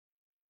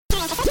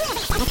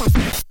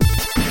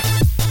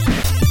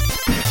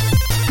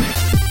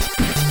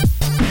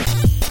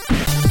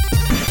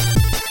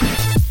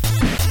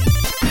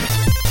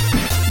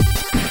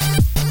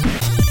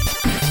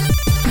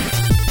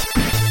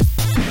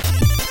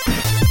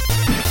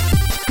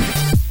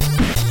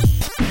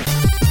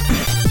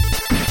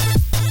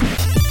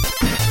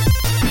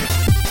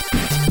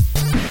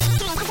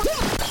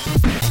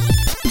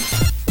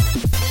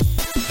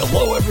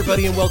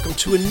And welcome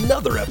to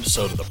another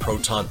episode of the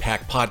Proton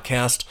Pack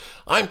Podcast.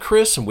 I'm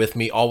Chris, and with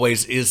me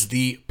always is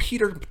the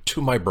Peter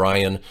to my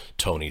Brian,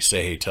 Tony.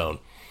 Say hey, Tone.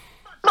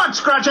 Butt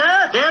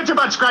scratcher! Here's your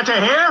butt scratcher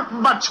here!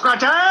 Butt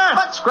scratcher!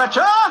 Butt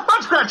scratcher!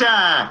 Butt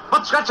scratcher!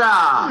 Butt scratcher!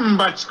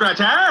 Butt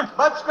scratcher!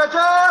 Butt scratcher!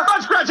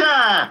 Butt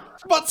scratcher!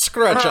 Butt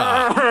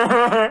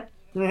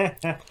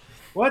scratcher!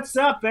 What's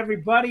up,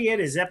 everybody? It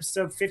is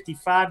episode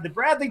 55, the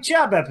Bradley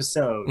Chubb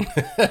episode.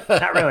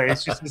 Not really.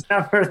 It's just it's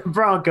not for the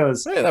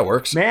Broncos. Hey, that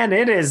works. Man,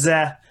 it is.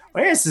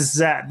 This is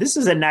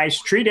a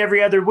nice treat.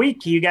 Every other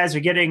week, you guys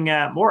are getting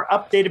more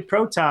updated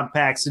Proton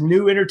Packs and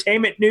new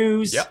entertainment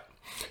news. Yep.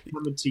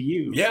 Coming to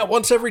you. Yeah,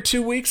 once every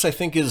 2 weeks, I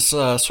think, is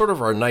sort of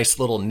our nice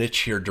little niche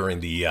here during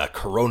the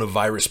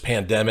coronavirus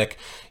pandemic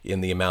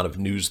in the amount of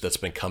news that's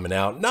been coming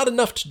out. Not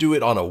enough to do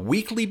it on a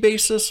weekly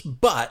basis,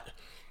 but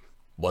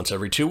once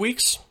every 2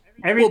 weeks.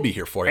 We'll be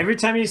here for you. Every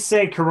time you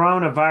say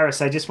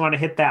coronavirus, I just want to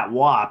hit that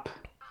WAP.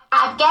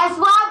 Guess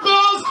what,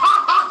 bitch?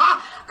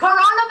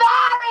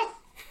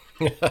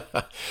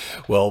 Coronavirus!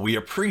 Well, we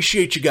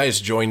appreciate you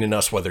guys joining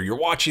us, whether you're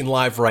watching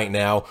live right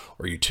now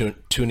or you're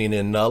tuning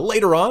in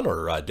later on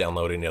or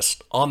downloading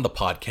us on the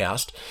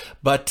podcast.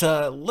 But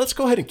let's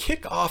go ahead and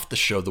kick off the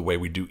show the way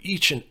we do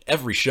each and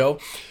every show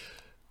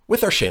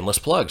with our shameless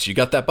plugs. You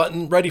got that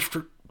button ready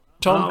for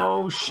Tom?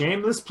 Oh,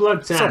 shameless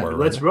plug time. Somewhere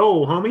Let's right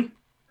roll, homie.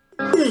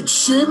 It's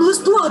shameless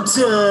plug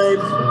time!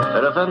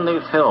 It is in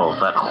these hills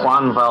that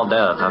Juan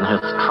Valdez and his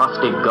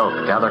trusty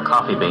goat gather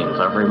coffee beans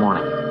every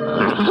morning.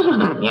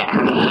 Yeah.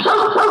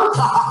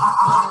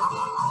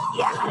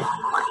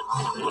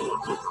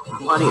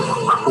 Money is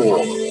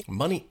cool.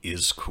 Money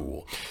is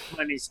cool.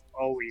 Money's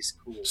always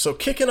cool. So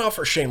kicking off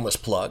our shameless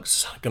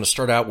plugs, I'm going to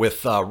start out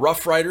with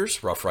Rough Riders.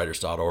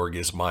 Roughriders.org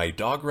is my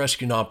dog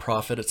rescue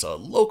nonprofit. It's a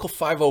local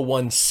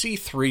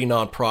 501c3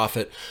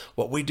 nonprofit.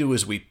 What we do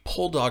is we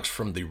pull dogs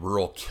from the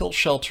rural kill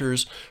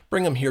shelters,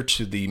 bring them here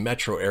to the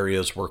metro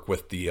areas, work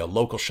with the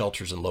local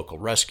shelters and local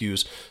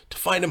rescues to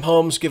find them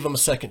homes, give them a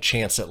second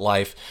chance at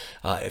life.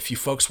 If you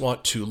folks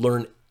want to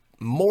learn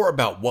more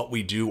about what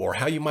we do or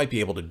how you might be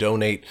able to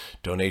donate,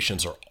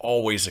 donations are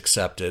always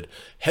accepted.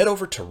 Head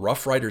over to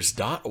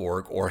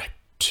roughriders.org or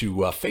to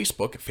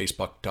Facebook at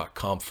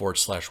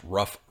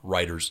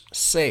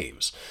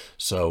facebook.com/roughriderssaves.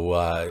 So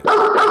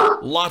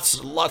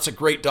lots of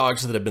great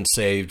dogs that have been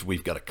saved.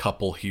 We've got a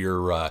couple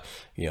here,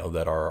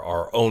 that are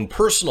our own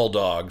personal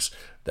dogs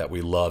that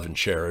we love and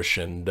cherish,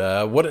 and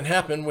wouldn't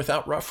happen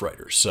without Rough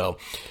Riders. So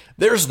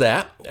there's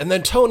that. And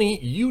then, Tony,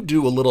 you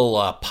do a little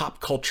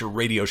pop culture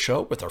radio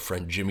show with our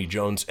friend Jimmy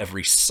Jones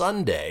every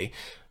Sunday.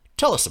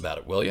 Tell us about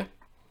it, will you?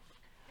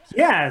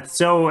 Yeah,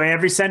 so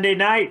every Sunday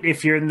night,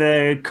 if you're in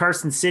the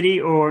Carson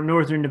City or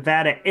Northern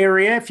Nevada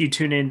area, if you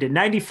tune in to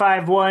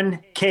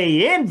 95.1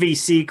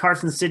 KNVC,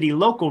 Carson City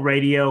local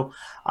radio,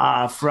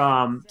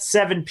 from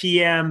 7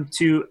 p.m.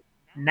 to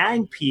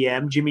 9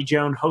 p.m., Jimmy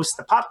Jones hosts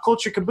the Pop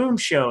Culture Kaboom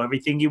Show.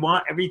 Everything you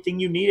want, everything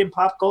you need in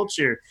pop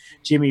culture.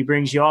 Jimmy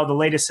brings you all the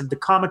latest of the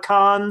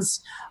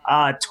Comic-Cons,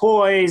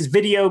 toys,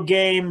 video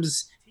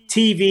games,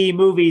 TV,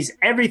 movies,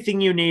 everything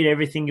you need,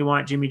 everything you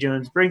want. Jimmy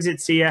Jones brings it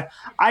to you.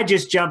 I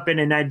just jump in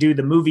and I do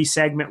the movie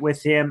segment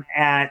with him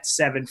at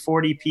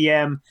 7:40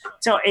 p.m.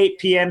 till 8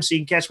 p.m. So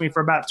you can catch me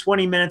for about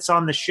 20 minutes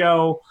on the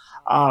show.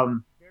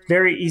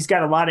 He's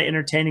got a lot of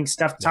entertaining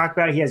stuff to talk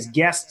about. He has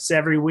guests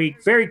every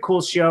week. Very cool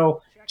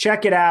show.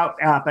 Check it out.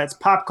 That's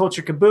Pop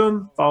Culture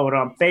Kaboom. Follow it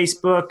on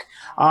Facebook.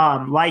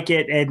 Like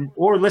it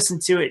or listen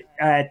to it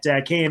at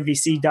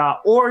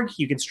knvc.org.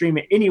 You can stream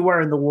it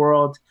anywhere in the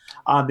world.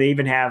 They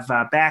even have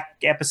back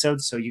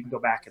episodes, so you can go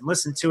back and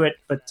listen to it.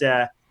 But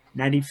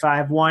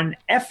 95.1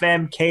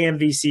 FM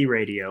KMVC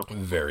radio.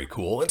 Very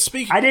cool. And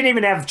speaking, I didn't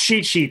even have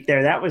cheat sheet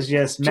there. That was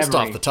just memory.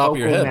 Off the top of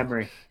your head.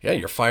 Memory. Yeah,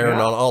 you're firing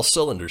on all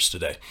cylinders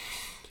today.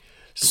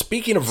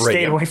 Speaking of radio,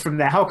 stay away from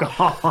the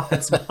alcohol.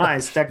 That's my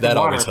that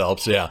always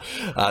helps. Yeah.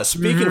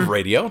 Speaking of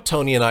radio,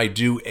 Tony and I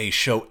do a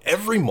show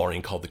every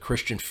morning called the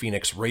Christian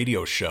Phoenix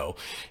Radio Show.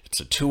 It's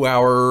a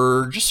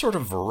 2-hour, just sort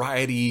of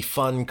variety,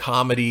 fun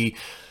comedy,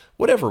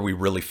 whatever we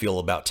really feel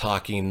about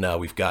talking.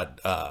 We've got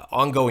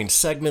ongoing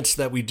segments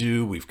that we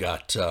do. We've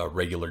got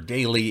regular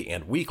daily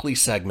and weekly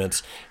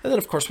segments. And then,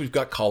 of course, we've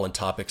got call-in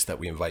topics that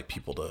we invite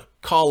people to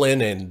call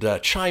in and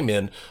chime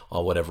in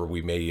on whatever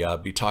we may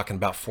be talking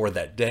about for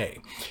that day.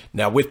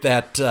 Now, with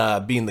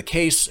that being the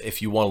case,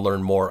 if you want to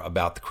learn more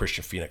about the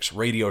Christian Phoenix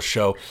Radio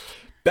Show,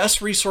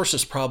 Best resource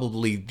is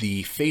probably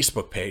the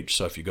Facebook page.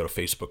 So if you go to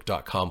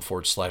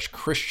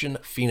facebook.com/Christian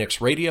Phoenix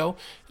Radio,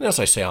 and as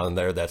I say on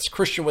there, that's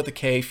Christian with a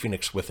K,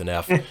 Phoenix with an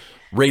F,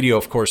 radio,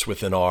 of course,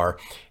 with an R.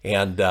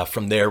 And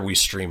from there, we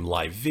stream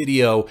live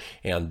video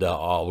and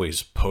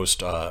always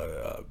post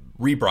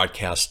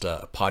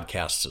rebroadcast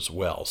podcasts as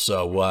well.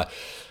 So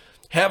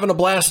having a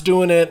blast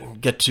doing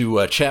it. Get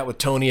to chat with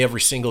Tony every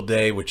single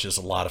day, which is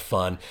a lot of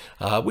fun.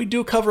 We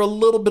do cover a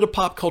little bit of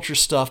pop culture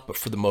stuff, but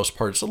for the most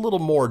part, it's a little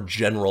more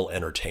general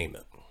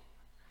entertainment.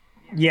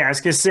 Yeah, I was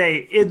going to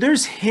say,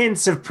 there's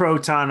hints of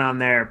Proton on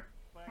there,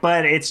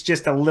 but it's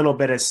just a little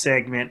bit of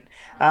segment.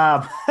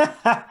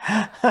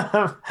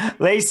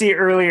 Lacey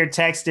earlier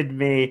texted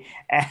me.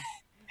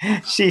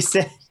 She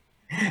said,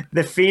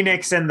 the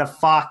Phoenix and the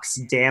Fox,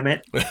 damn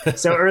it.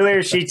 So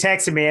earlier she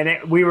texted me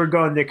and we were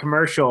going to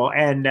commercial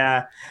and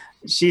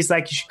she's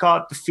like, you should call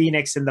it the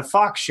Phoenix and the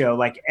Fox show,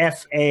 like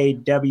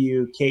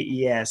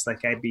FAWKES,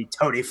 like I'd be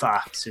Tony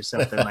Fox or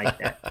something like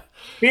that.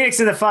 Phoenix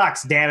and the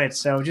Fox, damn it.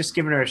 So just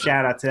giving her a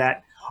shout out to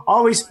that.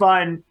 Always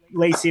fun.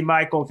 Lacey,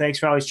 Michael, thanks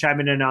for always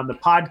chiming in on the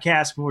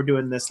podcast when we're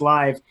doing this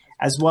live,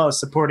 as well as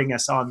supporting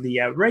us on the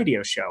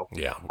radio show.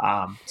 Yeah.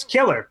 It's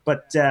killer,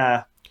 but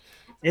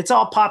it's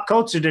all pop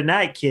culture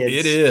tonight, kids.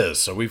 It is.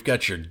 So we've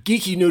got your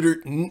geeky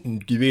neutered.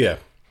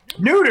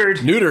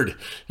 Neutered.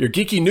 Your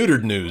geeky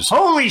neutered news.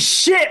 Holy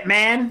shit,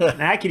 man.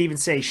 I could even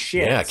say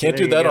shit. Yeah, I can't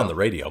do that on the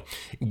radio.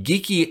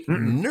 Geeky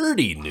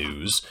nerdy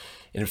news.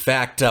 In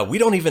fact, we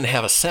don't even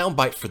have a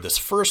soundbite for this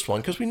first one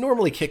because we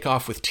normally kick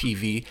off with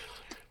TV,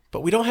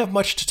 but we don't have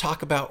much to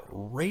talk about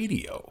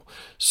radio.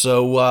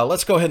 So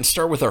let's go ahead and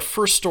start with our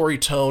first story,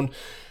 Tone.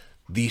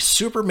 The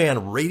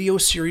Superman radio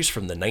series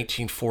from the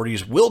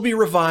 1940s will be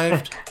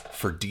revived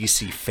for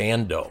DC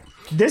fandom.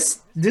 This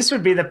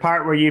would be the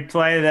part where you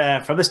play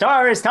the "From the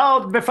Stories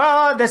Told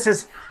Before." This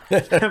is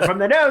from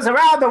the news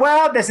around the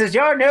world. This is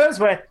your news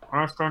with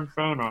Austin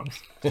Phoenix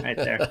right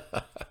there.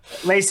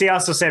 Lacey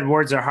also said,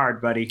 "Words are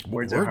hard, buddy.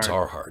 Words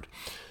are hard."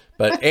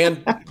 But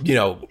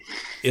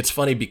it's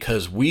funny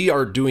because we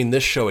are doing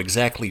this show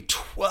exactly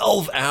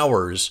 12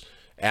 hours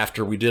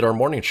after we did our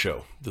morning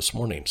show this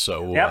morning.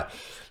 So. Yep.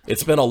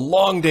 It's been a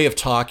long day of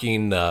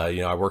talking.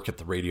 I work at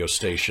the radio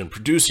station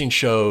producing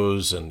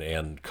shows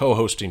and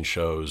co-hosting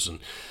shows. And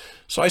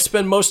so I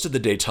spend most of the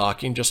day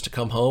talking just to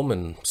come home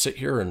and sit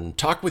here and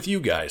talk with you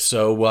guys.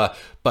 So,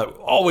 but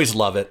always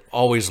love it.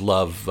 Always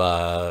love,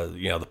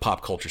 the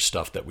pop culture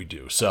stuff that we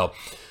do. So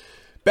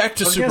back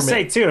to Superman. I was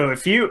going to say, too,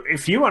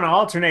 if you want to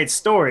alternate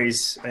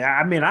stories,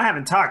 I mean, I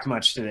haven't talked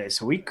much today,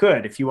 so we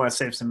could, if you want to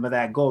save some of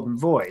that golden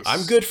voice.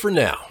 I'm good for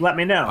now. Let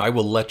me know. I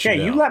will let you know.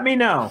 Yeah, you let me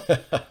know.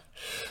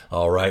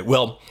 All right.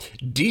 Well,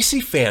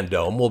 DC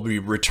Fandom will be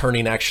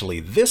returning actually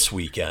this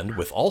weekend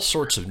with all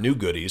sorts of new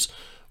goodies,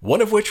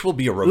 one of which will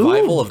be a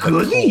revival of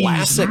the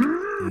classic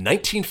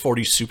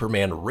 1940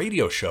 Superman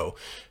radio show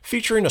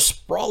featuring a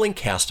sprawling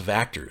cast of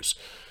actors.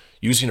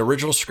 Using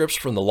original scripts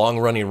from the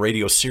long-running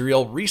radio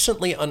serial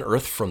recently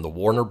unearthed from the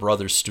Warner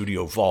Brothers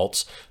studio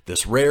vaults,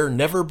 this rare,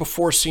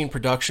 never-before-seen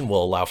production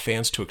will allow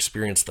fans to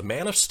experience the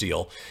Man of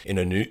Steel in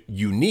a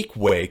unique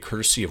way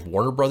courtesy of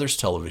Warner Brothers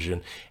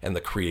Television and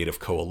the Creative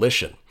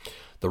Coalition.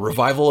 The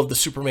revival of the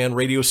Superman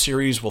radio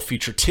series will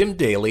feature Tim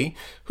Daly,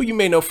 who you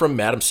may know from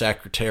Madam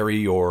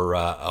Secretary or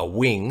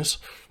Wings,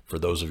 for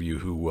those of you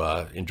who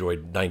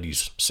enjoyed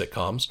 90s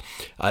sitcoms,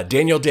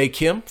 Daniel Day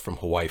Kim from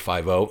Hawaii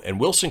Five-0, and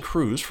Wilson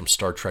Cruz from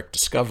Star Trek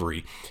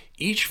Discovery,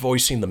 each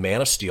voicing the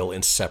Man of Steel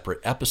in separate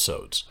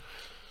episodes.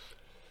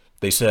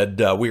 They said,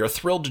 we are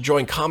thrilled to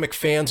join comic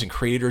fans and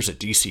creators at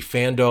DC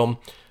Fandom,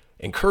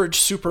 encourage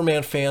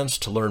Superman fans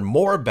to learn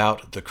more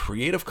about the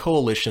Creative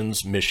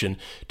Coalition's mission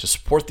to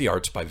support the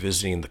arts by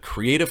visiting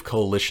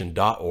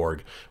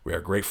thecreativecoalition.org. We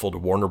are grateful to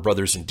Warner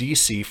Brothers and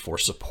DC for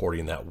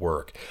supporting that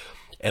work.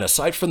 And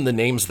aside from the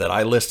names that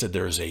I listed,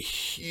 there's a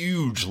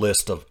huge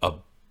list of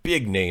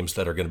big names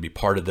that are going to be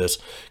part of this,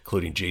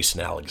 including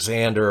Jason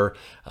Alexander,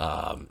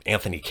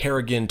 Anthony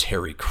Carrigan,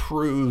 Terry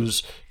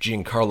Crews,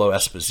 Giancarlo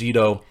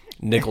Esposito,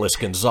 Nicholas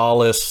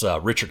Gonzalez,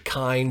 Richard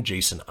Kind,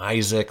 Jason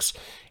Isaacs,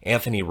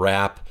 Anthony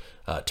Rapp,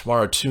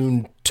 Tamara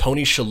Toon,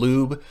 Tony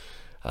Shalhoub,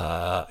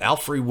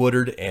 Alfre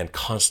Woodard, and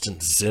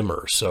Constance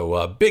Zimmer.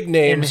 So big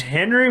names. And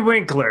Henry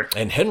Winkler.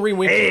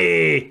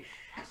 Hey!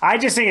 I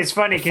just think it's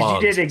funny because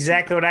you did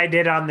exactly what I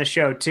did on the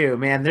show, too.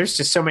 Man, there's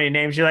just so many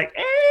names. You're like,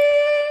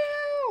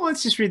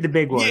 let's just read the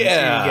big ones.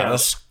 Yeah,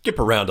 let's skip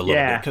around a little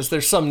bit because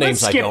there's some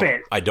names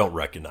I don't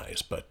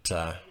recognize. But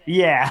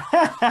yeah.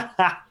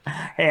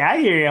 Hey, I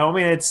hear you,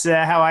 homie. That's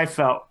how I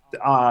felt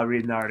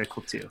reading the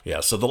article, too. Yeah,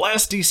 so the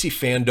last DC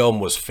Fandom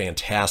was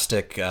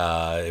fantastic.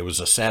 It was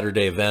a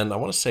Saturday event, I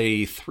want to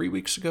say 2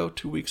 weeks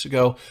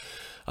ago.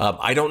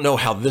 I don't know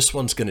how this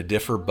one's going to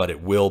differ, but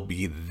it will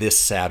be this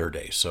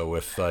Saturday. So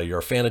if you're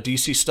a fan of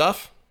DC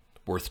stuff,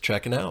 worth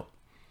checking out.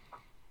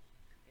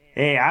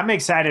 Hey, I'm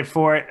excited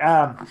for it.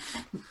 I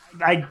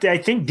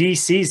think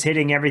DC's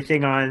hitting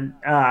everything on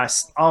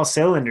all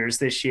cylinders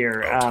this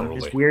year.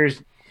 Totally.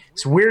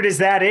 As weird as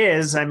that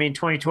is, I mean,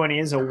 2020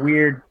 is a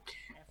weird,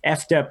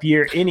 effed up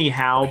year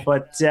anyhow,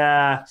 but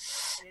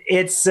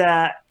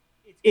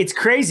it's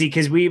crazy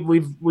because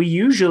we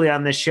usually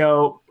on the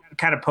show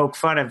kind of poke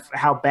fun of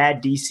how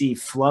bad DC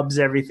flubs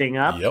everything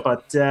up,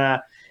 but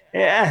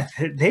yeah,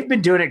 they've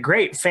been doing it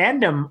great.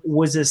 Fandom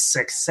was a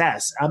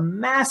success, a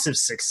massive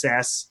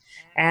success,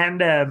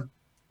 and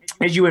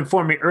as you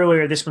informed me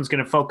earlier, this one's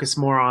going to focus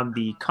more on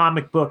the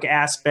comic book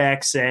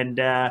aspects and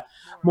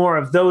more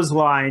of those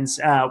lines,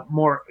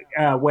 more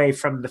away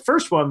from the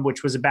first one,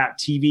 which was about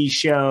TV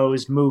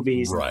shows,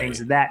 movies, and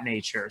things of that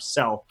nature.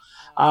 So,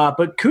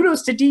 but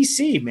kudos to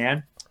DC,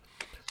 man.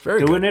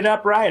 Very doing good. it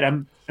up right.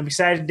 I'm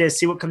excited to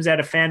see what comes out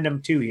of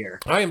Fandom 2 here.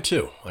 I am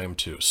too.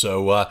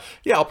 So,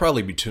 yeah, I'll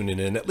probably be tuning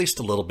in at least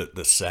a little bit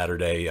this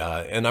Saturday,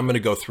 and I'm going to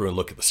go through and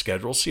look at the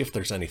schedule, see if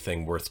there's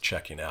anything worth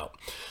checking out.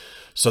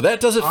 So that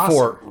does it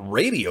for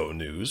radio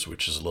news,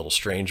 which is a little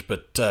strange.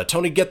 But,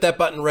 Tony, get that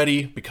button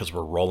ready because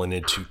we're rolling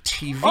into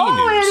TV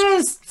news. It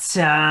is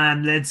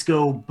time. Let's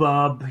go,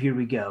 bub. Here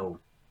we go.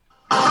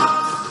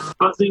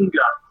 Bazinga.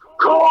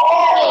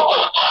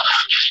 Call!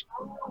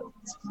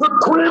 The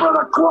cream of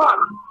the crop!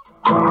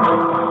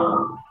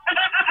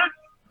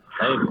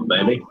 Hey,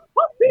 baby.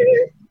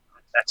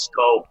 Let's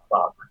go,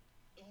 Bob.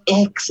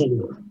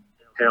 Excellent.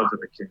 Hail to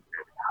the king.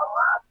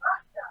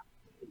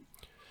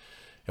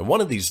 And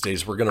one of these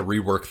days, we're going to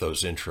rework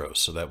those intros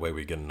so that way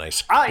we get a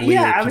nice, clear,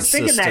 yeah, I was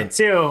thinking that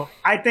too.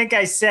 I think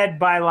I said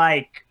by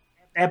like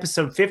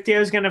episode 50 I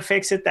was going to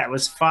fix it. That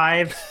was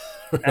 5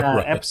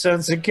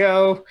 episodes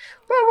ago.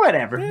 But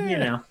whatever, you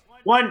know.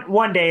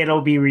 One day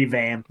it'll be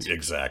revamped.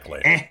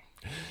 Exactly.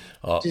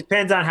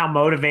 Depends on how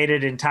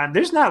motivated and time.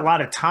 There's not a lot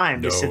of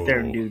time to sit there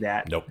and do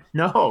that. Nope.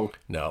 No.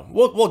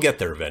 We'll get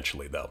there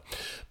eventually, though.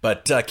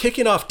 But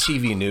kicking off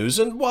TV news,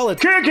 and while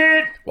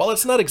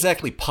it's not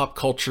exactly pop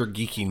culture,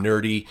 geeky,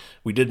 nerdy,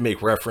 we did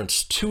make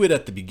reference to it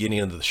at the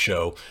beginning of the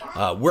show.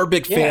 We're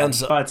big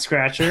fans butt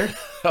scratcher.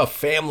 of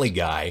Family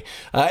Guy.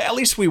 At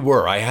least we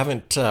were. I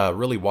haven't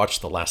really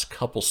watched the last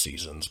couple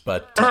seasons,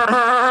 but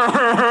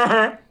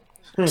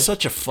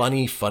such a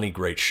funny,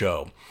 great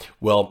show.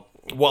 Well,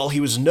 while he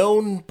was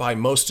known by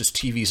most as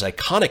TV's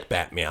iconic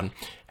Batman,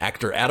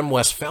 actor Adam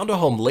West found a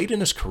home late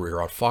in his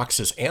career on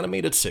Fox's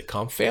animated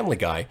sitcom Family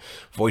Guy,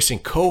 voicing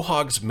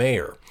Quahog's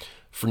Mayor.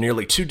 For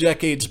nearly 2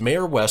 decades,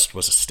 Mayor West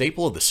was a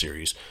staple of the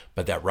series,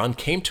 but that run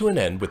came to an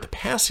end with the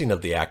passing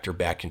of the actor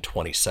back in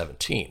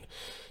 2017.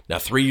 Now,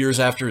 3 years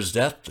after his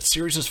death, the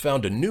series has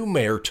found a new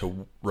mayor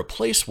to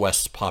replace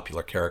West's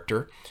popular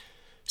character.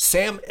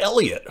 Sam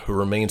Elliott, who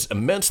remains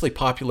immensely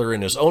popular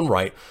in his own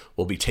right,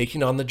 will be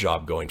taking on the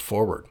job going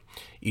forward.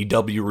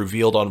 EW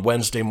revealed on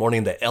Wednesday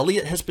morning that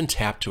Elliott has been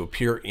tapped to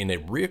appear in a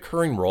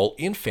reoccurring role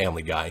in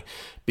Family Guy,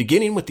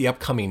 beginning with the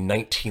upcoming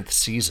 19th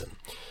season.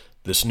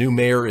 This new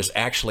mayor is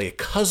actually a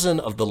cousin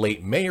of the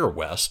late Mayor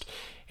West,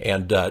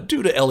 and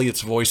due to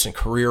Elliott's voice and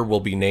career, will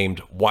be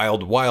named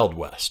Wild Wild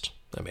West.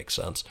 That makes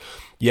sense.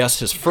 Yes,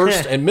 his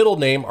first and middle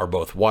name are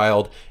both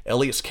Wild.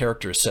 Elliott's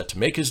character is set to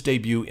make his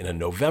debut in a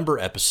November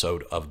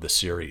episode of the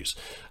series.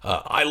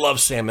 I love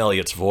Sam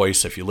Elliott's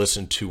voice. If you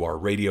listen to our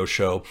radio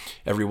show,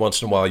 every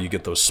once in a while you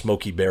get those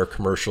Smokey Bear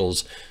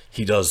commercials.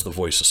 He does the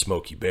voice of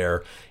Smokey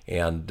Bear,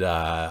 and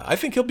I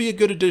think he'll be a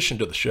good addition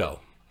to the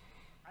show.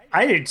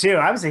 I did too.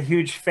 I was a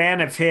huge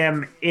fan of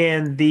him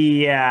in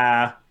the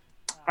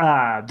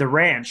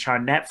Ranch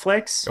on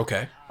Netflix.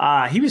 Okay.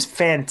 He was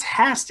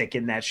fantastic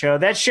in that show.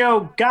 That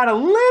show got a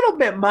little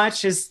bit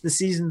much as the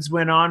seasons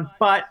went on,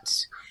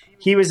 but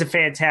he was a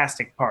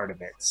fantastic part of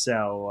it.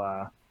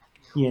 So,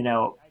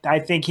 I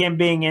think him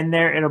being in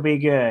there, it'll be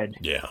good.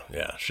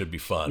 Yeah, should be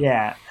fun.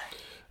 Yeah.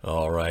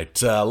 All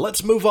right,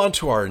 let's move on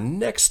to our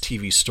next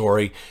TV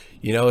story.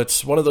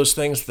 It's one of those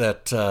things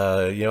that,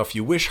 if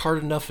you wish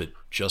hard enough, it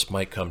just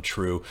might come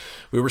true.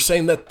 We were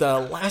saying that the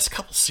last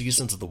couple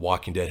seasons of The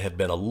Walking Dead have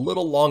been a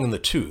little long in the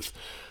tooth,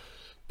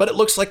 but it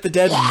looks like the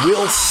dead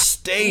will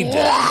stay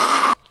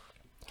dead.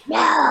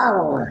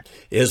 No!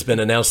 It has been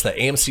announced that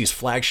AMC's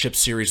flagship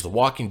series, The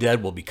Walking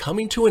Dead, will be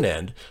coming to an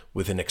end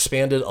with an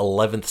expanded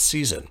 11th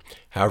season.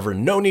 However,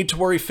 no need to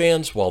worry,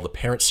 fans, while the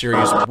parent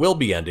series will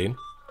be ending.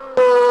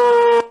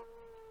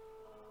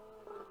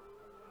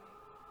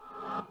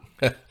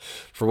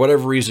 For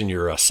whatever reason,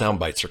 your sound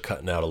bites are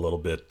cutting out a little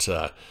bit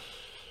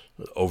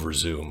over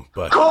Zoom,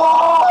 but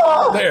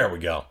there we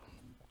go.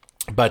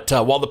 But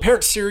while the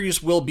parent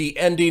series will be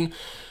ending,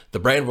 the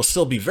brand will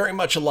still be very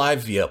much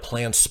alive via a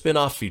planned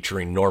spin-off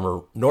featuring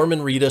Norman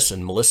Reedus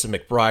and Melissa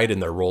McBride in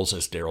their roles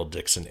as Daryl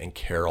Dixon and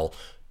Carol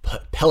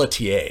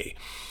Pelletier.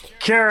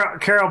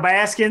 Carol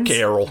Baskins?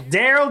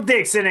 Daryl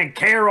Dixon and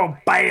Carol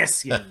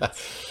Baskins.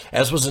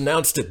 As was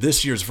announced at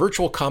this year's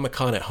virtual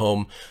Comic-Con at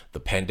home, the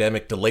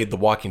pandemic delayed The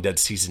Walking Dead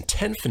Season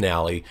 10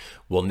 finale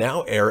will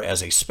now air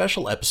as a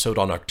special episode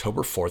on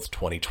October 4th,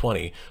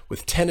 2020,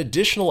 with 10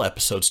 additional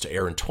episodes to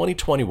air in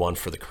 2021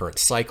 for the current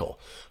cycle.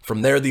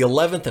 From there, the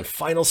 11th and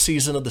final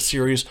season of the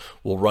series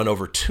will run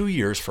over 2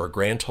 years for a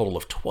grand total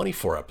of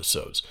 24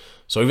 episodes.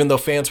 So even though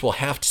fans will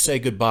have to say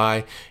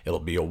goodbye, it'll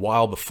be a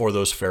while before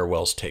those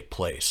farewells take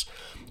place.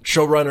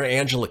 Showrunner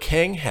Angela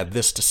Kang had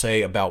this to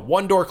say about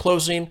one door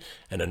closing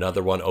and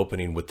another one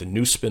opening with the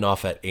new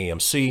spinoff at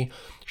AMC.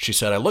 She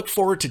said, "I look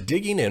forward to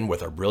digging in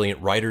with our brilliant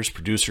writers,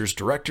 producers,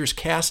 directors,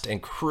 cast, and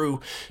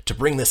crew to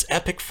bring this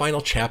epic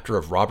final chapter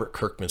of Robert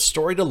Kirkman's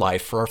story to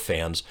life for our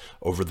fans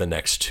over the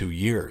next 2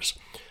 years.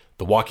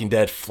 The Walking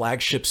Dead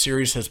flagship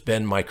series has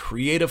been my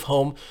creative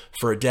home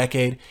for a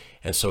decade,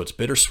 and so it's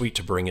bittersweet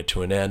to bring it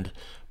to an end.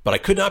 But I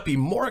could not be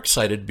more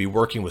excited to be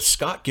working with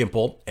Scott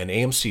Gimple and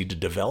AMC to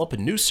develop a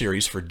new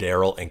series for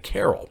Daryl and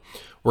Carol.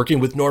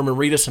 Working with Norman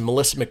Reedus and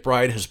Melissa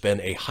McBride has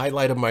been a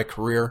highlight of my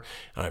career,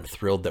 and I'm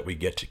thrilled that we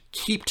get to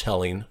keep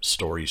telling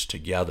stories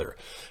together."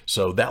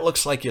 So that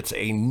looks like it's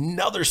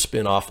another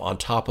spin-off on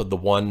top of the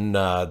one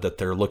that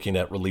they're looking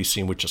at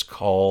releasing, which is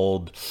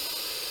called,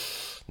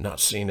 not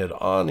seeing it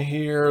on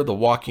here, The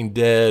Walking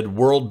Dead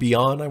World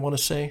Beyond, I want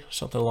to say,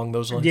 something along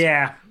those lines.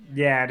 Yeah,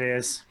 it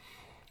is.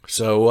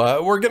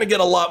 So we're going to get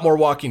a lot more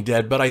Walking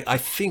Dead, but I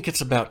think it's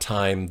about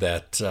time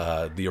that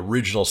the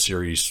original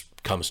series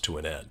comes to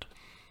an end.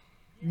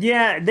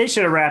 Yeah, they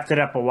should have wrapped it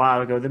up a while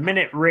ago. The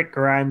minute Rick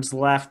Grimes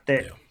left,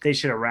 they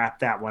should have wrapped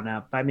that one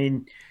up. I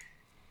mean,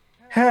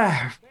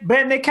 but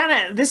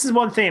this is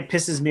one thing that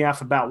pisses me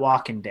off about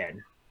Walking Dead,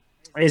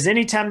 is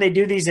anytime they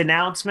do these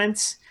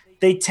announcements,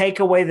 they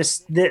take away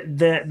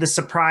the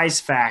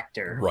surprise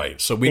factor. Right.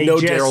 So we know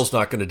Daryl's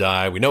not going to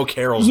die. We know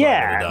Carol's not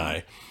going to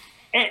die.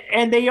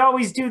 And they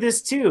always do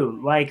this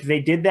too. Like they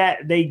did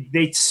that.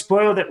 They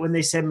spoiled it when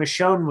they said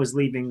Michonne was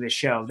leaving the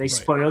show. They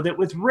spoiled it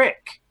with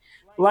Rick.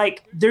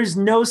 Like there's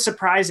no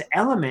surprise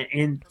element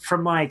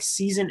from like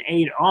season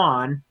 8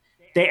 on.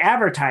 They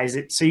advertise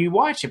it so you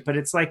watch it, but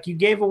it's like you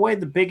gave away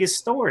the biggest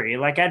story.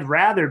 Like I'd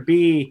rather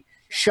be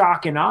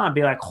shock and awe and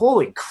be like,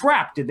 holy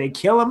crap, did they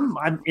kill him?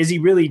 Is he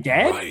really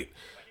dead? Right.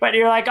 But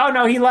you're like, oh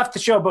no, he left the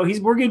show, but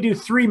we're going to do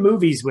 3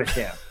 movies with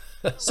him.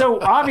 So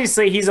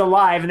obviously he's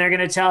alive and they're going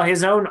to tell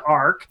his own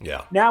arc.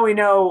 Yeah. Now we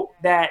know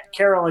that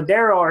Carol and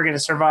Daryl are going to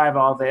survive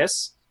all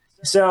this.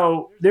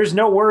 So there's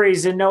no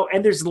worries and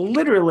there's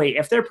literally,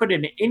 if they're put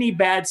in any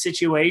bad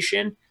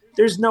situation,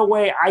 there's no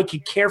way I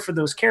could care for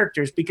those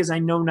characters because I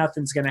know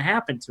nothing's going to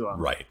happen to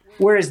them. Right.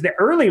 Whereas the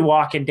early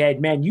Walking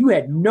Dead, man, you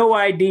had no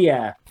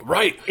idea.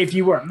 Right. If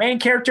you were a main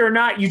character or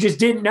not, you just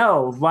didn't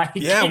know. Like,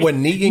 yeah,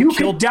 when Negan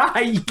could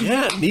die.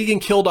 Yeah, Negan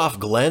killed off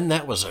Glenn.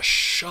 That was a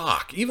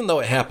shock, even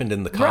though it happened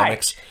in the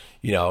comics. Right.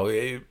 You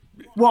know.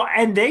 Well,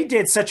 and they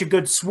did such a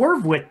good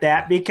swerve with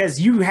that because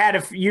you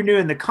knew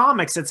in the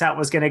comics that's how it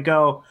was going to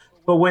go.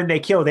 But when they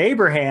killed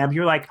Abraham,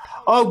 you're like,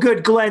 oh,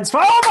 good, Glenn's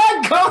fine.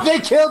 Oh, my God, they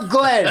killed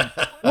Glenn.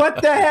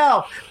 What the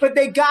hell? But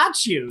they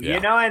got you,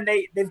 you know, and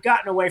they've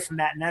gotten away from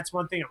that. And that's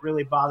one thing that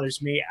really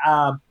bothers me.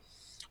 I'm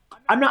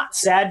not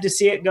sad to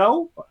see it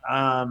go.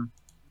 I'm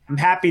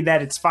happy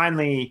that it's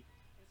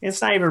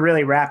not even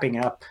really wrapping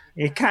up.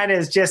 It kind of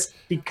has just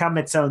become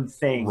its own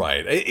thing.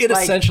 Right. It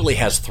essentially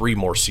has 3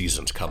 more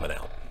seasons coming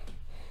out.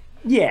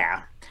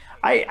 Yeah.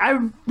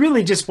 I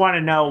really just want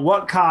to know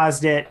what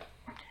caused it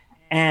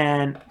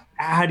and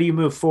how do you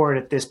move forward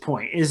at this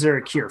point? Is there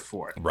a cure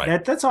for it?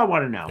 Right. That's all I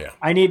want to know. Yeah.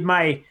 I need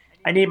my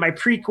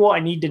prequel. I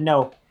need to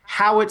know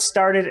how it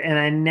started, and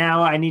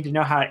I need to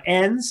know how it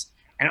ends.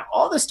 And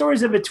all the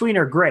stories in between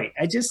are great.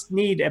 I just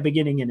need a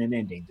beginning and an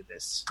ending to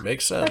this.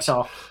 Makes sense. That's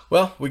all.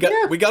 Well, we got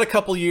a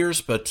couple years,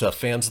 but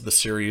fans of the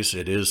series,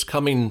 it is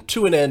coming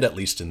to an end, at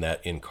least in that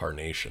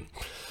incarnation.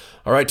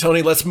 All right,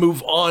 Tony, let's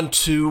move on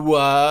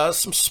to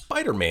some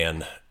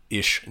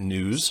Spider-Man-ish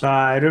news.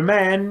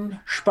 Spider-Man.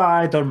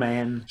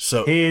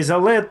 So he's a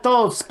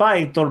little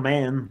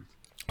Spider-Man.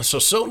 So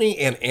Sony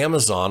and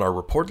Amazon are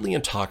reportedly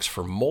in talks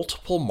for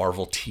multiple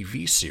Marvel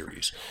TV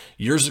series.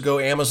 Years ago,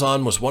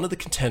 Amazon was one of the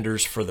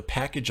contenders for the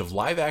package of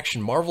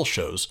live-action Marvel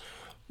shows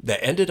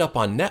that ended up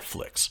on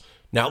Netflix.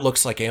 Now it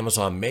looks like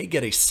Amazon may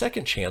get a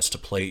second chance to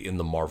play in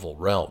the Marvel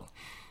realm.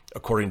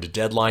 According to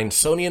Deadline,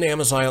 Sony and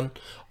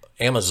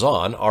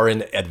Amazon are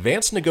in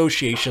advanced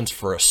negotiations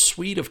for a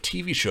suite of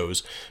TV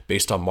shows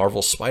based on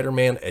Marvel's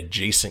Spider-Man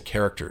adjacent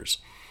characters.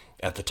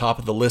 At the top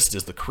of the list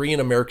is the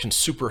Korean-American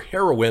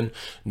superheroine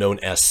known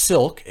as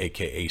Silk,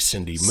 aka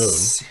Cindy Moon,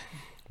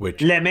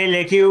 which let me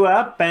lick you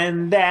up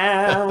and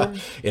down.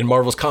 In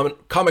Marvel's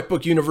comic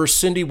book universe,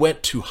 Cindy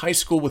went to high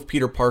school with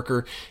Peter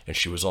Parker, and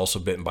she was also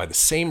bitten by the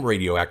same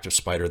radioactive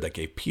spider that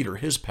gave Peter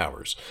his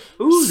powers.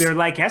 Ooh, they're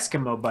like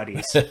Eskimo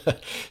buddies.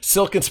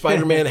 Silk and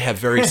Spider-Man have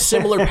very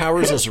similar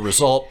powers as a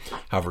result.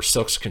 However,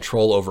 Silk's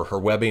control over her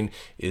webbing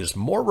is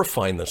more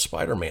refined than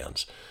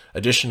Spider-Man's.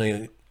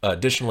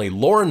 Additionally,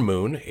 Lauren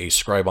Moon, a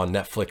scribe on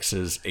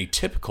Netflix's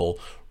Atypical,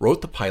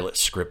 wrote the pilot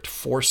script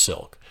for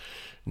Silk.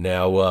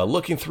 Now,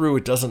 looking through,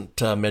 it doesn't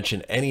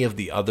mention any of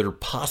the other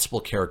possible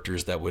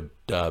characters that would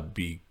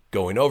be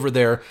going over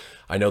there.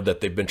 I know that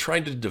they've been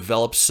trying to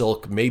develop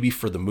Silk maybe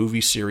for the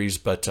movie series,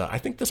 but I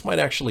think this might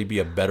actually be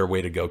a better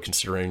way to go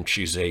considering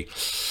she's a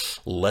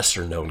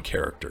lesser-known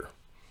character.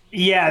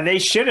 Yeah, they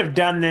should have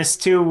done this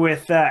too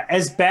with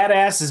as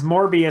badass as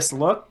Morbius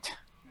looked.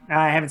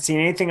 I haven't seen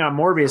anything on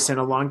Morbius in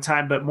a long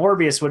time, but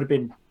Morbius would have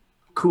been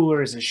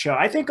cooler as a show.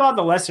 I think all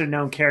the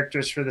lesser-known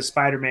characters for the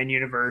Spider-Man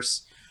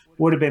universe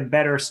would have been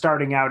better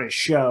starting out as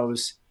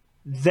shows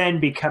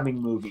than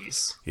becoming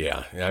movies.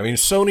 Yeah, I mean,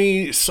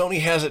 Sony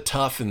has it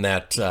tough in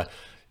that,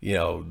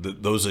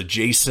 those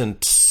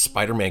adjacent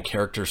Spider-Man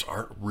characters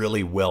aren't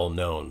really well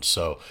known.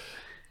 So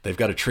they've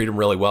got to treat him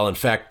really well. In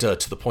fact,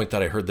 to the point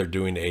that I heard they're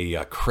doing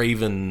a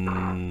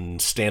Craven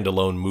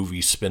standalone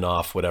movie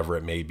spin-off, whatever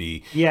it may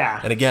be. Yeah.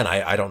 And again,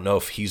 I don't know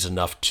if he's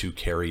enough to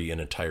carry an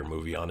entire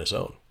movie on his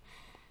own.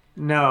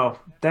 No,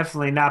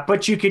 definitely not.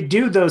 But you could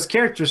do those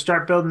characters,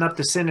 start building up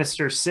the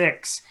Sinister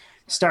Six,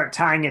 start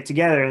tying it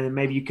together, and then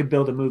maybe you could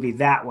build a movie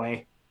that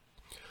way.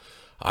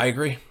 I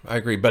agree.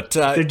 But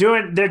they're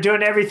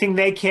doing everything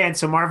they can,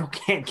 so Marvel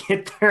can't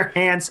get their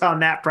hands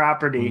on that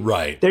property.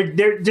 Right.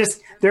 They're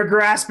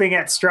grasping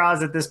at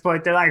straws at this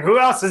point. They're like, who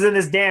else is in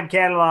this damn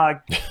catalog?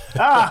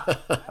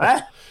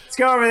 Let's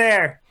go over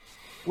there.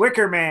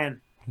 Wicker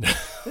Man.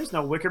 There's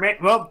no Wicker Man.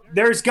 Well,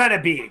 there's gonna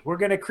be. We're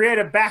gonna create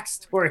a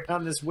backstory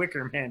on this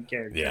Wicker Man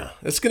character. Yeah,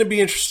 it's gonna be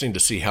interesting to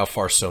see how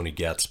far Sony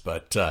gets.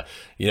 But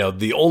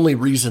the only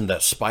reason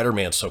that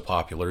Spider-Man's so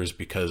popular is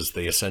because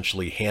they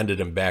essentially handed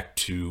him back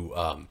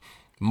to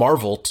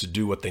Marvel to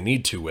do what they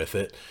need to with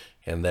it,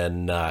 and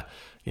then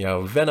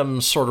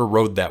Venom sort of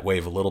rode that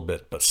wave a little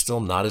bit, but still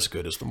not as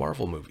good as the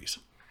Marvel movies.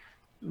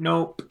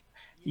 Nope.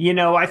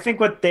 I think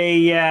what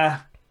they.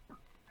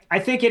 I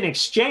think in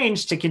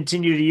exchange to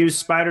continue to use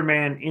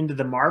Spider-Man into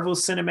the Marvel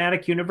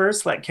Cinematic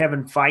Universe, let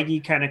Kevin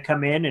Feige kind of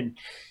come in and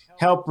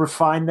help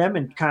refine them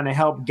and kind of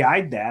help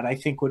guide that, I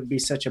think wouldn't be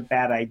such a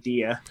bad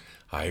idea.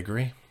 I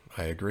agree.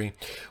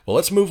 Well,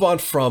 let's move on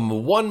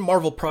from one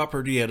Marvel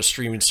property at a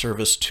streaming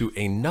service to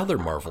another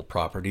Marvel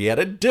property at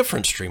a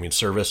different streaming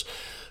service.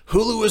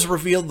 Hulu has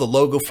revealed the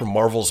logo for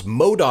Marvel's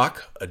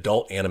MODOK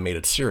adult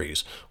animated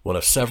series, one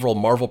of several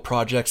Marvel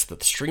projects that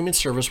the streaming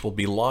service will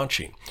be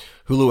launching.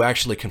 Hulu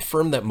actually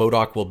confirmed that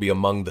MODOK will be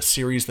among the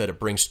series that it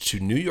brings to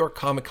New York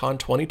Comic Con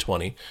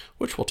 2020,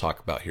 which we'll talk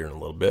about here in a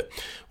little bit,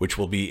 which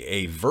will be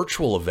a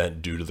virtual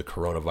event due to the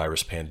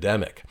coronavirus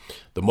pandemic.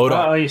 The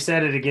MODOK. Oh, you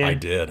said it again. I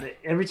did.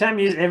 Every time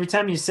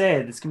you say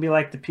it, it's gonna be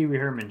like the Pee Wee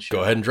Herman show.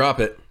 Go ahead and drop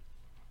it.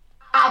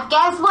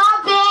 Guess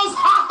what, bitch?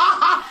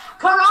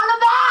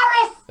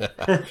 Coronavirus!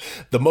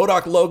 The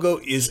MODOK logo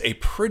is a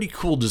pretty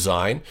cool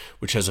design,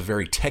 which has a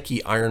very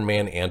techie Iron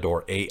Man and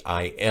or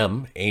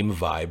AIM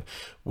vibe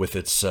with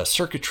its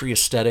circuitry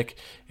aesthetic.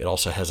 It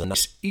also has a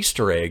nice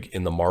Easter egg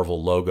in the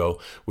Marvel logo,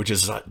 which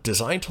is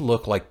designed to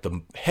look like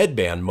the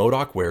headband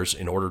MODOK wears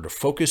in order to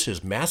focus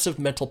his massive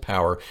mental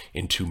power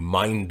into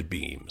mind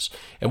beams.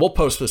 And we'll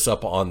post this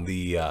up on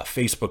the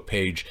Facebook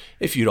page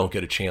if you don't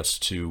get a chance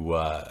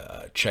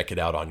to check it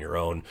out on your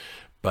own.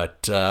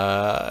 But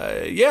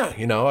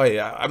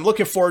I'm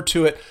looking forward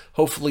to it.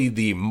 Hopefully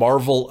the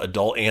Marvel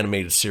adult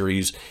animated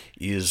series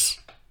is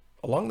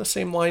along the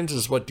same lines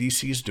as what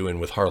DC is doing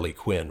with Harley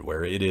Quinn,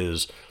 where it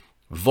is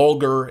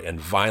vulgar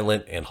and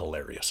violent and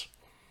hilarious.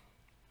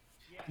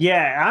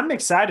 Yeah, I'm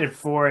excited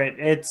for it.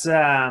 It's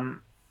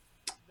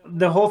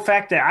the whole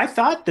fact that I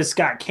thought this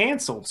got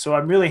canceled, so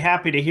I'm really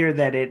happy to hear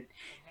that it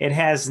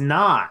has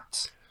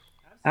not.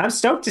 I'm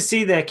stoked to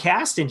see the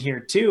cast in here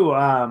too.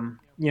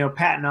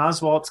 Patton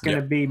Oswalt's going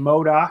to be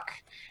MODOK.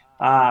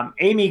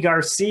 Amy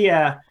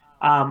Garcia,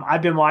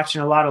 I've been watching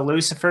a lot of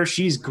Lucifer.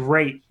 She's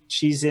great.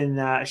 She's in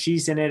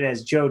it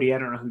as Jodie. I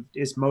don't know who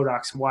is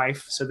MODOK's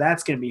wife, so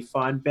that's going to be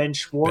fun. Ben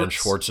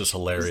Schwartz is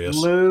hilarious.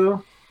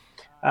 Lou.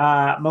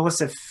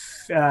 Melissa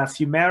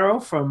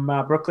Fumero from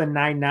Brooklyn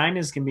Nine-Nine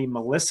is going to be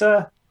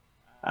Melissa.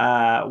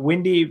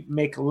 Wendy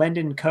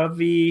McLendon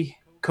Covey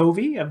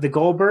of the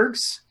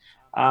Goldbergs.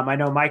 I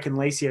know Mike and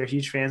Lacey are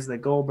huge fans of the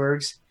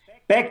Goldbergs.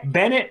 Beck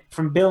Bennett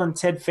from Bill and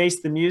Ted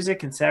Face the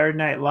Music and Saturday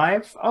Night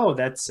Live. Oh,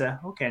 that's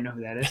okay. I know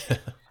who that is.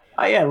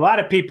 Oh yeah, a lot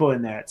of people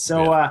in there.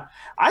 So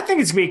I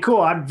think it's gonna be cool.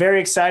 I'm very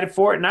excited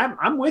for it, and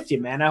I'm with you,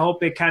 man. I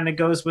hope it kind of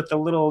goes with a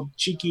little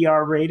cheeky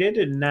R-rated,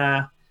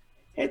 and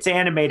it's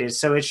animated,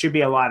 so it should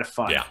be a lot of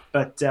fun. Yeah.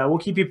 But we'll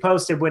keep you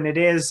posted when it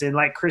is. And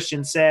like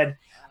Christian said,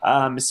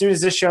 as soon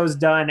as this show's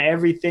done,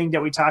 everything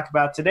that we talk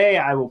about today,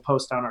 I will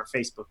post on our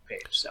Facebook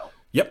page. So.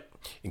 Yep.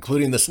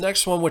 Including this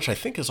next one, which I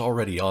think is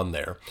already on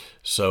there.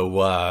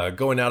 So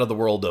going out of the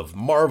world of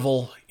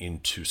Marvel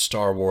into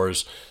Star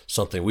Wars,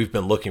 something we've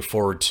been looking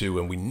forward to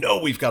and we know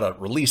we've got a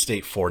release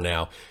date for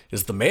now,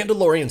 is The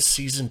Mandalorian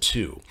Season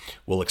 2.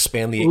 We'll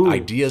expand the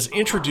ideas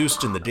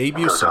introduced in the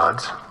debut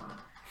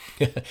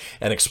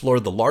and explore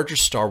the larger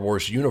Star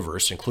Wars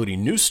universe,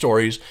 including new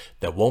stories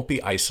that won't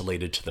be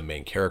isolated to the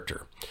main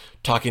character.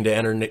 Talking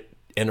to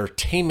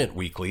Entertainment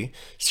Weekly,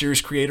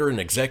 series creator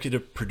and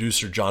executive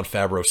producer Jon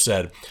Favreau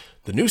said,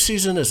 "The new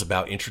season is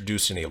about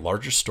introducing a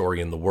larger story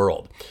in the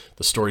world.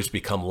 The stories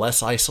become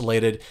less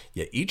isolated,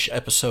 yet each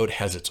episode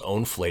has its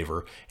own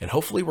flavor, and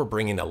hopefully we're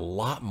bringing a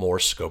lot more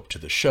scope to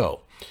the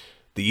show."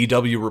 The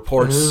EW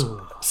reports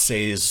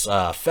says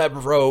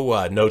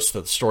Favreau notes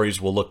that the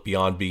stories will look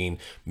beyond being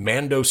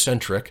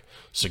Mando-centric,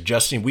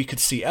 suggesting we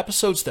could see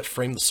episodes that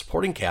frame the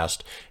supporting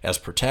cast as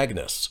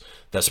protagonists.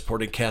 That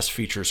supporting cast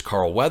features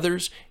Carl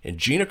Weathers and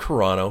Gina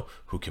Carano,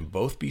 who can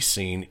both be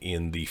seen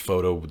in the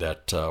photo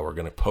that we're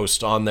going to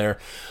post on there.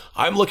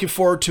 I'm looking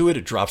forward to it.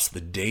 It drops the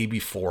day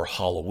before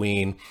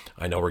Halloween.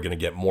 I know we're going to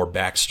get more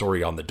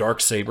backstory on the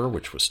Darksaber,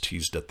 which was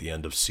teased at the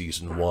end of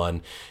season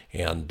 1.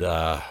 And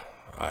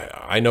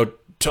I know,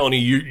 Tony,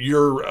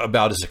 you're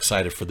about as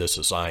excited for this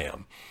as I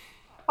am.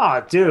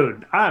 Oh,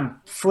 dude, I'm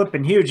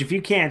flipping huge. If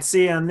you can't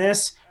see on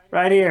this,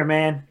 right here,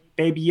 man,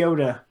 Baby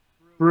Yoda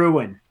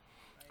brewing.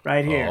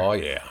 Right here. Oh,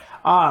 yeah.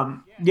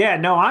 Yeah,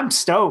 no, I'm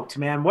stoked,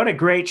 man. What a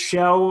great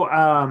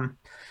show.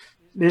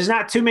 There's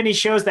not too many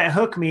shows that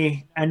hook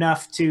me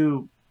enough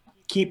to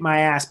keep my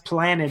ass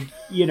planted,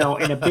 in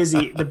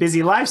the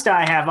busy lifestyle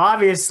I have.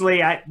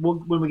 Obviously,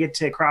 when we get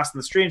to Crossing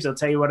the Streams, I'll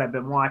tell you what I've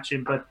been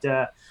watching. But,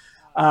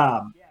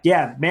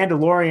 yeah,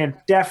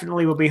 Mandalorian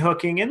definitely will be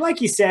hooking. And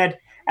like you said,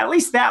 at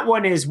least that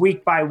one is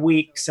week by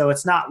week. So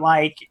it's not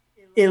like,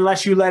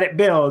 unless you let it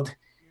build,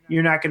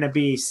 you're not going to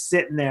be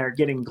sitting there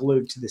getting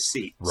glued to the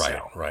seat. Right,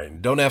 so.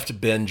 right. Don't have to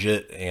binge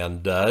it.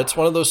 And it's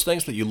one of those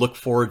things that you look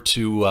forward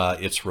to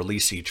its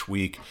release each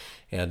week.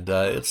 And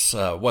it's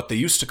what they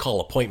used to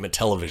call appointment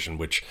television,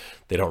 which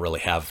they don't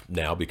really have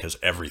now because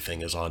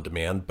everything is on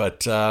demand.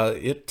 But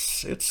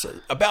it's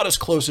about as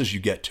close as you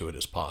get to it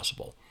as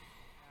possible.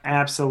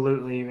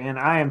 Absolutely, man.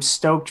 I am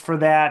stoked for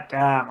that.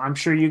 I'm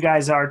sure you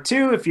guys are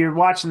too. If you're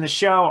watching the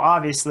show,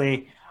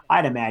 obviously,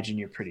 I'd imagine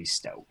you're pretty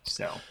stoked.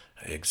 So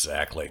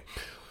exactly.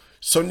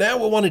 So now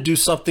we want to do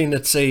something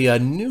that's a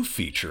new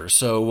feature.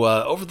 So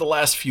over the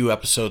last few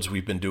episodes,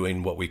 we've been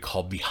doing what we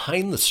call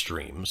Behind the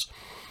Streams,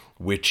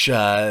 which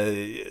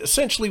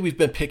essentially we've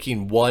been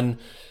picking one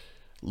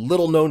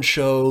little-known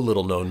show,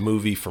 little-known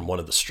movie from one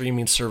of the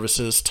streaming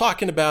services,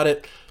 talking about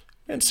it,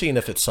 and seeing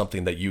if it's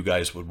something that you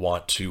guys would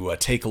want to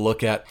take a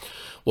look at.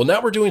 Well,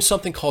 now we're doing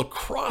something called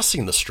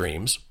Crossing the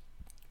Streams,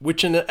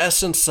 which in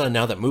essence,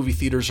 now that movie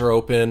theaters are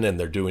open and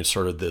they're doing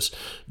sort of this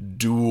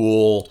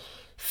dual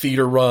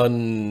theater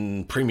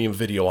run premium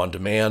video on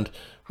demand,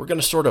 we're going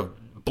to sort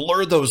of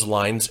blur those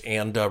lines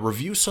and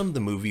review some of the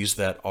movies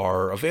that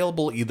are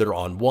available either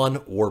on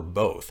one or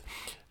both.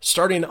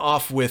 Starting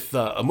off with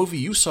a movie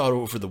you saw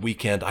over the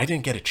weekend. I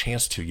didn't get a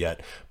chance to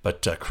yet,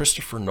 but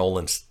Christopher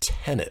Nolan's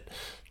Tenet.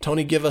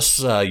 Tony, give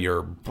us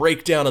your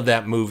breakdown of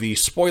that movie,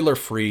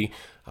 spoiler-free.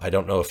 I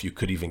don't know if you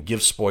could even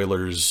give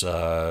spoilers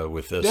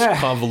with as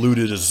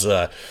convoluted as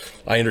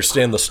I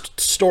understand the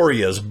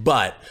story is,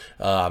 but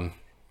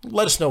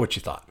let us know what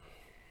you thought.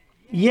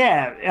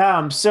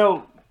 Yeah,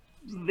 so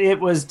it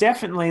was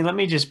definitely, let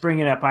me just bring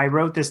it up. I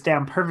wrote this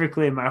down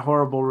perfectly in my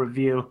horrible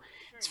review.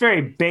 It's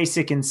very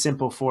basic and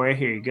simple for you.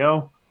 Here you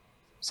go.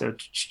 So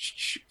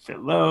if it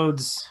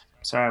loads,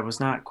 sorry, I was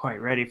not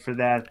quite ready for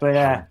that. But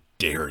how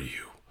dare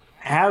you?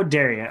 How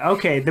dare you?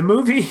 Okay, the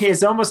movie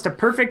is almost a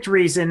perfect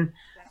reason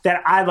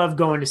that I love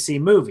going to see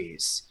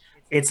movies.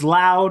 It's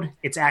loud,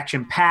 it's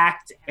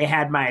action-packed, it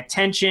had my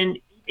attention,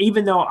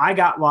 even though I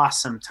got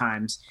lost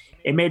sometimes.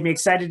 It made me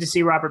excited to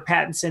see Robert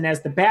Pattinson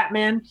as the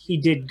Batman. He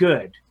did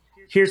good.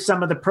 Here's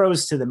some of the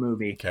pros to the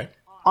movie. Okay.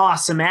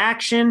 Awesome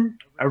action,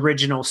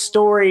 original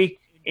story,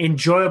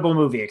 enjoyable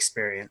movie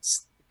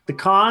experience. The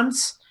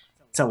cons,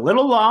 it's a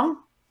little long,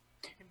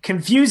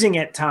 confusing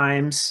at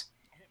times,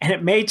 and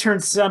it may turn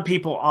some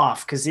people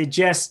off because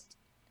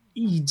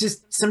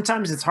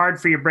sometimes it's hard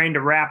for your brain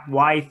to wrap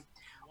why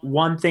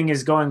one thing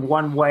is going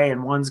one way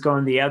and one's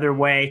going the other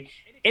way.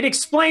 It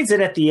explains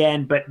it at the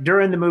end, but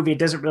during the movie, it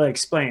doesn't really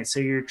explain it. So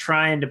you're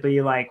trying to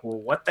be like, well,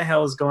 what the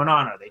hell is going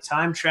on? Are they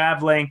time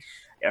traveling?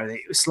 Are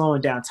they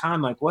slowing down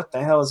time? Like, what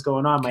the hell is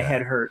going on? My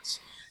head hurts.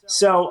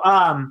 So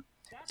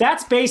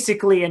that's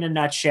basically, in a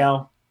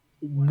nutshell,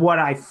 what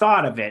I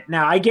thought of it.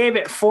 Now, I gave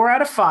it 4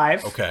 out of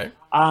 5. Okay.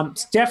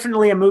 It's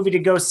definitely a movie to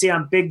go see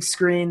on big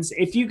screens.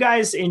 If you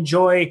guys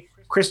enjoy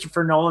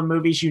Christopher Nolan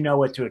movies, you know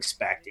what to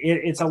expect.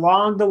 It's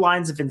along the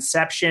lines of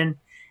Inception.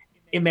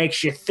 It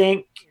makes you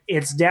think.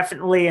 It's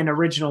definitely an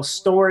original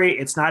story.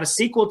 It's not a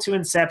sequel to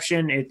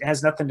Inception. It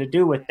has nothing to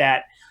do with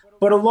that.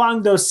 But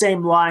along those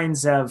same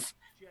lines of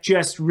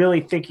just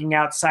really thinking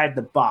outside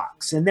the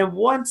box. And then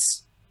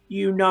once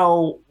you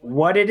know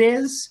what it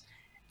is,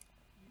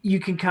 you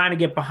can kind of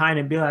get behind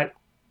it and be like,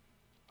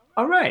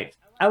 all right,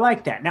 I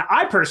like that. Now,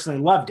 I personally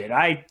loved it.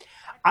 I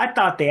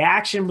thought the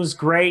action was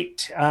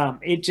great.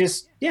 It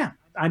just,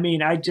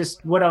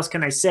 what else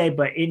can I say?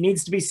 But it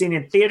needs to be seen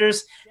in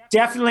theaters.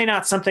 Definitely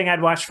not something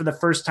I'd watch for the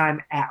first time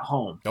at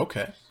home.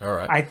 Okay. All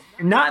right.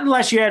 Not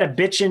unless you had a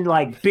bitchin'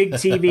 like big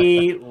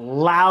TV,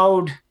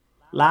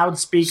 loud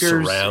speakers.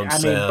 Surround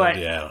sound, but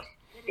yeah.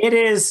 It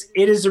is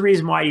the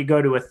reason why you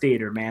go to a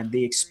theater, man.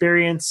 The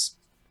experience,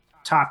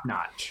 top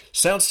notch.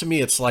 Sounds to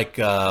me it's like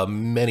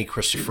many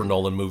Christopher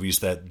Nolan movies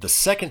that the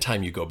second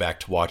time you go back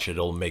to watch it,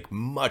 it'll make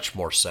much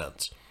more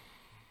sense.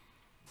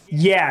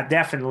 Yeah,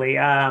 definitely.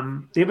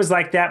 It was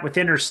like that with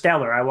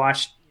Interstellar. I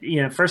watched,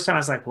 first time I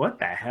was like, what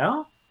the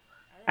hell?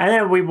 And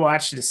then we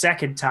watched it a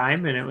second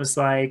time, and it was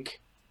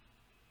like,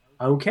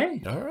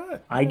 okay. All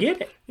right. I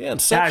get it. Yeah,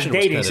 Inception I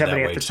was dating was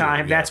somebody that at the way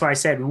time. too, yeah. That's why I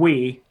said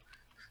we.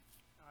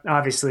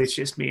 Obviously, it's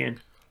just me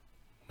and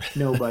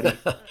Nobody.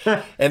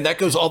 And that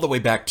goes all the way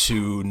back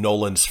to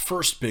Nolan's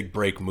first big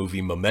break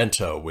movie,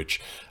 Memento,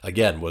 which,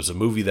 again, was a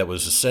movie that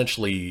was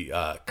essentially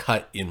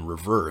cut in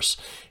reverse.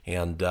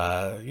 And,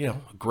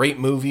 great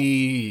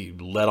movie,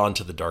 led on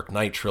to the Dark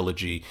Knight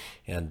trilogy.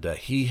 And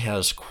he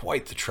has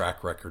quite the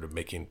track record of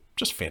making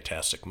just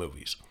fantastic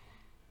movies.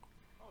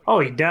 Oh,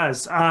 he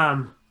does.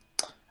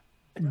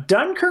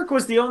 Dunkirk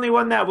was the only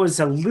one that was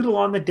a little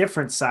on the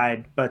different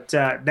side, but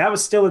that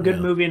was still a good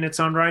movie in its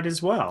own right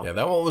as well. Yeah,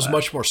 that one was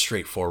much more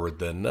straightforward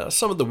than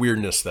some of the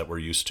weirdness that we're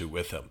used to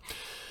with him.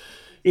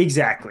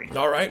 Exactly.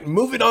 All right,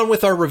 moving on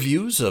with our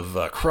reviews of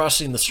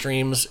Crossing the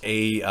Streams,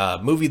 a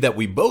movie that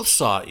we both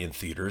saw in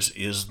theaters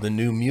is The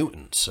New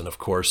Mutants. And of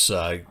course,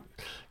 as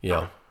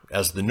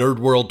the nerd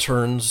world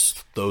turns,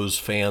 those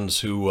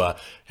fans who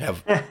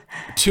have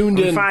tuned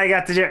in. We finally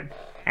got the joke.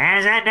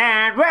 As the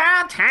nerd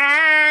world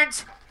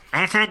turns,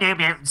 it's a New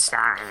Mutant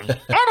story. It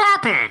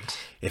happened.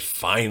 It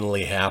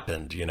finally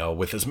happened,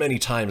 with as many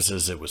times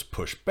as it was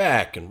pushed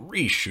back and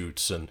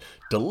reshoots and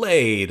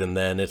delayed, and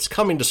then it's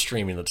coming to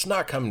streaming, it's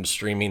not coming to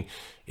streaming.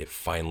 It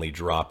finally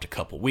dropped a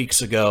couple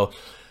weeks ago.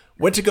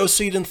 Went to go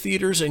see it in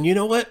theaters, and you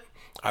know what?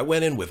 I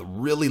went in with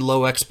really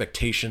low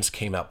expectations,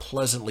 came out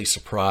pleasantly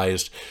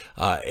surprised.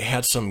 It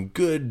had some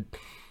good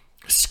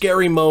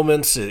scary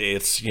moments.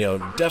 It's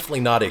definitely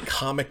not a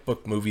comic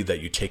book movie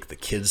that you take the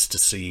kids to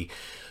see.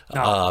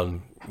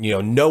 No.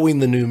 Knowing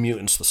the New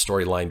Mutants, the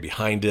storyline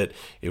behind it,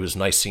 it was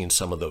nice seeing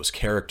some of those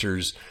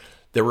characters.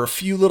 There were a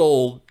few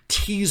little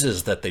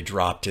teases that they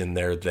dropped in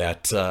there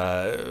that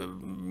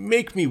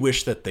make me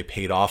wish that they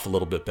paid off a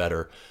little bit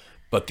better.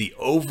 But the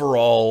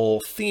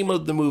overall theme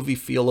of the movie,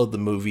 feel of the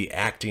movie,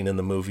 acting in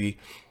the movie,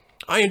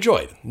 I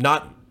enjoyed.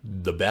 Not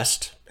the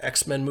best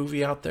X-Men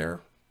movie out there,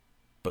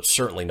 but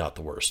certainly not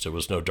the worst. It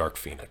was no Dark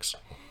Phoenix.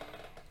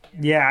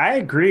 Yeah, I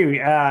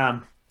agree.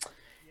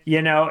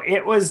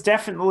 It was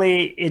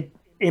definitely,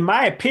 in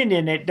my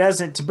opinion, it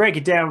doesn't, to break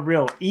it down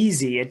real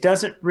easy, it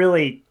doesn't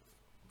really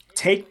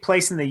take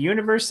place in the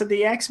universe of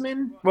the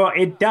X-Men. Well,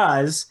 it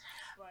does,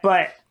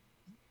 but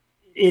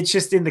it's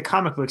just in the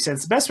comic book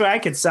sense. The best way I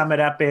could sum it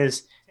up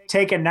is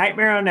take a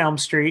Nightmare on Elm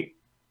Street,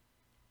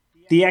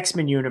 the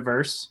X-Men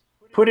universe,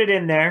 put it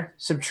in there,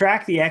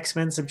 subtract the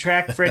X-Men,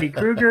 subtract Freddy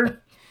Krueger,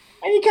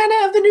 and you kind of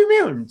have the New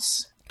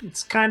Mutants.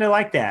 It's kind of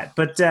like that.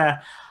 But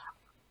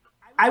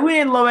I went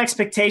in low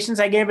expectations.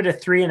 I gave it a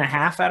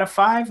 3.5 out of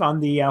 5 on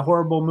the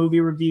horrible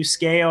movie review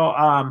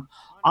scale.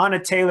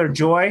 Anna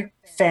Taylor-Joy,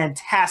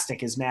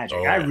 fantastic as Magic.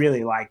 Oh, yeah. I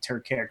really liked her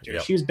character.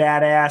 Yep. She was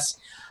badass.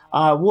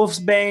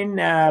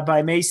 Wolfsbane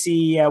by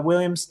Macy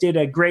Williams did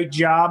a great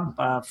job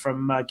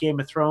from Game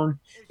of Thrones.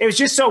 It was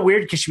just so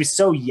weird because she was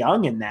so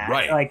young in that.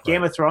 Right.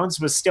 Game of Thrones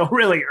was still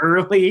really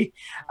early.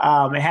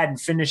 It hadn't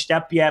finished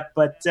up yet,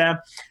 but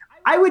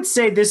I would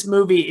say this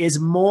movie is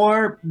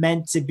more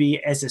meant to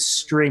be as a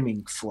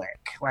streaming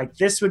flick. Like,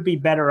 this would be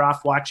better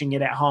off watching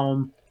it at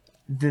home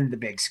than the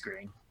big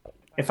screen,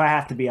 if I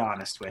have to be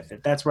honest with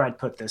it. That's where I'd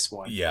put this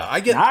one. Yeah, I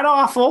get not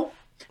awful,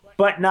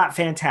 but not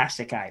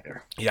fantastic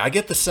either. Yeah, I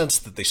get the sense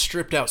that they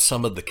stripped out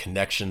some of the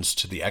connections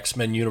to the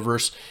X-Men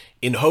universe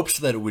in hopes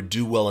that it would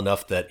do well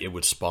enough that it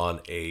would spawn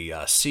a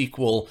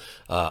sequel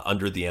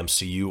under the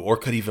MCU, or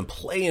could even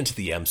play into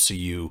the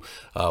MCU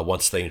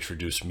once they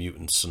introduce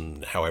mutants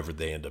and however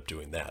they end up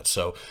doing that.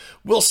 So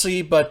we'll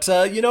see, but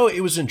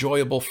it was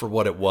enjoyable for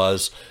what it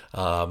was.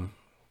 I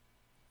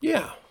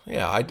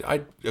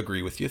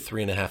agree with you.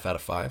 3.5 out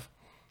of 5.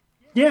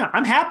 Yeah,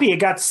 I'm happy it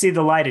got to see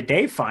the light of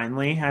day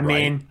finally. I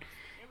mean,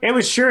 it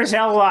was sure as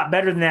hell a lot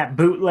better than that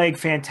bootleg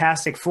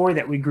Fantastic Four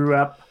that we grew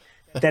up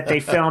that they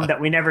filmed that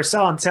we never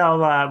saw until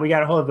we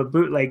got a hold of a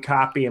bootleg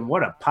copy, and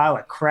what a pile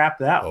of crap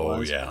that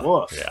was. Yeah.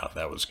 Woof. Yeah,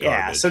 that was garbage.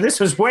 Yeah, so this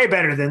was way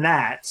better than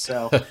that.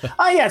 So,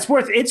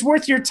 it's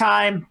worth your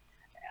time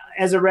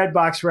as a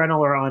Redbox rental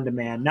or on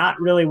demand.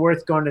 Not really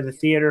worth going to the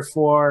theater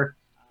for.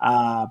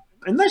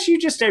 Unless you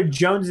just are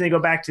Jones and they go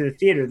back to the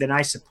theater, then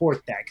I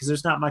support that because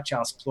there's not much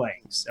else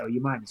playing, so you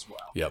might as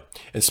well. Yep.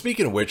 And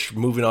speaking of which,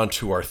 moving on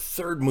to our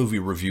third movie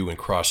review in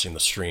Crossing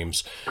the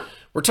Streams,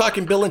 we're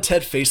talking Bill and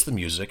Ted Face the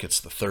Music. It's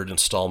the third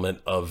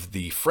installment of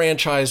the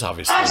franchise,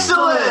 obviously.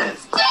 Excellent!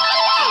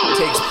 It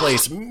takes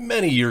place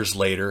many years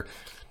later.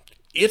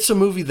 It's a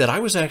movie that I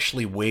was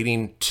actually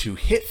waiting to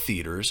hit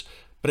theaters,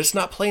 but it's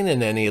not playing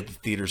in any of the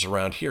theaters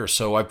around here,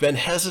 so I've been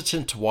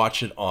hesitant to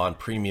watch it on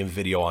premium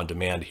video on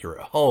demand here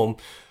at home.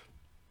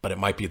 But it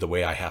might be the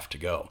way I have to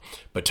go.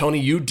 But Tony,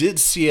 you did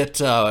see it.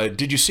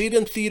 Did you see it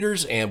in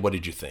theaters, and what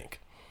did you think?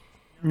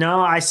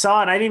 No, I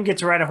saw it. I didn't get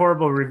to write a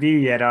horrible review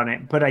yet on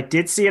it, but I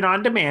did see it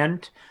on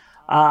demand.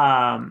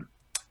 Oh,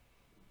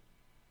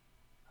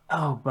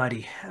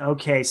 buddy.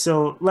 Okay,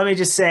 so let me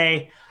just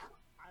say,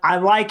 I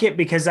like it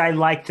because I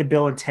like the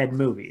Bill and Ted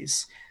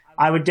movies.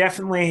 I would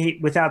definitely,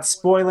 without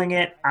spoiling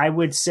it, I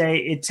would say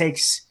it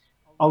takes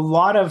a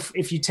lot of,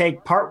 if you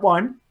take part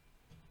 1,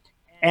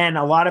 and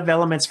a lot of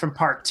elements from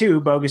part 2,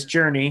 Bogus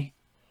Journey.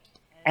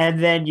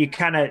 And then you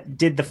kind of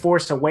did the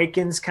Force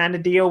Awakens kind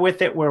of deal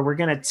with it, where we're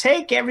going to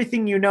take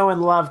everything you know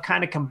and love,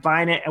 kind of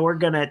combine it, and we're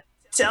going to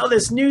tell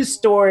this new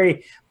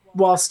story,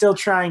 while still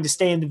trying to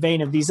stay in the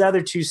vein of these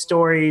other two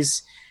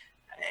stories.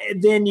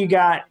 Then you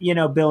got,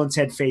 Bill and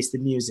Ted Face the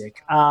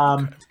Music.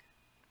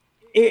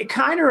 It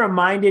kind of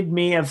reminded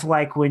me of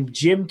like when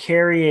Jim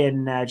Carrey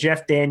and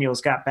Jeff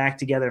Daniels got back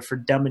together for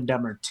Dumb and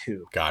Dumber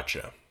 2.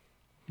 Gotcha.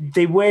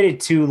 They waited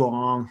too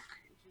long,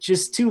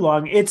 just too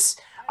long.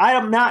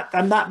 I'm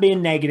not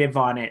being negative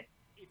on it.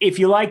 If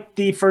you like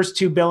the first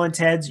two Bill and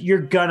Ted's,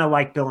 you're gonna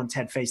like Bill and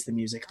Ted Face the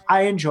Music.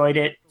 I enjoyed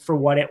it for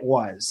what it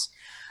was.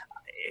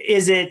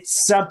 Is it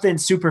something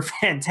super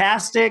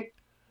fantastic?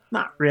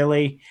 Not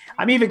really.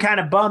 I'm even kind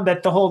of bummed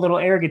that the whole little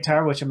air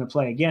guitar, which I'm gonna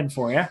play again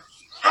for you.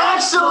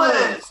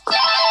 Excellent!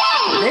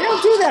 They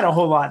don't do that a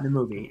whole lot in the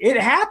movie. It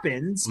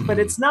happens, but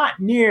it's not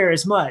near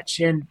as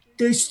much. And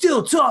they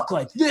still talk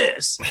like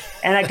this.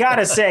 And I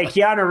gotta say,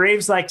 Keanu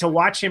Reeves, like to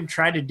watch him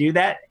try to do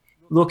that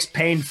looks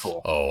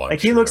painful. Oh,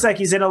 he looks like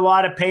he's in a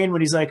lot of pain when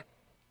he's like,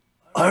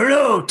 I don't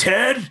know,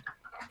 Ted.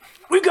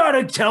 We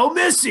gotta tell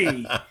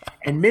Missy.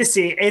 And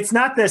Missy, it's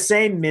not the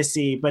same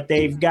Missy, but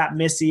they've got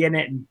Missy in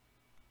it and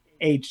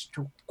aged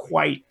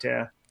quite.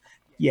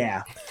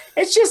 Yeah,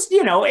 it's just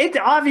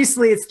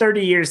obviously it's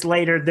 30 years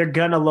later. They're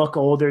gonna look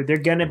older. They're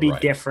gonna be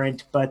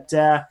different, but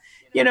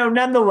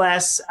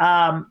nonetheless,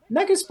 not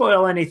gonna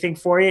spoil anything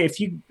for you.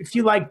 If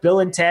you like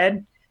Bill and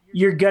Ted,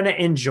 you're gonna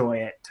enjoy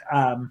it.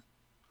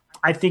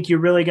 I think you're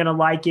really gonna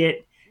like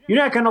it. You're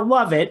not gonna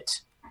love it,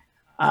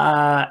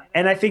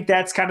 and I think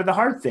that's kind of the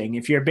hard thing.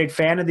 If you're a big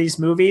fan of these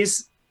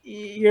movies,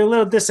 you're a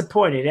little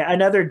disappointed.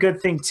 Another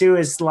good thing too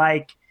is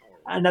like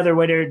another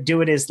way to do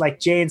it is like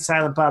Jay and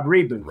Silent Bob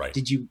reboot. Right.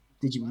 Did you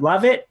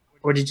love it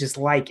or did you just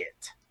like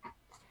it?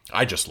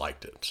 I just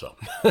liked it. So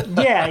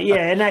yeah.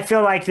 And I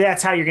feel like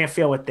that's how you're going to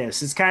feel with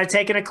this. It's kind of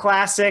taking a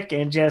classic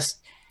and just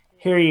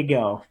here you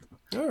go.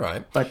 All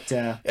right. But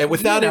and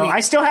without any... I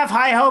still have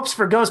high hopes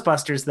for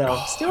Ghostbusters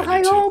though. Still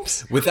high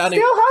hopes. Without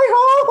any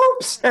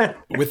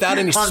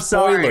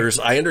spoilers,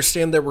 I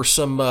understand there were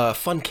some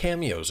fun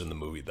cameos in the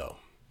movie though.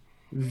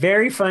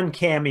 Very fun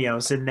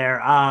cameos in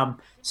there.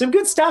 Some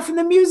good stuff, and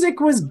the music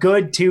was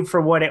good too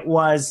for what it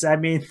was. I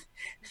mean,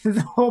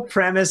 the whole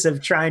premise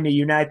of trying to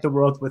unite the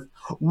world with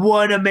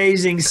one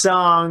amazing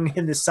song,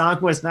 and the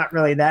song was not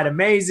really that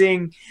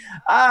amazing.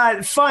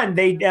 Fun.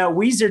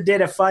 Weezer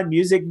did a fun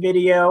music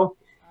video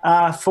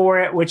for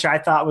it, which I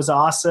thought was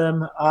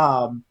awesome.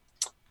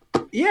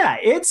 Yeah,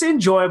 it's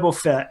enjoyable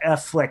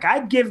flick.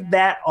 I'd give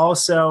that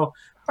also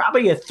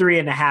probably a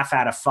 3.5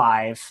 out of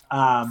 5.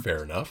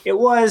 Fair enough. It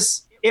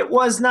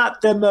was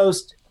not the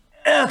most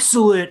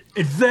excellent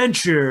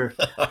adventure,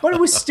 but it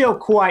was still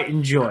quite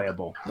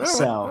enjoyable.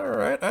 All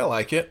right, I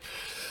like it.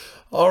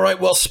 All right,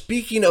 well,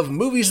 speaking of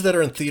movies that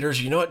are in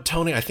theaters, you know what,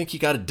 Tony? I think you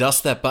got to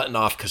dust that button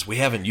off because we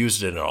haven't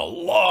used it in a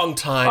long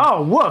time.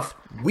 Oh, woof.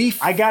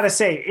 I got to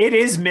say, it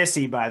is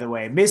Missy, by the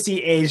way.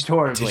 Missy aged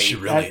horribly. Did she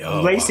really?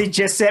 Lacey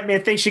just sent me a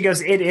thing. She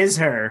goes, it is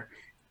her.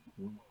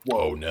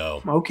 Whoa,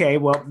 no. Okay,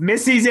 well,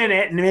 Missy's in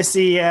it, and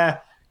Missy,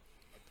 at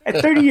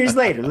 30 years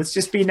later, let's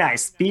just be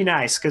nice. Be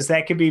nice, because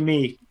that could be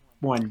me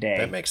one day.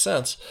 That makes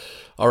sense.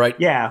 All right.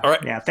 Yeah. All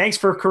right. Yeah. Thanks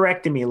for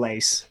correcting me,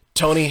 Lace.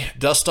 Tony,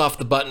 dust off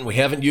the button. We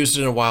haven't used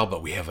it in a while,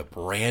 but we have a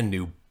brand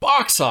new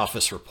box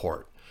office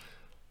report.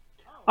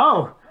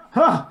 Oh,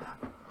 huh.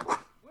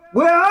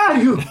 Where are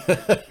you?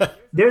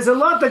 There's a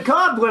lot of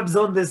cobwebs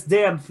on this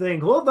damn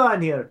thing. Hold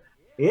on here.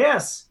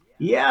 Yes.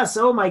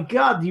 Oh my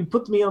God, you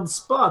put me on the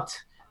spot.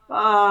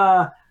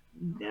 No.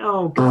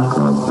 Nope,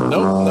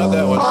 not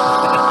that one.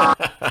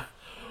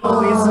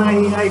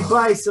 Always I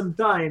buy some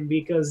time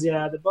because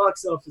the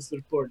box office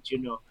report,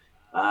 do.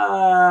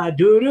 I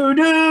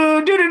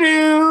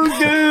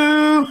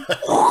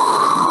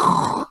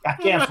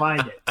can't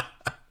find it.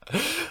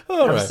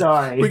 I'm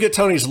sorry. We get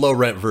Tony's low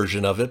rent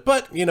version of it,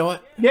 but you know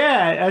what?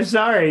 Yeah, I'm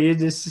sorry.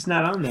 It's just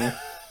not on there.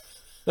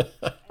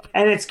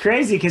 And it's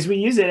crazy because we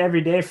use it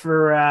every day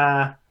for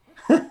ours.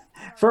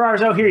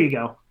 Oh, here you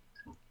go.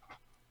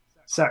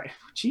 Sorry.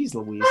 Jeez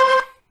Louise.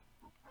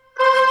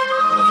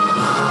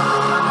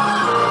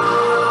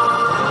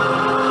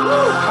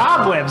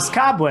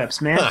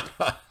 Cobwebs, man.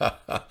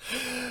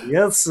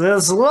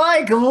 It's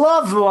like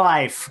love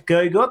life.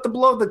 You got to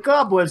blow the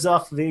cobwebs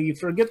off. You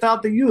forget how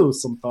to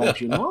use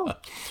sometimes,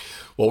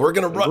 Well, we're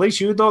gonna run. At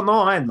least you don't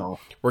know. I know.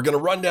 We're gonna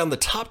run down the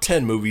top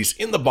 10 movies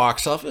in the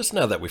box office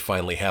now that we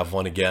finally have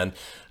one again.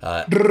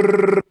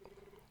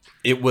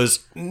 It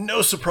was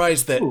no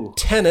surprise that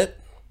Tenet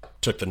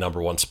took the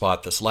 #1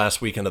 spot this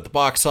last weekend at the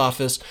box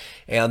office,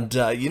 and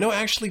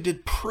actually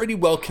did pretty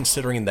well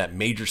considering that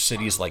major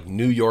cities like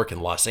New York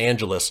and Los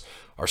Angeles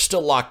are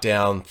still locked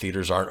down,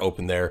 theaters aren't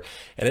open there,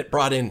 and it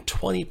brought in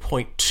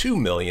 $20.2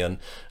 million.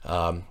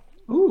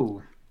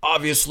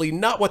 Obviously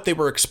not what they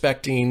were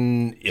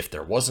expecting if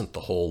there wasn't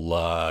the whole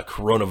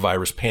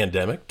coronavirus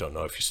pandemic. Don't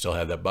know if you still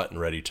have that button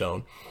ready,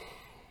 Tone.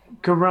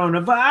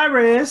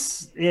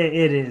 Coronavirus,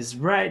 it is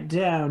right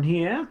down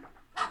here.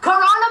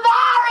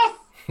 Coronavirus!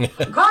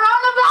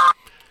 Coronavirus!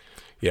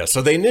 Yeah,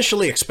 so they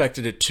initially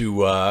expected it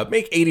to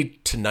make 80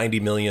 to 90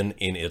 million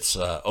in its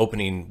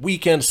opening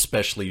weekend,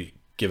 especially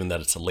given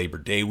that it's a Labor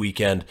Day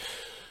weekend.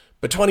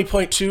 But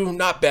 20.2,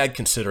 not bad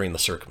considering the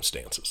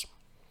circumstances.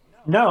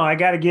 No, I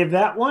got to give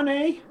that one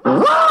a.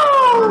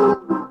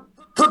 The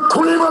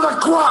cream of the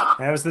crop!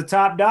 That was the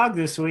top dog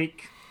this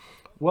week.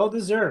 Well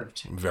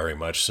deserved. Very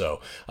much so.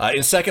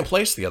 In second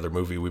place, the other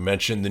movie we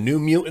mentioned, The New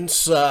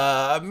Mutants,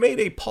 made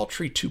a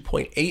paltry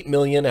 $2.8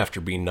 million after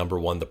being number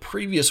one the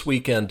previous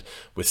weekend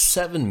with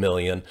 $7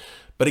 million.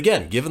 But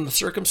again, given the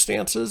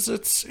circumstances,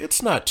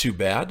 it's not too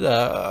bad.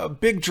 A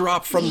big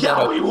drop from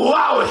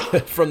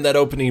from that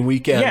opening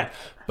weekend. Yeah.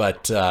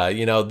 But,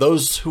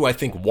 those who I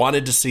think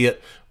wanted to see it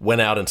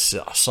went out and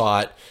saw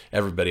it.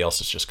 Everybody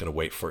else is just going to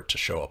wait for it to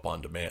show up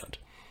on demand.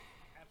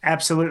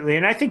 Absolutely.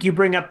 And I think you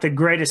bring up the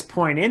greatest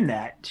point in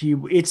that.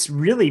 It's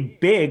really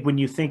big when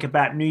you think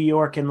about New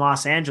York and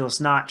Los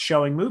Angeles not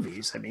showing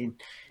movies. I mean,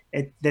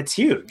 that's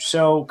huge.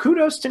 So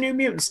kudos to New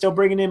Mutants still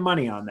bringing in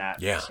money on that.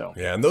 Yeah,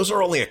 yeah. And those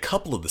are only a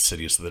couple of the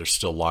cities that are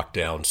still locked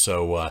down.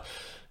 So,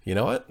 you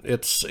know what?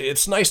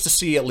 It's nice to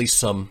see at least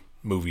some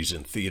movies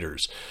in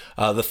theaters.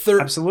 The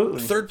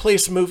third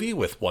place movie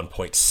with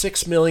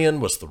 $1.6 million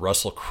was the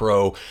Russell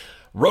Crowe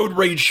road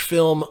rage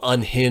film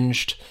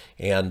Unhinged.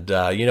 And,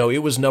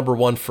 it was number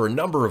one for a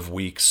number of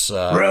weeks.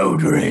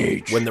 Road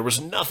rage. When there was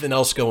nothing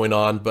else going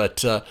on.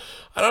 But I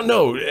don't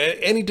know.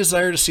 Any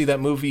desire to see that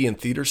movie in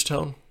theaters,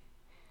 Tone?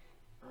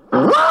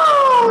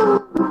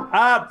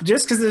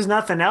 Just because there's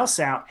nothing else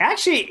out.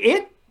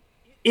 Actually,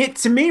 it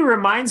to me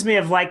reminds me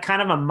of like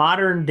kind of a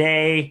modern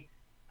day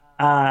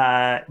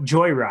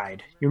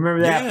Joyride. You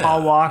remember that? Yeah,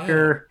 Paul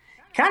Walker.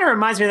 Yeah. Kind of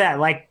reminds me of that.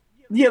 Like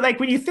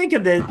when you think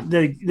of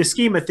the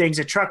scheme of things,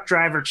 a truck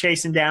driver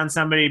chasing down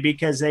somebody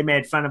because they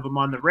made fun of him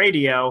on the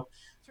radio,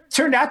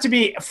 turned out to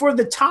be, for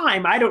the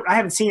time, I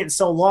haven't seen it in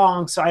so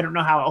long, so I don't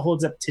know how it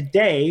holds up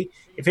today.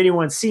 If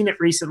anyone's seen it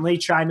recently,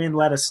 chime in,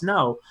 let us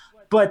know.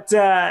 But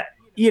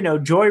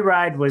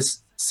Joyride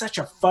was such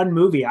a fun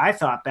movie, I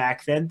thought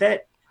back then,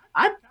 that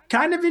I'm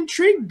kind of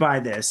intrigued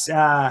by this.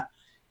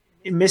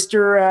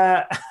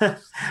 Mr.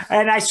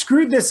 And I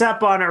screwed this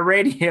up on a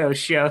radio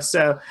show,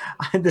 so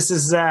this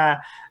is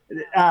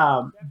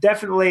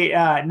definitely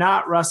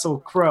not Russell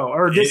Crowe,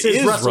 or this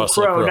is Russell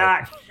Crowe,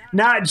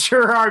 not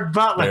Gerard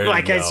Butler,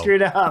 like I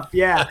screwed up.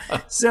 Yeah.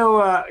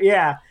 So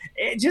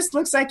it just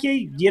looks like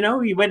he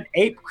went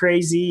ape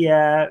crazy,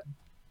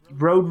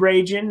 road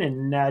raging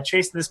and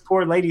chasing this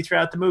poor lady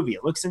throughout the movie.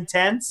 It looks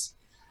intense.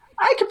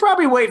 I could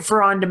probably wait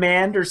for on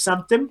demand or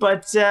something,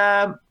 but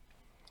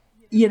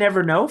you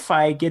never know. If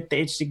I get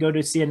the itch to go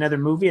to see another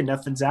movie and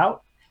nothing's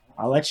out,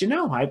 I'll let you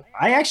know.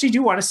 I actually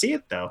do want to see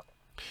it though.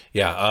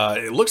 Yeah,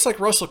 it looks like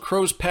Russell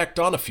Crowe's packed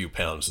on a few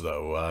pounds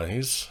though.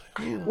 He's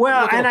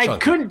well, and I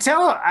couldn't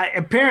tell.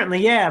 Apparently,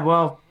 yeah.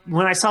 Well,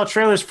 when I saw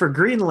trailers for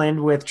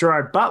Greenland with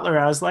Gerard Butler,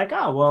 I was like,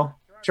 oh well.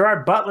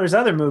 Gerard Butler's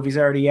other movie's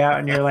already out,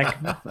 and you're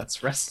like, no,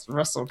 that's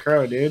Russell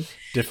Crowe, dude.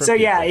 Different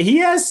people. Yeah, he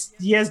has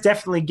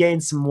definitely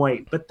gained some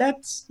weight, but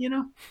that's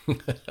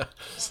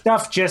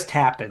stuff just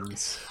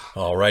happens.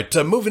 All right,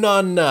 moving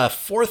on,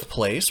 fourth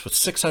place with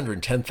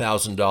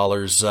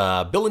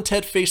 $610,000. Bill and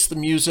Ted Face the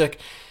Music.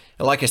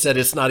 And like I said,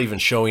 it's not even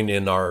showing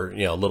in our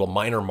little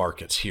minor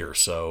markets here,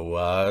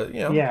 so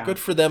good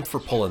for them for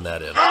pulling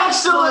that in.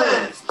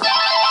 Excellent.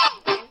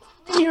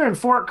 Here in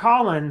Fort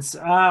Collins.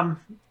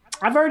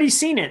 I've already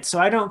seen it, so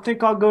I don't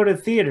think I'll go to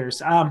theaters.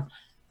 To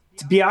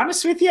be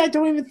honest with you, I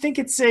don't even think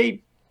it's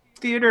a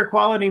theater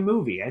quality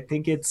movie. I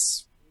think it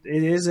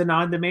is an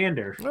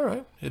on-demander. All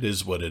right. It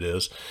is what it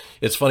is.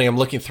 It's funny, I'm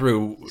looking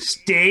through...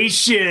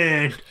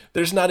 Station!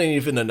 There's not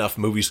even enough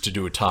movies to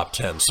do a top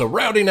 10. So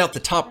rounding out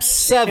the top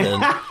 7...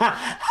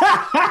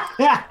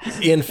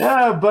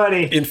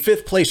 buddy. In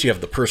fifth place, you have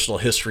The Personal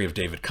History of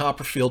David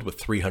Copperfield with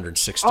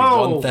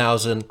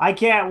 $361,000. I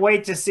can't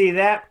wait to see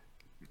that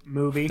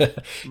movie.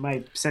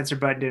 My censor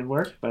button didn't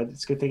work, but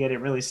it's a good thing I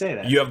didn't really say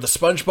that. You have the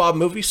SpongeBob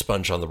movie,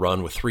 Sponge on the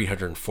Run, with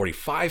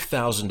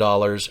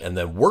 $345,000, and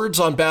then Words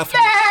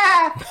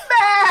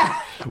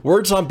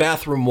on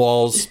Bathroom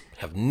Walls.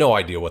 Have no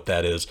idea what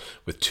that is.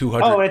 With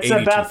 $282,000. Oh, it's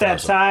about that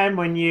time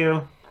when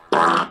you,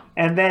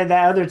 and then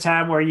that other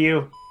time where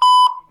you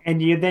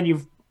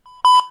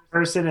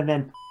person, and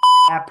then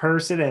that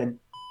person, and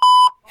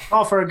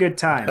all for a good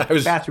time.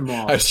 Bathroom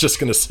Walls. I was just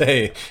going to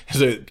say,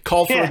 is it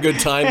Call for a Good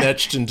Time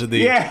etched into the...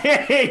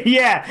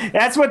 Yeah,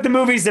 that's what the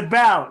movie's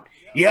about.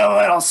 You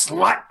little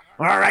slut.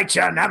 I'll write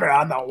your number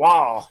on the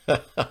wall.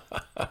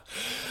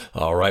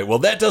 All right, well,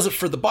 that does it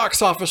for the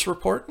box office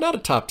report. Not a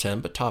top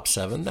 10, but top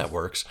 7. That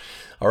works.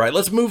 All right,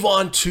 let's move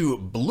on to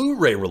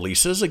Blu-ray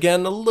releases.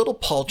 Again, a little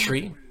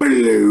paltry.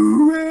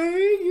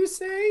 Blu-ray, you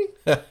say?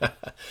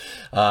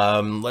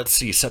 Let's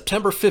see,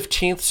 September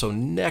 15th, so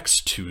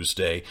next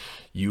Tuesday,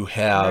 you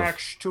have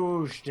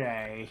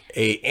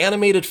a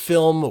animated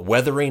film,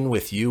 Weathering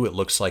with You. It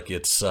looks like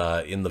it's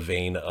in the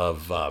vein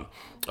of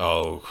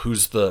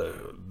who's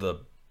the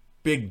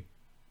big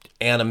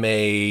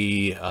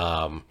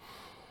anime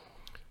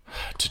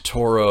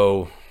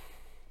Totoro.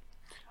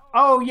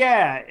 Oh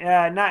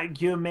yeah, not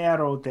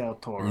Guillermo del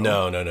Toro.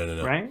 No.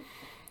 Right?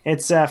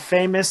 It's a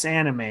famous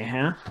anime,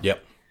 huh?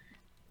 Yep.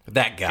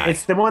 That guy.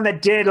 It's the one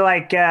that did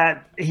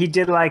he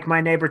did like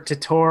My Neighbor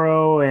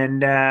Totoro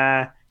and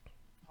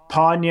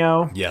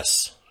Ponyo.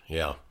 Yes.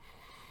 Yeah.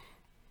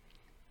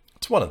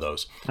 It's one of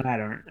those. I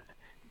want to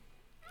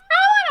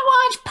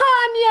watch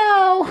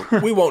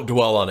Ponyo. We won't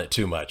dwell on it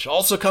too much.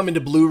 Also coming to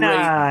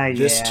Blu-ray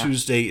this yeah.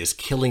 Tuesday is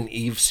Killing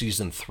Eve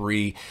Season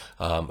 3,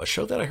 a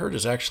show that I heard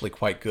is actually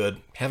quite good.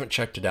 Haven't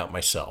checked it out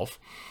myself.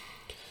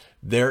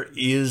 There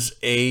is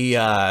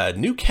a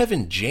new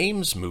Kevin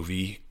James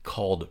movie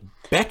called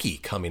Becky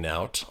coming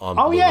out on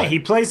Blu-ray. Yeah, he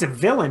plays a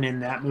villain in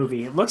that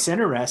movie. It looks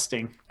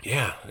interesting.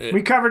 Yeah.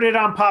 We covered it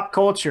on Pop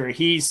Culture.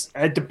 He's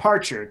a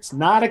departure. It's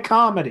not a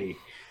comedy.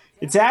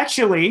 It's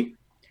actually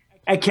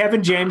a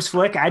Kevin James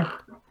flick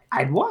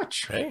I'd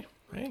watch. Hey.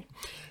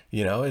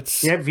 You know,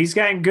 it's... Yeah, he's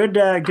got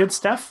good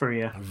stuff for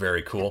you.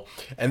 Very cool.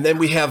 And then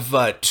we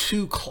have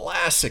two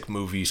classic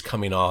movies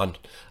coming on,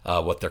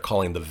 what they're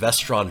calling the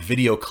Vestron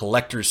Video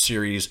Collectors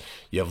Series.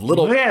 You have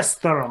Little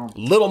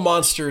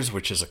Monsters,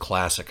 which is a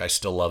classic. I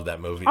still love that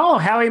movie. Oh,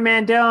 Howie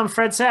Mandel and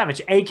Fred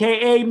Savage,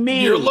 a.k.a.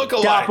 me. Your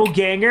look-alike.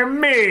 Doppelganger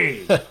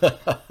me.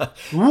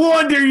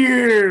 Wonder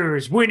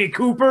Years, Winnie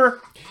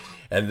Cooper.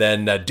 And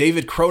then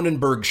David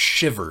Cronenberg's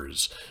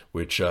Shivers,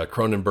 which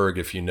Cronenberg,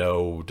 if you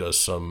know,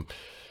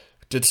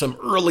 did some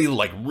early,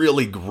 like,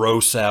 really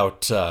gross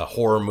out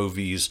horror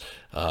movies.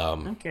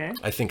 Okay.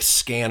 I think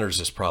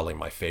Scanners is probably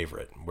my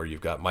favorite, where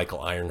you've got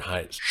Michael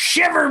Ironheight.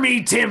 Shiver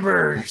me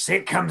timbers.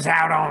 It comes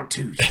out on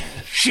Tuesday.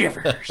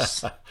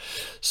 Shivers.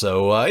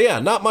 So,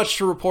 not much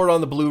to report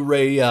on the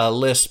Blu-ray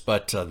list,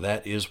 but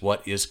that is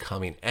what is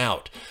coming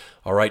out.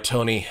 All right,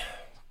 Tony,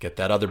 get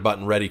that other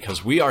button ready,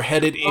 because we are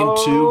headed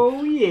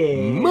into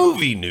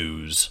movie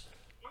news.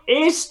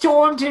 It's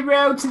time to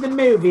roll to the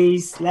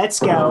movies. Let's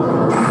go.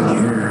 Are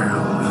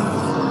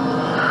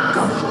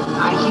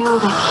you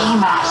the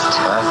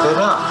keymaster? Back it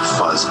up,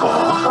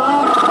 fuzzball.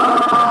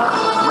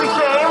 We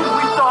came,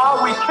 we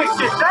saw, we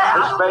kicked its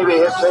ass. This baby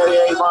hits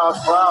 88 miles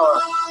per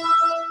hour.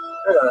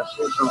 You're gonna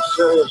see some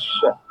serious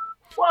shit.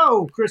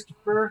 Whoa,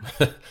 Christopher.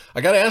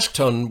 I gotta ask,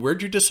 Tone,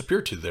 where'd you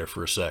disappear to there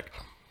for a sec?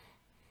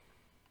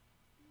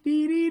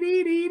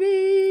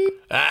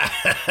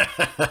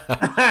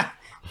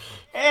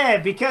 Yeah,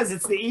 because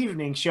it's the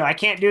evening show. I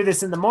can't do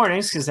this in the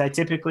mornings because I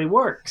typically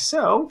work.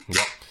 So,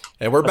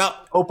 And we're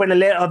about open a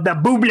little of the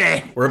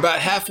booble. We're about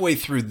halfway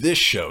through this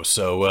show,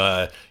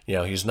 so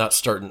he's not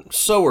starting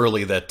so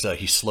early that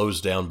he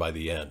slows down by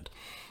the end.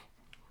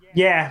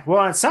 Yeah,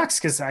 well, it sucks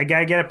because I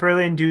gotta get up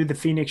early and do the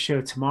Phoenix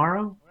show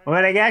tomorrow.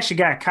 Well, I actually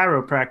got a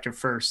chiropractor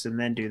first and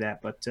then do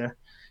that, but it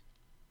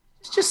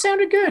just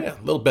sounded good. Yeah,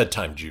 a little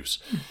bedtime juice.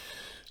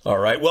 All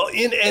right. Well,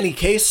 in any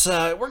case,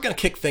 we're going to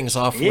kick things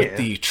off with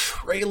the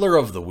trailer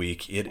of the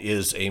week. It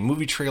is a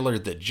movie trailer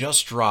that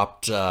just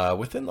dropped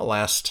within the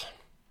last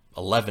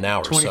 11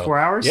 hours. 24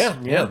 hours?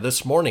 Yeah,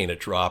 this morning it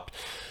dropped.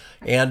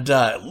 And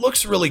it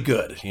looks really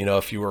good. You know,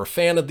 if you were a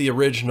fan of the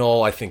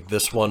original, I think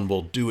this one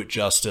will do it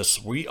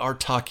justice. We are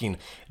talking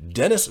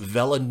Denis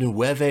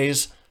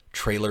Villeneuve's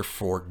trailer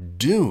for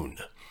Dune.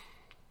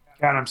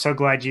 God, I'm so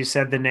glad you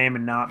said the name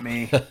and not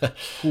me.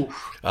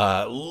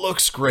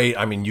 Looks great.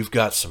 I mean, you've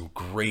got some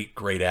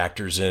great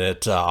actors in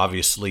it.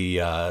 Obviously,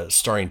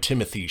 starring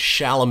Timothée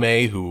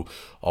Chalamet, who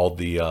all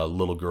the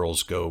little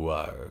girls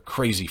go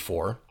crazy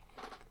for.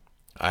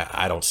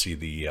 I don't see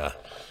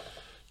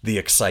the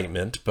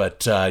excitement,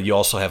 but you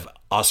also have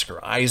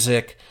Oscar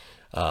Isaac,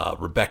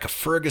 Rebecca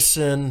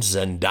Ferguson,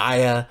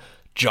 Zendaya,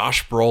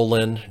 Josh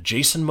Brolin,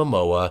 Jason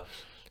Momoa,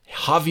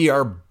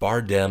 Javier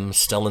Bardem,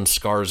 Stellan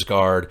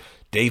Skarsgård,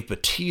 Dave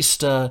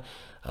Bautista,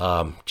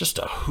 just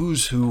a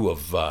who's who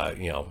of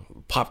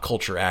pop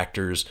culture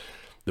actors.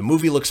 The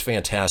movie looks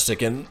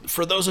fantastic, and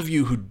for those of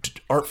you who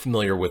aren't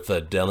familiar with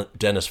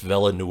Denis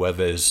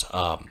Villeneuve's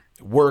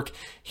work,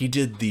 he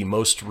did the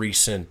most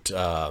recent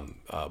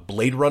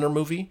Blade Runner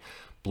movie,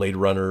 Blade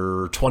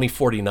Runner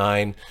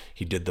 2049.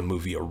 He did the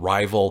movie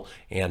Arrival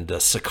and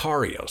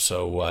Sicario.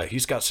 So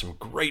he's got some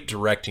great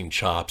directing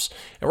chops,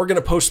 and we're going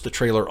to post the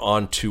trailer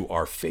onto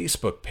our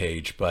Facebook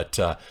page, but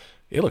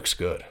it looks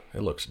good.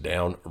 It looks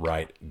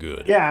downright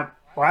good. Yeah,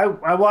 well,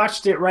 I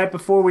watched it right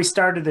before we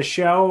started the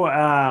show,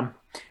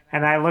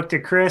 and I looked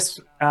at Chris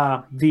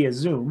via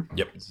Zoom.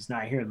 Yep. He's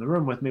not here in the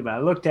room with me, but I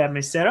looked at him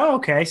and said, oh,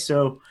 okay,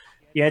 so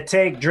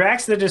take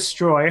Drax the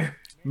Destroyer,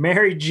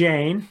 Mary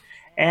Jane,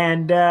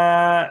 and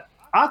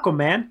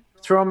Aquaman,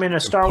 throw them in a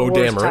Star Poe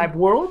Wars Dameron type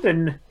world,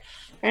 and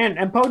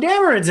Poe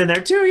Dameron's in there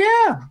too,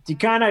 yeah. You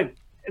kind of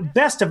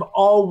best of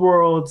all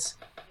worlds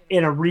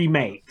in a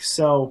remake.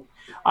 So,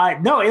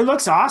 no, it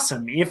looks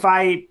awesome. If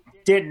I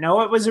didn't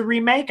know it was a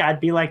remake, I'd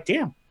be like,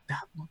 damn,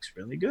 that looks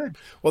really good.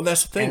 Well,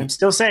 that's the thing. And I'm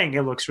still saying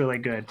it looks really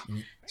good.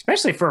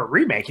 Especially for a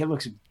remake, it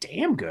looks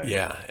damn good.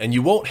 Yeah, and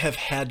you won't have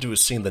had to have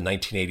seen the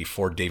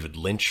 1984 David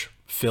Lynch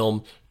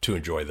film to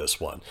enjoy this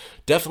one.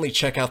 Definitely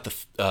check out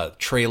the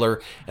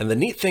trailer. And the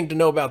neat thing to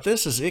know about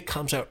this is it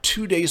comes out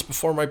 2 days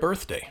before my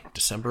birthday,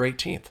 December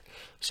 18th.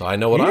 So I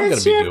know what I'm going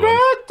to be doing.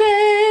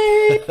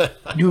 Birthday.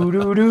 Do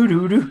do do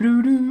do do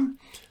do do.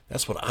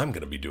 That's what I'm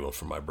going to be doing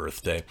for my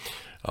birthday.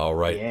 All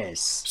right.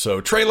 Yes.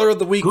 So trailer of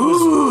the week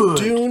was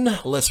Dune.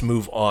 Let's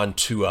move on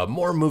to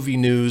more movie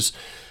news.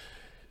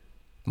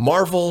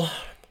 Marvel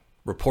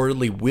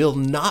reportedly will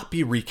not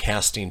be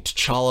recasting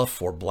T'Challa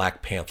for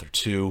Black Panther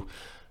 2.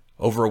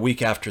 Over a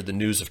week after the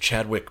news of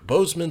Chadwick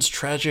Boseman's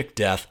tragic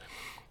death,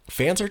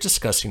 fans are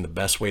discussing the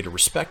best way to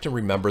respect and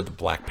remember the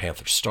Black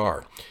Panther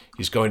star.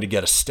 He's going to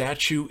get a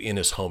statue in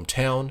his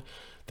hometown.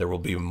 There will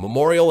be a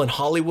memorial in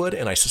Hollywood,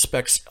 and I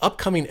suspect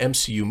upcoming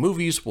MCU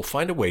movies will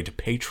find a way to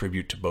pay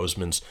tribute to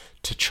Boseman's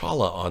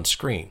T'Challa on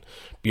screen.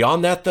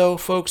 Beyond that, though,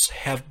 folks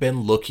have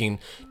been looking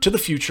to the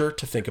future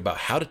to think about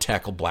how to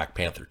tackle Black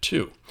Panther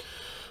 2.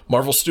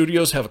 Marvel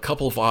Studios have a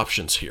couple of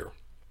options here.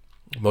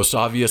 Most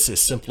obvious is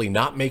simply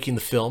not making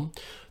the film,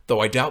 though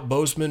I doubt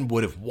Boseman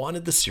would have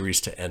wanted the series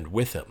to end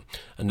with him.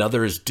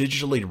 Another is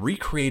digitally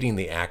recreating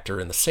the actor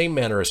in the same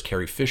manner as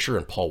Carrie Fisher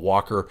and Paul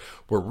Walker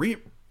were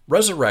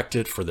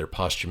resurrected for their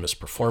posthumous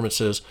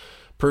performances.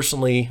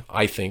 Personally,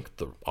 I think,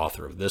 the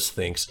author of this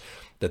thinks,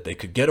 that they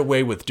could get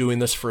away with doing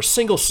this for a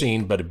single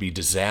scene, but it'd be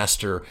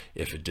disaster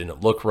if it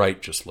didn't look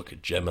right. Just look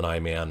at Gemini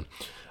Man.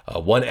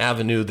 One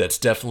avenue that's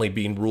definitely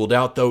being ruled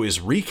out, though, is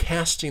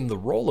recasting the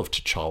role of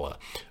T'Challa.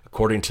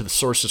 According to the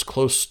sources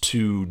close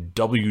to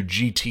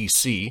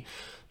WGTC,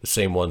 the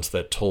same ones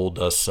that told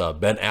us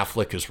Ben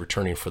Affleck is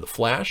returning for The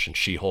Flash and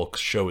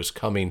She-Hulk's show is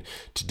coming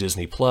to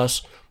Disney+,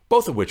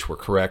 both of which were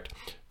correct,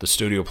 the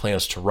studio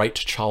plans to write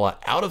T'Challa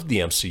out of the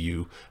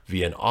MCU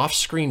via an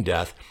off-screen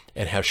death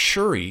and have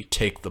Shuri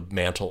take the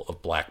mantle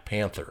of Black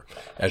Panther,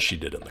 as she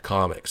did in the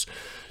comics.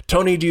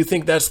 Tony, do you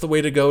think that's the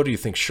way to go? Do you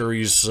think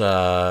Shuri's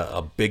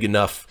a big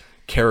enough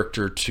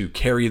character to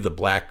carry the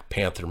Black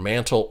Panther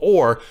mantle?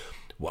 Or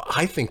what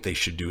I think they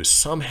should do is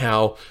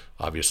somehow,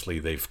 obviously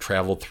they've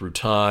traveled through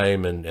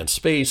time and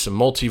space and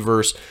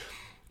multiverse,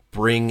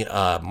 bring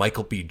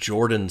Michael B.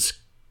 Jordan's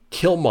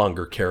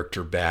Killmonger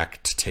character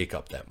back to take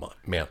up that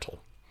mantle.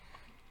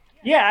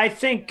 Yeah, I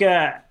think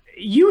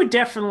you would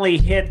definitely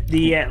hit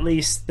at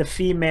least the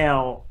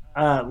female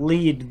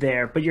lead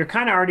there, but you're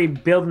kind of already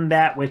building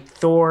that with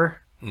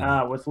Thor,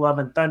 with Love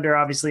and Thunder.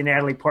 Obviously,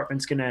 Natalie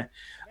Portman's going to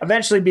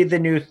eventually be the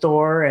new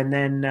Thor, and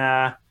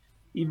then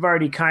you've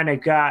already kind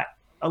of got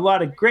a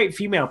lot of great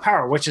female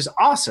power, which is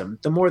awesome.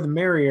 The more the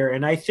merrier.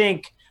 And I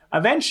think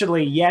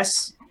eventually,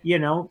 yes,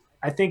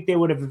 I think they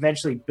would have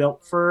eventually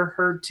built for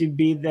her to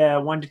be the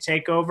one to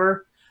take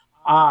over.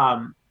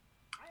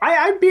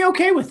 I'd be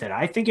okay with it.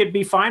 I think it'd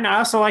be fine. I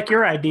also like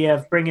your idea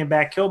of bringing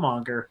back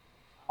Killmonger.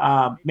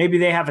 Maybe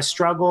they have a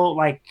struggle,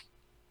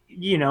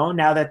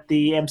 now that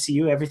the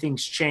MCU,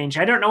 everything's changed.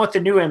 I don't know what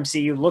the new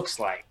MCU looks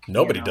like.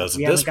 Nobody does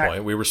at this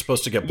point. We were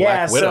supposed to get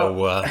Black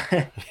Widow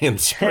in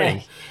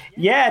spring.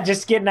 Yeah,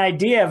 just get an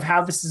idea of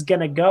how this is going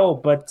to go.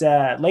 But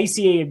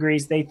Lacey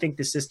agrees. They think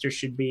the sister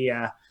should be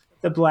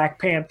the Black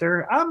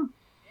Panther.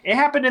 It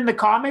happened in the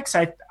comics.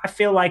 I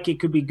feel like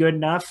it could be good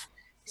enough.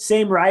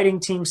 Same writing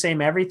team,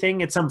 same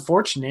everything. It's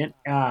unfortunate,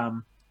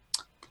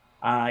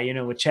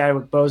 with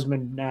Chadwick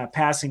Boseman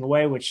passing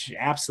away, which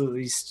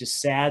absolutely is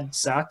just sad,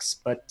 sucks.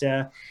 But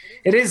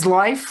it is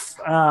life.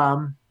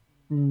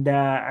 And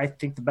I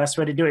think the best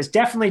way to do it is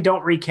definitely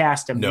don't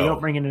recast him. No. You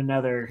don't bring in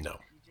another. No.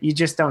 You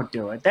just don't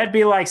do it. That'd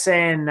be like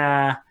saying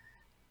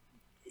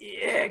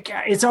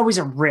it's always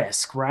a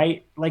risk,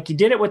 right? Like you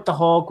did it with the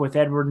Hulk with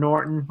Edward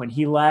Norton when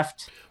he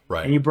left.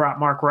 Right. And you brought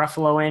Mark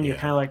Ruffalo in. Yeah. You're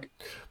kind of like,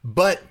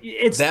 but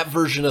that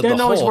version of the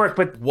Hulk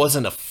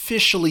wasn't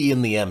officially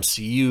in the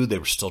MCU. They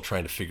were still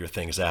trying to figure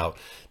things out.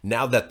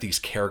 Now that these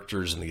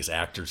characters and these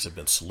actors have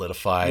been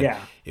solidified,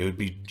 it would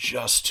be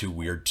just too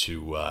weird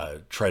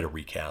to try to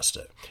recast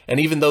it. And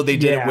even though they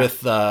did it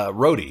with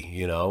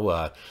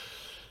Rhodey,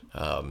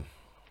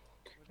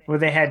 where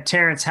they had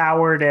Terrence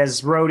Howard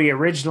as Rhodey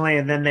originally,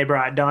 and then they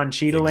brought Don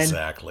Cheadle in.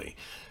 Exactly.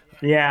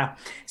 Yeah.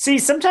 See,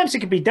 sometimes it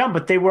could be done,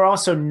 but they were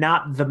also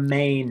not the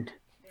main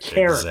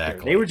character.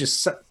 Exactly. They were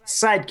just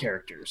side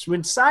characters.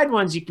 When side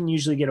ones, you can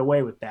usually get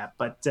away with that.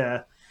 But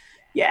I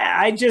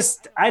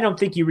don't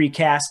think you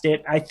recast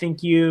it. I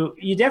think you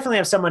definitely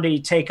have somebody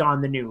take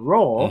on the new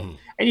role,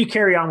 and you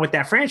carry on with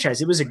that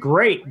franchise. It was a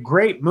great,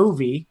 great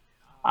movie.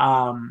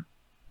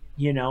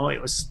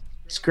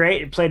 It's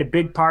great. It played a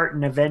big part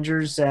in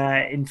Avengers,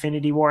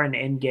 Infinity War, and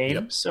Endgame.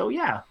 Yep. So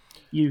yeah.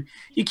 You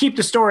keep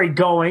the story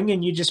going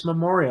and you just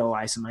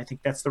memorialize them. I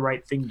think that's the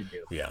right thing to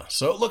do. Yeah.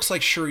 So it looks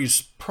like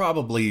Shuri's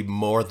probably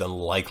more than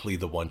likely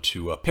the one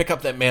to pick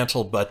up that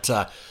mantle. But,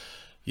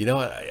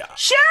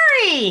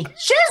 Shuri!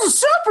 She's a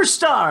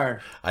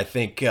superstar! I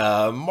think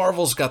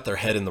Marvel's got their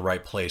head in the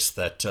right place,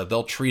 that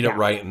they'll treat it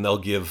right and they'll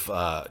give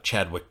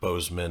Chadwick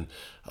Boseman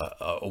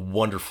a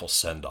wonderful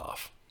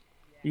send-off.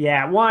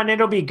 Yeah,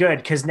 it'll be good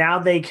because now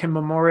they can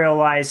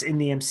memorialize in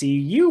the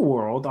MCU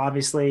world,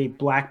 obviously,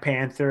 Black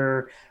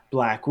Panther,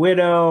 Black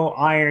Widow,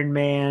 Iron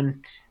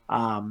Man,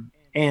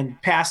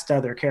 and past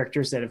other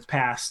characters that have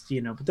passed,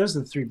 but those are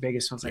the three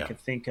biggest ones I could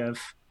think of.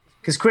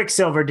 Because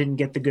Quicksilver didn't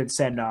get the good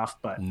send-off,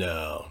 but...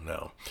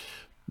 No.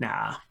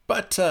 Nah.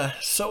 But,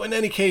 so in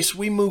any case,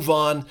 we move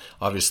on.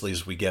 Obviously,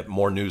 as we get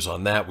more news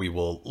on that, we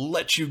will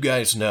let you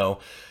guys know.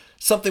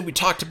 Something we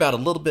talked about a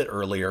little bit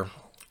earlier.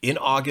 In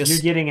You're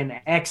August. getting an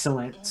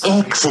excellent.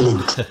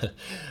 Excellent.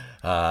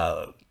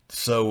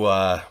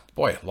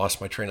 Boy, I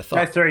lost my train of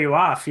I thought. throw you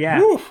off, yeah.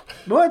 Woo.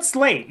 Well, it's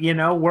late,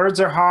 words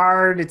are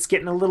hard. It's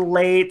getting a little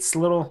late. It's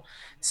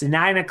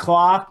 9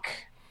 o'clock.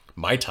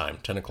 My time,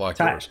 10 o'clock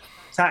Time,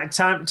 yours.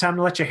 time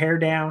to let your hair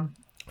down.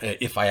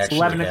 If I It's actually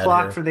 11 had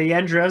o'clock hair. for the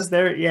Endras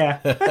there.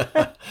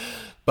 Yeah.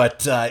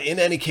 But in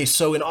any case,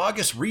 so in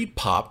August, Reed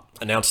Pop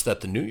announced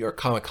that the New York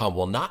Comic Con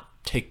will not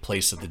take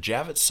place at the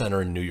Javits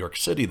Center in New York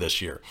City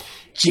this year.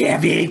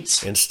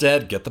 Javits.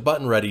 Instead, get the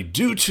button ready,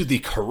 due to the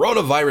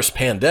coronavirus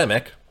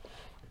pandemic.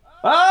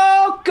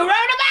 Oh,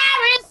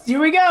 coronavirus. Here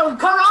we go.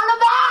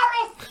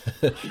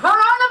 Coronavirus!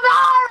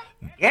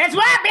 Coronavirus! Guess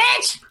what,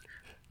 bitch?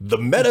 The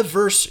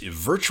Metaverse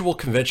virtual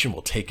convention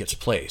will take its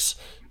place.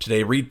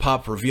 Today, Reed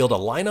Pop revealed a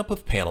lineup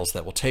of panels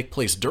that will take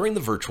place during the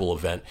virtual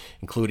event,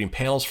 including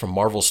panels from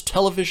Marvel's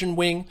television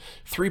wing,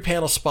 3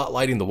 panels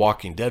spotlighting the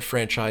Walking Dead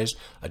franchise,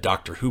 a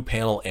Doctor Who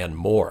panel, and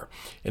more.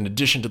 In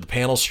addition to the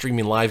panels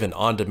streaming live and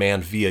on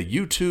demand via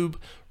YouTube,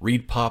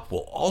 Reed Pop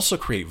will also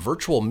create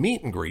virtual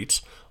meet and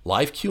greets,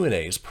 live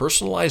Q&As,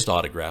 personalized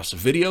autographs,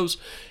 videos,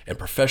 and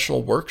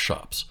professional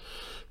workshops.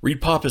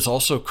 Reed Pop is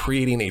also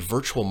creating a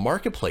virtual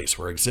marketplace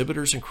where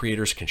exhibitors and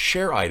creators can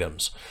share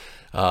items.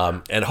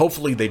 And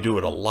hopefully they do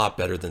it a lot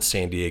better than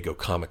San Diego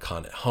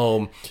Comic-Con at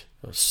home.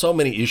 So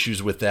many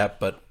issues with that,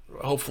 but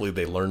hopefully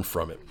they learn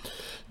from it.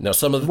 Now,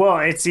 Well,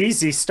 it's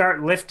easy.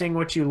 Start lifting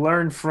what you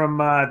learned from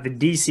the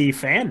DC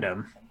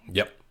fandom.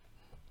 Yep.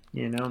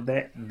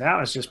 That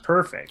was just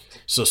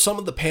perfect. So some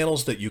of the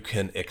panels that you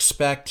can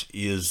expect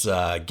is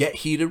Get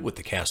Heated with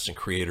the cast and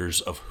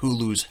creators of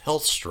Hulu's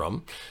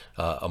Hellstrom,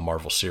 a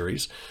Marvel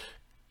series.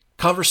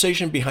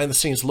 Conversation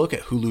behind-the-scenes look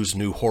at Hulu's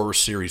new horror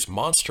series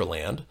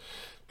Monsterland.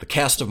 The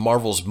cast of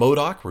Marvel's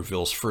MODOK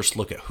reveals first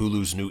look at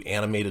Hulu's new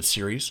animated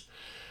series.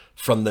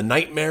 From the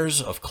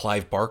Nightmares of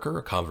Clive Barker,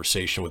 a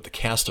conversation with the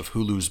cast of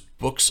Hulu's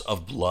Books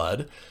of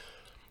Blood.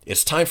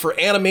 It's time for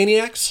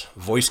Animaniacs,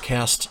 voice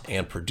cast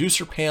and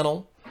producer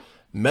panel.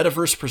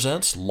 Metaverse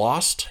presents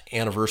Lost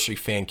Anniversary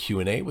Fan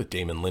Q&A with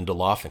Damon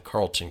Lindelof and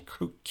Carlton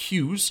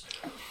Cuse.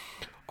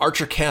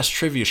 Archer Cast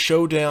Trivia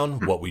Showdown,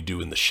 What We Do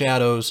in the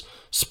Shadows,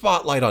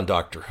 Spotlight on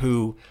Doctor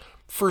Who,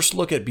 first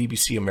look at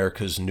BBC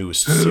America's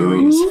newest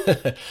series,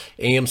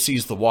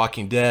 AMC's The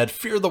Walking Dead,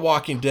 Fear the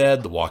Walking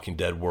Dead, The Walking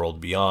Dead World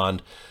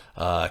Beyond,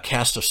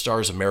 Cast of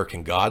Stars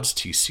American Gods,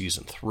 T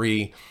Season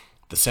 3,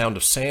 The Sound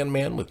of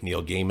Sandman with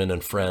Neil Gaiman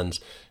and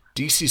friends,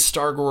 DC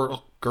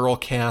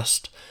Stargirl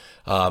cast,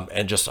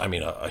 and just,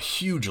 a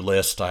huge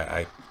list.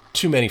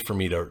 Too many for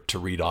me to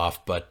read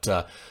off, but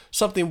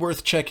something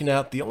worth checking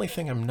out. The only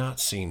thing I'm not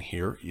seeing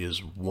here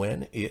is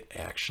when it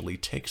actually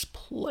takes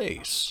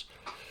place.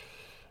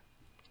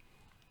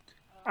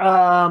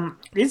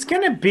 It's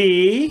gonna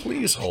be.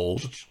 Please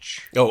hold.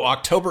 Oh,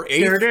 October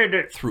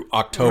 8th through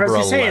October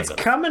 11th. It's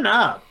coming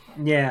up.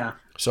 Yeah.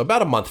 So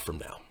about a month from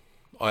now.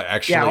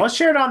 Actually, Yeah, I'll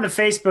share it on the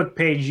Facebook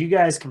page. You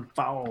guys can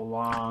follow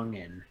along,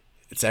 and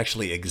it's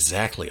actually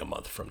exactly a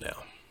month from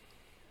now.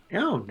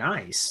 oh,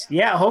 nice.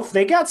 Yeah, hope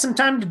they got some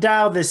time to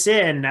dial this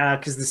in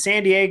because the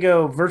San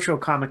Diego Virtual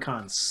Comic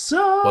Con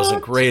sucked.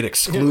 Wasn't great.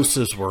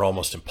 Exclusives were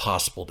almost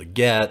impossible to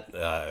get.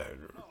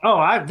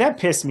 That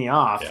pissed me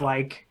off. Yeah.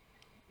 Like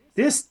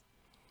this.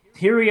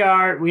 Here we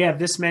are. We have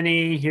this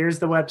many. Here's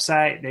the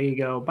website. There you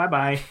go. Bye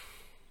bye.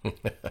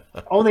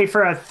 Only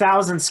for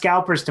 1,000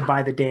 scalpers to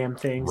buy the damn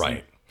things.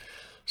 Right.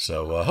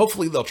 So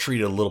hopefully they'll treat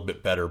it a little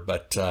bit better,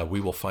 but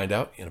we will find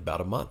out in about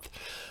a month.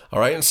 All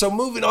right, and so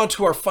moving on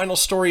to our final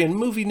story in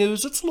movie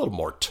news. It's a little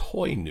more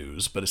toy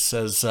news, but it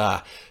says,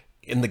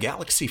 in the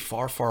galaxy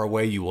far, far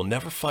away, you will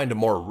never find a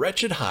more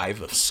wretched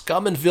hive of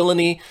scum and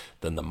villainy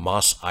than the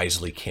Mos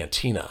Eisley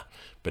Cantina.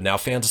 But now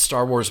fans of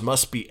Star Wars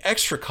must be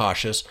extra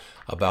cautious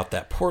about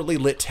that poorly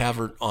lit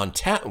tavern on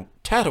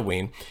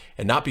Tatooine,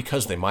 and not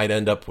because they might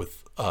end up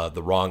with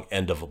the wrong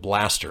end of a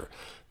blaster.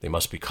 They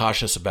must be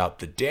cautious about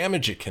the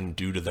damage it can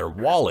do to their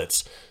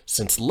wallets,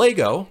 since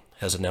LEGO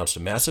has announced a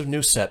massive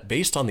new set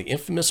based on the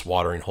infamous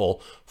watering hole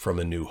from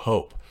A New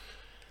Hope.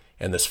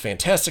 And this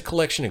fantastic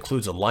collection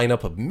includes a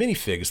lineup of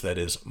minifigs that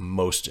is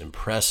most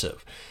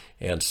impressive.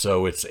 And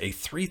so it's a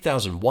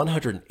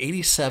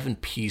 3,187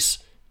 piece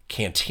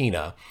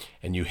cantina,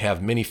 and you have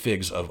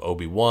minifigs of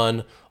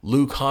Obi-Wan,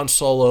 Luke, Han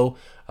Solo,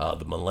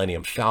 the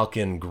Millennium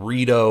Falcon,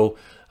 Greedo,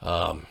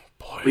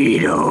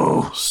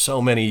 Greedo.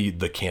 so many,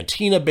 the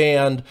Cantina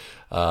Band,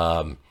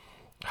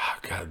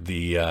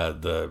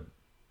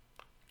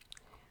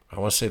 I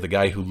want to say the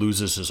guy who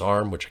loses his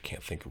arm, which I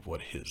can't think of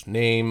what his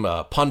name,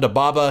 Ponda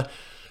Baba,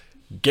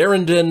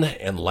 Garandon,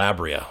 and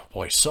Labria.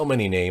 Boy, so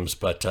many names,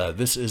 but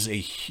this is a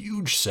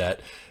huge set.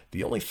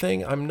 The only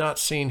thing I'm not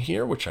seeing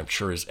here, which I'm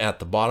sure is at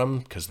the bottom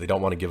because they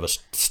don't want to give us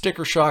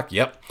sticker shock.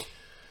 Yep.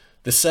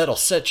 This set will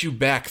set you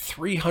back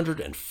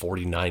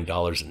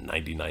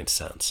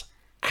 $349.99.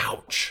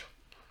 Ouch.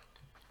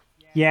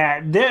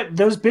 Yeah,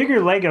 those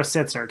bigger Lego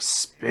sets are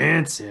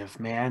expensive,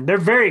 man. They're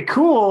very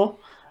cool.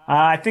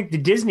 I think the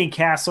Disney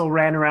Castle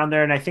ran around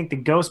there, and I think the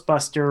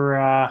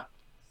Ghostbuster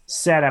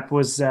setup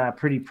was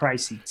pretty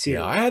pricey too.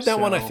 Yeah, I had that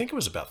one. I think it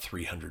was about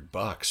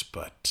 $300,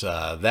 but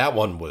that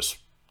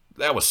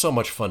was so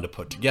much fun to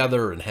put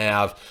together and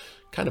have.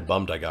 Kind of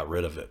bummed I got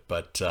rid of it,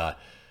 but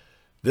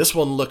this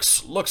one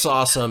looks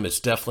awesome. It's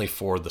definitely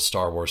for the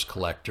Star Wars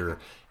collector,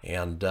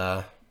 and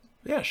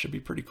it should be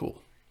pretty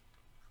cool.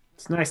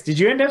 It's nice. Did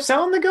you end up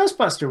selling the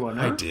Ghostbuster one?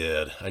 Huh? I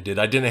did.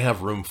 I didn't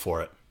have room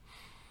for it.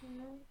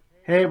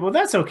 Hey, well,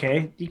 that's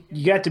okay.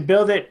 You got to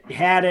build it,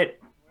 had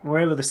it, were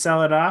able to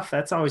sell it off.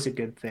 That's always a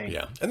good thing.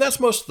 Yeah, and that's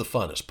most of the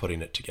fun is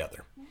putting it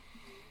together.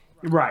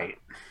 Right.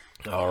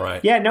 All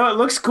right. Yeah, no, it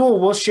looks cool.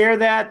 We'll share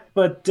that,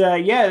 but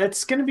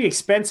that's going to be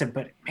expensive.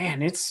 But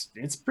man, it's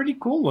pretty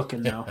cool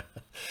looking though.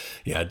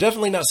 Yeah,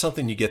 definitely not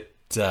something you get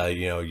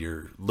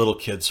your little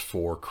kids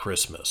for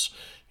Christmas.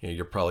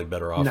 You're probably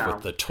better off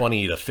with the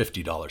 $20 to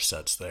 $50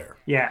 sets there.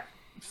 Yeah,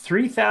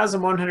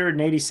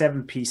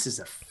 3,187 pieces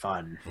of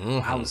fun.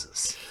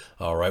 Houses.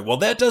 All right. Well,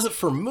 that does it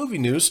for movie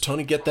news.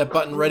 Tony, get that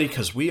button ready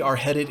because we are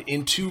headed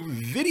into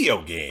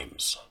video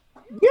games.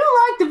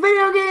 You like the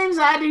video games?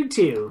 I do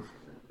too.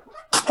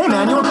 Hey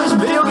man, you want to play some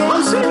video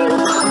games?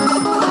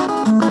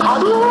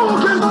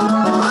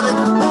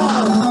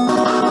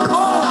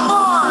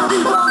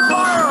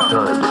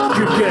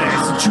 Your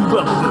guys,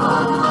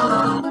 Chewbacca.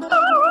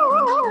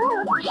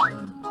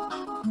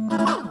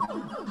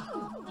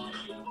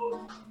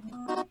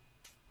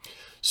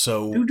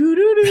 So, a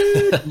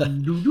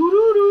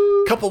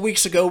couple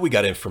weeks ago, we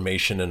got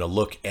information and a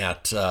look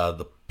at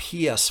the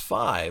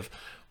PS5.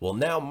 Well,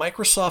 now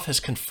Microsoft has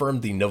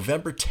confirmed the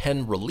November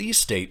 10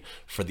 release date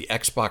for the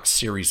Xbox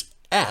Series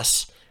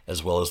S,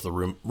 as well as the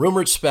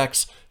rumored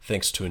specs,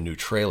 thanks to a new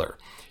trailer.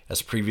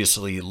 As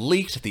previously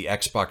leaked, the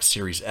Xbox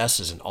Series S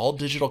is an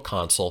all-digital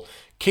console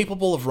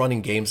capable of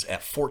running games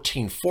at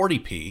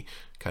 1440p,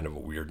 kind of a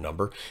weird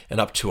number, and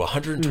up to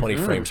 120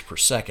 frames per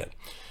second.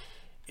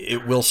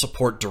 It will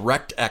support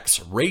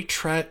DirectX ray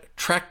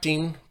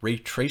tracing.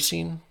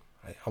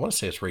 I want to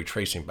say it's ray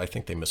tracing, but I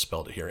think they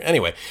misspelled it here.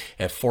 Anyway,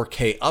 and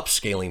 4K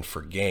upscaling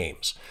for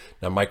games.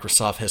 Now,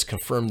 Microsoft has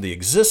confirmed the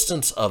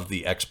existence of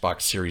the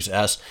Xbox Series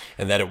S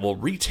and that it will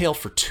retail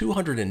for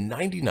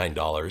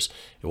 $299.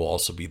 It will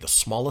also be the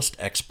smallest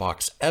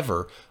Xbox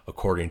ever,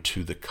 according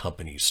to the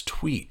company's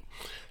tweet.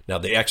 Now,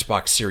 the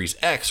Xbox Series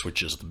X,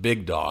 which is the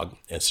big dog,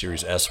 and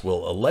Series S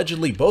will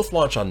allegedly both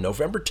launch on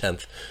November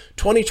 10th,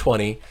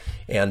 2020,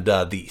 and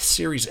the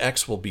Series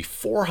X will be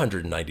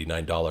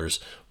 $499,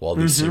 while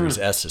the Series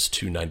S is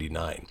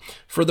 $299.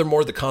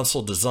 Furthermore, the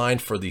console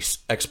designed for the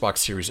Xbox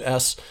Series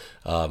S,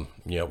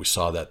 we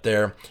saw that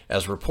there.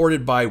 As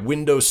reported by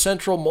Windows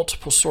Central,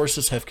 multiple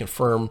sources have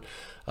confirmed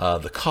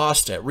the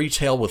cost at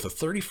retail with a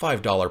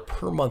 $35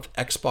 per month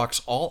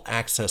Xbox All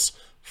Access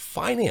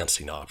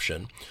financing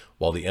option,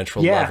 while the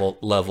entry level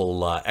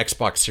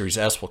Xbox Series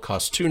S will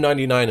cost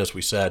 $299, as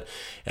we said,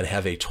 and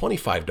have a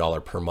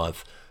 $25 per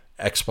month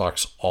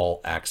Xbox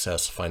All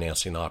Access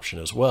financing option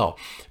as well.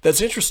 That's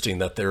interesting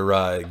that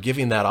they're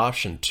giving that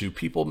option to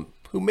people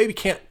who maybe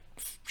can't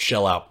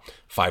shell out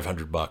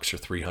 $500 or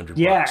 $300.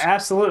 Yeah,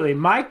 absolutely.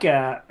 Mike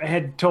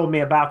had told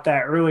me about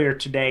that earlier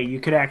today. You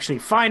could actually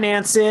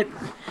finance it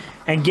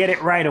and get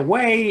it right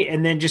away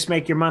and then just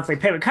make your monthly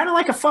payment, kind of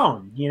like a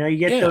phone. You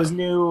get those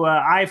new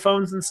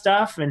iPhones and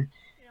stuff, and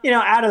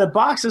out of the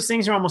box, those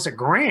things are almost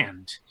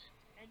 $1,000.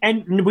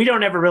 And we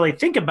don't ever really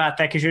think about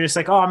that because you're just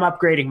like, oh, I'm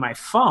upgrading my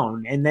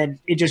phone. And then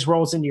it just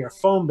rolls into your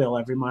phone bill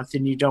every month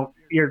and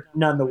you're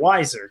none the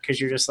wiser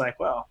because you're just like,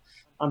 well,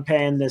 I'm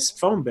paying this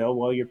phone bill.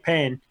 Well, you're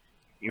paying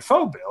your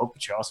phone bill,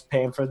 but you're also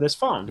paying for this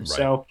phone. Right.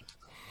 So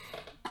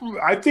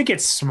I think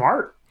it's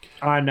smart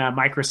on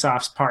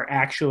Microsoft's part,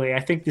 actually. I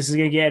think this is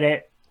going to get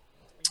it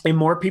in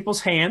more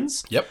people's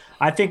hands. Yep.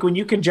 I think when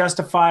you can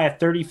justify a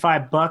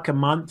 $35 a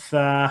month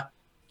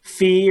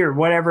fee or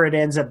whatever it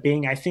ends up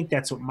being, I think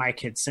that's what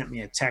Mike had sent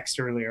me a text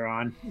earlier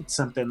on. It's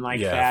something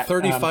like that. Yeah,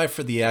 35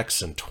 for the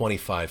X and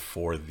 25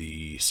 for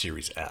the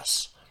Series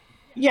S.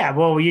 Yeah,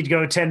 well, you'd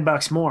go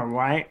 $10 more,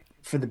 right?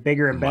 For the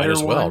bigger and better one. Might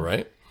as well,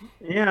 right?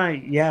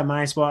 Yeah,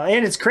 might as well.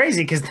 And it's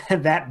crazy because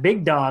that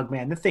big dog,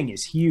 man, the thing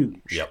is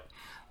huge. Yep.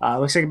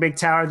 Looks like a big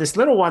tower. This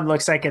little one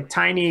looks like a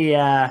tiny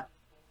it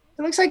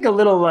looks like a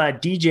little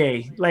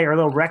DJ player, a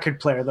little record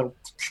player. It does.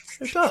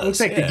 It looks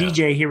like the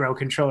DJ Hero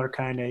controller,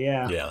 kind of,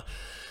 yeah. Yeah.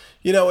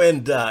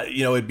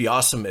 It'd be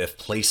awesome if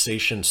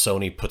PlayStation,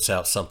 Sony puts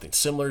out something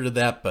similar to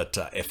that, but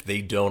if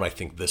they don't, I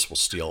think this will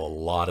steal a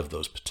lot of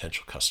those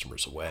potential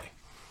customers away.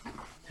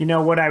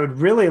 What I would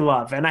really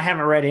love, and I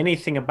haven't read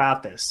anything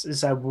about this,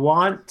 is I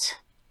want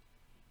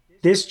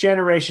this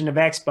generation of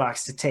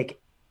Xbox to take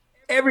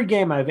every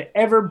game I've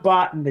ever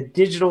bought in the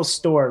digital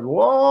store,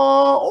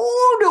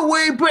 all the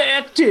way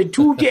back to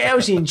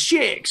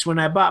 2006 when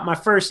I bought my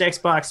first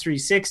Xbox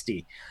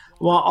 360.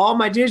 Well, all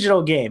my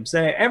digital games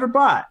that I ever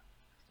bought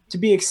to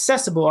be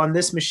accessible on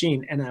this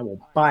machine, and I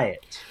will buy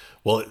it.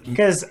 Well,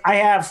 because I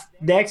have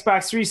the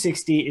Xbox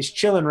 360 is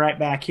chilling right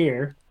back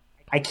here.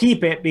 I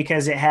keep it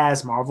because it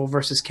has Marvel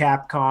vs.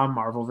 Capcom,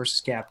 Marvel vs.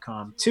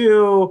 Capcom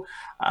 2,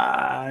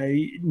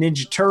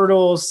 Ninja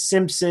Turtles,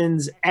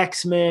 Simpsons,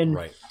 X-Men,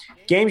 right.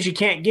 games you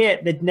can't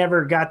get that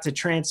never got to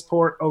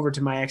transport over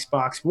to my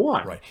Xbox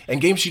One. Right.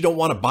 And games you don't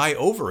want to buy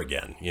over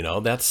again.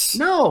 That's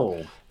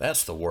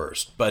the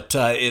worst. But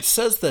it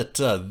says that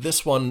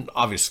this one,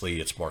 obviously,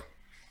 it's more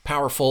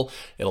powerful.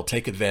 It'll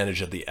take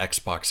advantage of the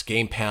Xbox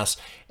Game Pass,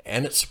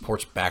 and it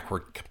supports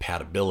backward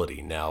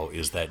compatibility. Now,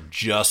 is that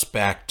just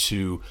back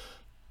to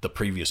the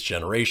previous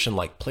generation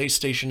like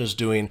PlayStation is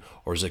doing,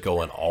 or is it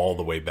going all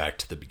the way back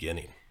to the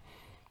beginning?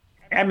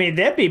 I mean,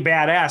 that'd be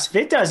badass. If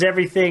it does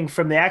everything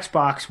from the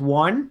Xbox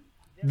One,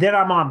 then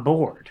I'm on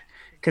board.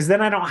 Because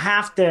then I don't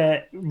have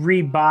to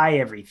rebuy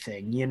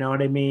everything. You know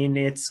what I mean?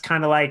 It's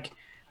kind of like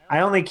I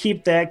only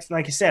keep like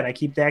I said, I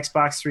keep the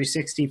Xbox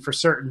 360 for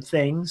certain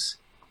things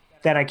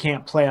that I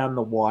can't play on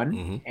the One.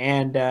 Mm-hmm.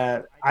 And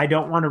I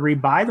don't want to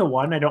rebuy the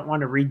One. I don't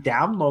want to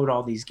re-download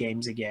all these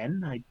games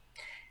again.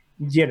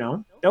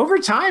 Over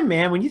time,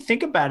 man, when you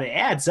think about it, it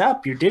adds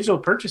up. Your digital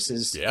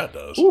purchases. Yeah, it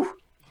does.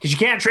 Because you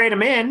can't trade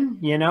them in,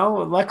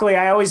 Luckily,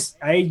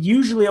 I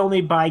usually only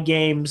buy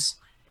games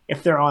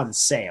if they're on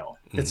sale.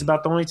 It's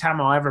about the only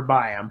time I'll ever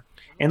buy them,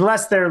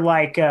 unless they're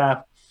like,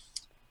 like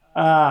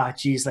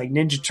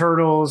Ninja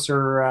Turtles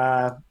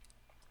or,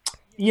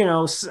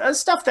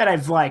 stuff that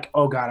I've like,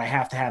 oh God, I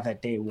have to have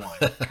that day one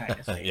kind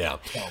of thing. Yeah.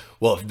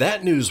 Well, if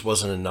that news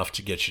wasn't enough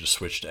to get you to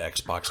switch to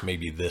Xbox,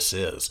 maybe this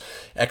is.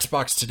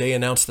 Xbox today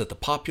announced that the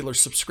popular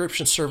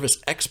subscription service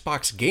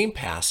Xbox Game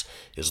Pass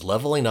is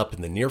leveling up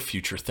in the near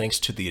future thanks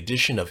to the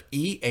addition of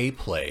EA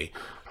Play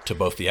to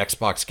both the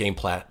Xbox Game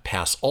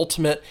Pass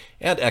Ultimate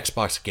and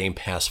Xbox Game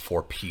Pass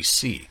for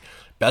PC.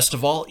 Best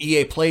of all,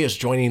 EA Play is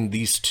joining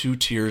these two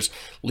tiers,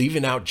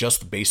 leaving out just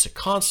the basic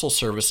console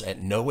service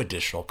at no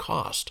additional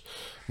cost.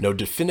 No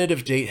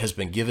definitive date has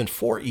been given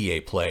for EA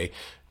Play,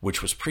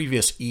 which was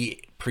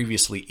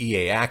previously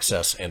EA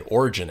Access and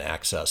Origin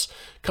Access,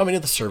 coming to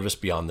the service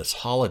beyond this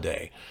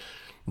holiday.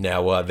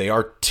 Now, they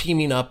are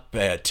teaming up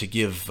to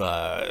give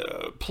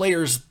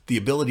players the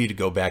ability to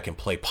go back and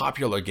play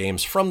popular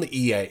games from the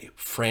EA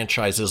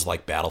franchises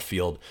like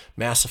Battlefield,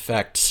 Mass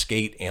Effect,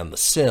 Skate, and The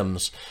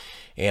Sims.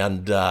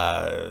 And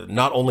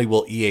not only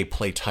will EA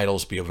Play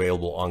titles be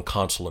available on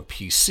console and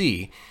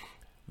PC,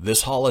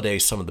 this holiday,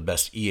 some of the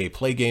best EA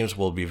Play games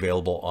will be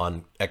available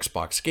on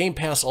Xbox Game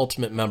Pass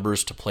Ultimate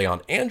members to play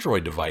on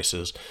Android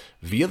devices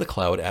via the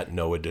cloud at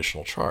no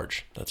additional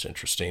charge. That's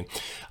interesting.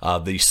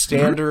 The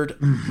standard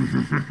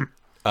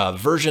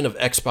version of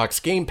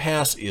Xbox Game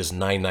Pass is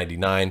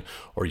 $9.99,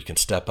 or you can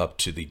step up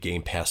to the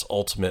Game Pass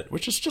Ultimate,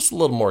 which is just a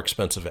little more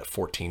expensive at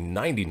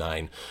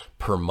 $14.99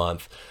 per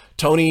month.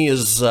 Tony,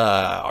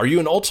 are you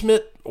an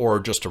Ultimate or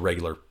just a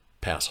regular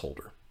pass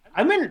holder?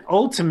 I'm an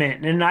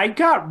Ultimate, and I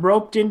got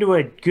roped into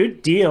a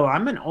good deal.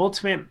 I'm an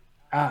Ultimate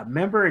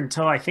member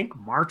until I think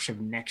March of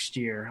next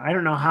year. I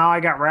don't know how I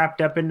got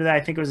wrapped up into that.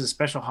 I think it was a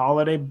special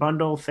holiday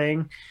bundle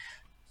thing.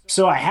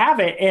 So I have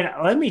it, and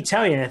let me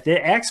tell you, the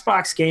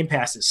Xbox Game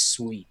Pass is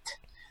sweet.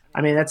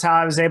 I mean, that's how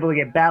I was able to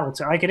get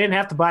Battletoads. Like, I didn't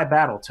have to buy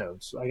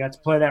Battletoads. I got to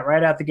play that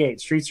right out the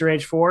gate. Streets of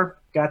Rage 4,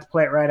 got to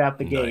play it right out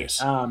the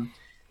Nice. gate.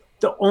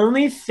 The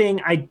only thing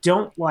I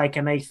don't like,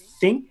 and I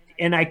think,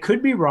 and I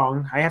could be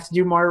wrong, I have to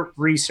do more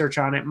research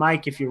on it.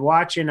 Mike, if you're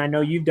watching, I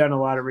know you've done a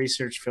lot of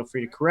research. Feel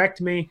free to correct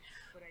me.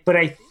 But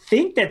I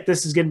think that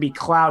this is going to be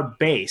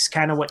cloud-based,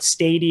 kind of what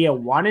Stadia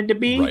wanted to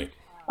be. Right.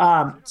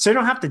 So you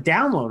don't have to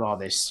download all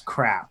this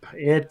crap.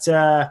 They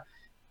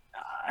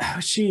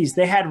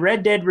had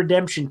Red Dead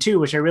Redemption 2,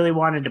 which I really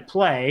wanted to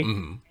play.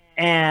 Mm-hmm.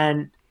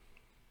 And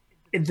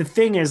the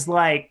thing is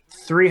like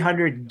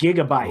 300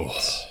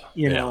 gigabytes,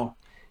 you know.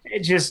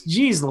 It just,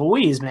 geez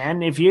Louise,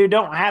 man. If you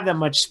don't have that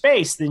much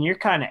space, then you're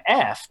kind of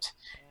effed.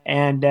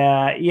 And,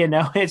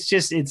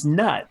 it's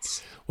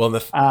nuts. Well, the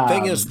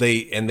thing is,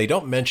 they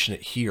don't mention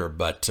it here,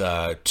 but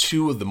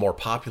two of the more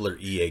popular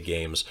EA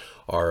games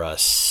are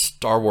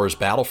Star Wars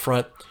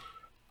Battlefront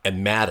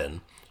and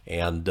Madden.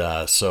 And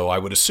so I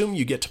would assume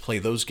you get to play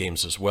those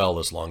games as well,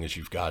 as long as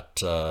you've got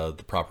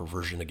the proper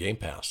version of Game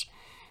Pass.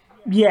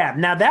 Yeah,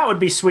 now that would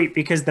be sweet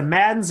because the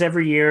Maddens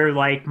every year,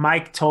 like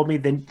Mike told me,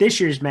 this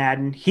year's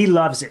Madden, he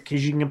loves it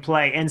because you can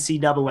play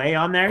NCAA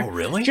on there. Oh,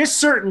 really? Just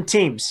certain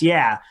teams,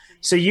 yeah.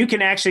 So you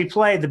can actually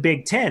play the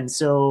Big Ten,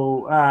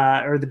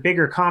 or the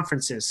bigger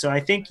conferences. So I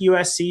think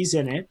USC's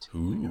in it.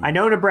 Ooh. I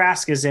know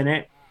Nebraska's in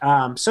it.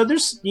 So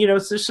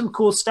there's some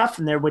cool stuff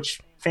in there which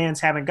fans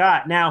haven't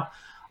got. Now,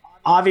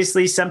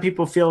 obviously, some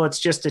people feel it's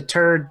just a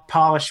turd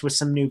polished with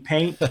some new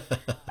paint.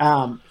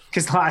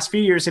 Because the last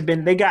few years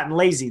they've gotten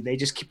lazy. They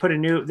just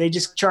they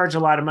just charge a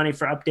lot of money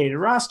for updated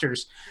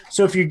rosters.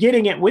 So if you're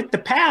getting it with the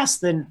pass,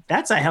 then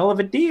that's a hell of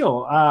a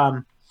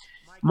deal.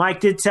 Mike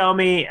did tell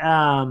me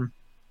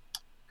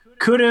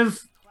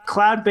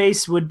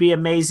cloud-based would be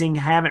amazing.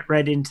 Haven't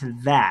read into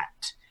that.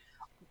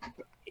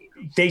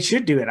 They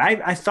should do it.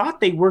 I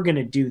thought they were going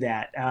to do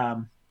that.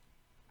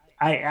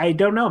 I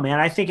don't know,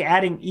 man. I think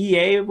adding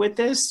EA with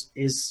this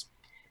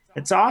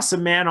it's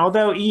awesome, man.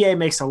 Although EA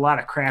makes a lot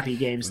of crappy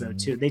games, though,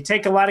 too. They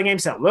take a lot of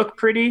games that look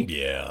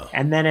pretty,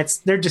 and then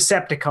they're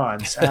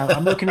Decepticons.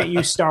 I'm looking at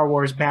you, Star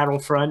Wars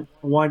Battlefront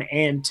 1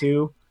 and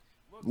 2.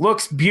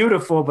 looks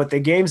beautiful, but the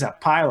game's a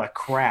pile of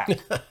crap.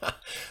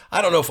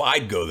 I don't know if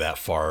I'd go that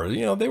far.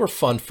 They were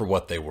fun for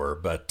what they were,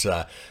 but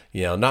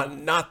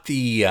not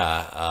the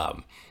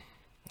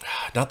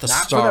Not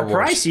Star for the Wars.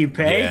 price you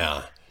pay.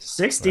 Yeah.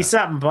 60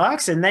 something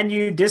bucks, and then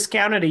you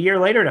discount it a year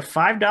later to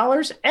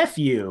 $5. F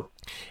you.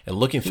 And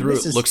looking through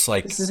it, looks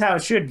like this is how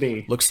it should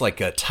be. Looks like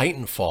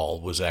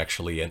Titanfall was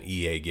actually an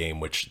EA game,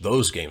 which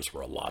those games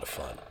were a lot of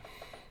fun.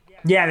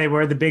 Yeah, they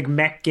were the big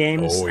mech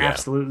games. Oh, yeah.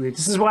 Absolutely.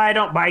 This is why I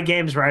don't buy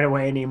games right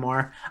away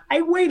anymore.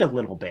 I wait a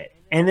little bit,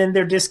 and then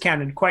they're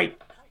discounted quite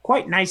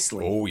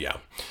nicely. Oh, yeah.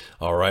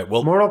 All right.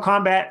 Well, Mortal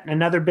Kombat,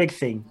 another big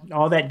thing.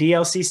 All that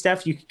DLC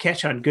stuff you can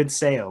catch on good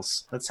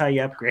sales. That's how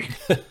you upgrade.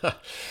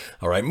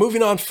 All right.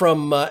 Moving on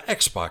from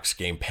Xbox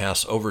Game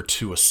Pass over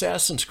to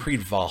Assassin's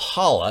Creed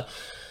Valhalla.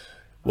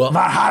 Well,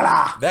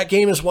 Valhalla! That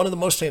game is one of the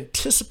most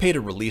anticipated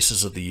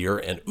releases of the year,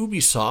 and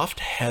Ubisoft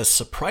has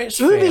surprised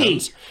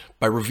fans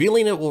by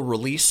revealing it will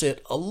release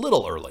it a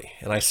little early.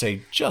 And I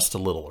say just a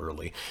little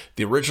early.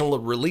 The original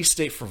release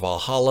date for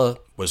Valhalla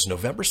was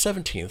November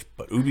 17th,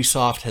 but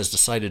Ubisoft has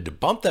decided to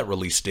bump that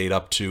release date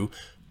up to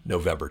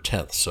November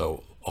 10th.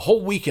 So a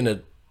whole week in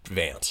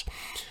advance.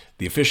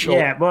 The official...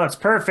 Yeah, well, it's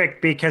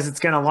perfect because it's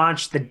going to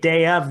launch the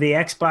day of the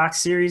Xbox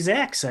Series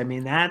X. I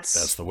mean,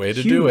 that's the way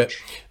to huge. do it.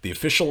 The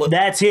official...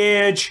 That's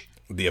huge.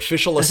 The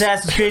official...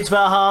 Assassin's Creed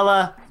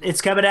Valhalla.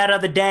 It's coming out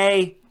on the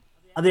day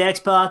of the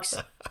Xbox.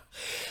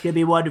 It's going to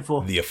be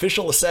wonderful. The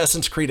official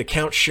Assassin's Creed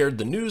account shared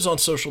the news on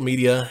social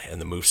media, and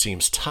the move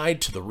seems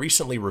tied to the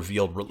recently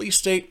revealed release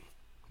date,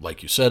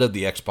 like you said, of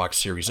the Xbox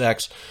Series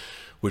X,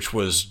 which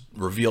was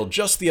revealed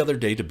just the other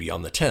day to be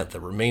on the 10th.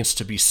 It remains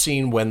to be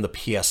seen when the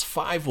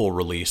PS5 will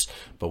release,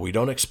 but we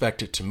don't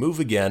expect it to move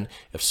again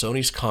if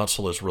Sony's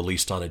console is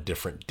released on a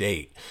different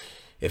date.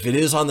 If it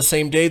is on the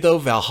same day, though,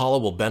 Valhalla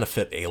will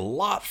benefit a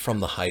lot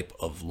from the hype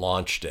of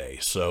launch day.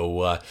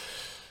 So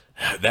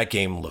that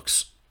game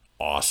looks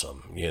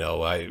awesome.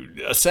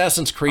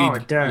 Assassin's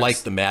Creed, like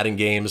the Madden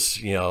games,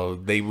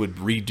 they would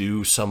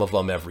redo some of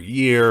them every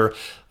year,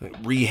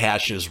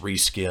 rehashes,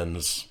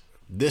 reskins.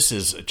 This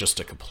is just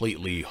a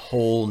completely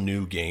whole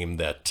new game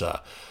that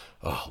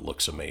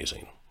looks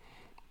amazing.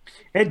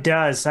 It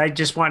does. I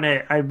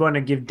want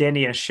to give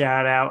Denny a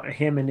shout out.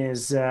 Him and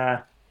his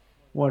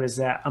what is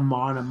that?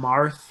 Amon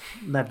Amarth,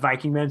 that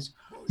Viking man's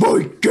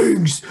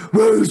Vikings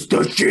raise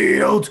the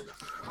shield.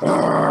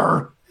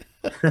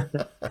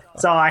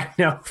 That's all I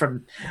know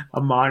from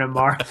Amon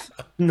Amarth.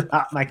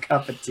 Not my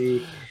cup of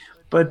tea.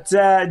 But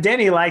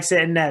Denny likes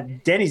it,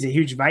 and Denny's a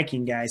huge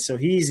Viking guy, so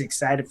he's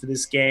excited for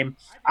this game.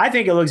 I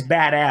think it looks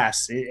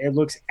badass. It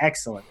looks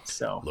excellent.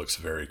 So looks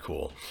very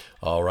cool.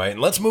 All right,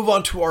 and let's move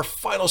on to our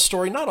final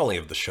story, not only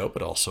of the show,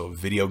 but also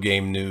video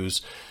game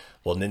news.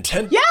 Well,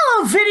 Nintendo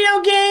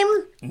video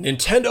game.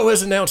 Nintendo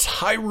has announced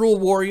Hyrule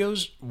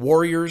Warriors.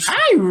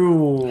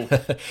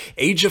 Hyrule.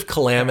 Age of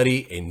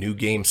Calamity, a new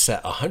game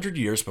set 100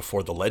 years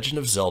before The Legend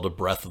of Zelda: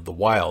 Breath of the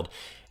Wild,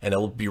 and it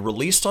will be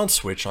released on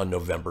Switch on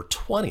November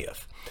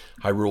 20th.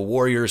 Hyrule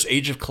Warriors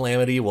Age of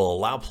Calamity will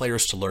allow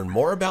players to learn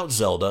more about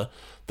Zelda,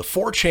 the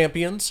four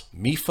champions,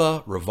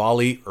 Mipha,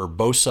 Revali,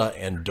 Urbosa,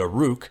 and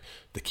Daruk,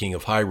 the King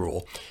of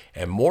Hyrule,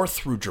 and more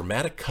through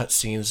dramatic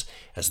cutscenes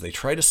as they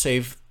try to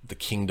save the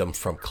kingdom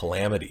from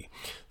calamity.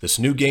 This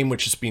new game,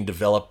 which is being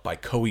developed by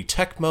Koei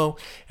Tecmo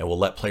and will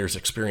let players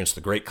experience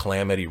the great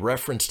calamity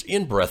referenced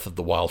in Breath of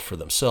the Wild for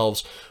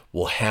themselves,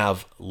 will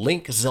have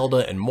Link,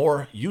 Zelda, and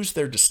more use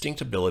their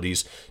distinct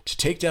abilities to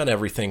take down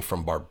everything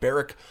from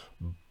barbaric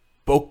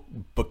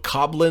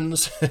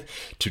bokoblins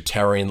to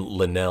towering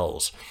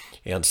Linnells.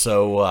 And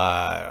so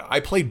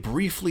I played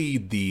briefly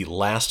the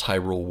last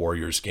Hyrule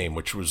Warriors game,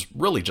 which was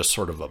really just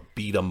sort of a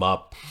beat 'em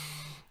up,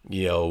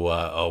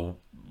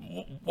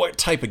 what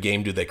type of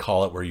game do they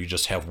call it, where you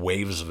just have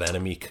waves of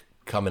enemy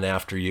coming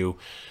after you?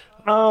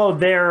 Oh,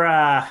 they're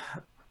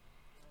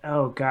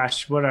oh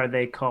gosh, what are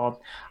they called?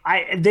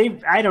 I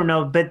don't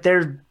know, but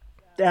they're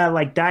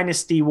like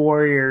Dynasty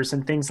Warriors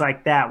and things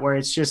like that, where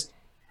it's just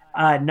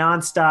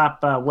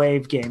nonstop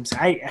wave games.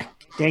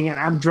 Dang it,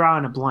 I'm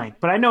drawing a blank,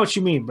 but I know what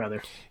you mean,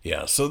 brother.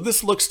 Yeah, so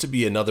this looks to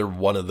be another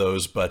one of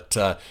those, but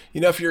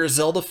if you're a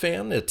Zelda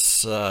fan,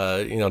 it's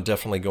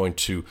definitely going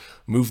to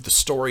move the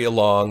story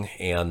along,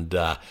 and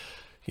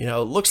it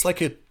looks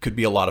like it could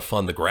be a lot of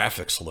fun. The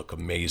graphics look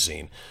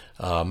amazing.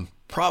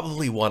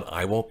 Probably one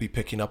I won't be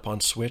picking up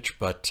on Switch,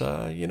 but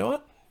you know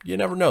what? You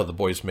never know. The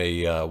boys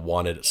may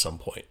want it at some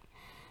point.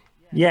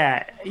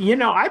 Yeah,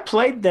 I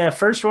played the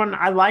first one.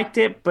 I liked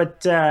it,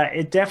 but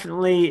it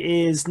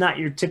definitely is not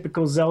your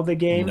typical Zelda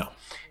game. No.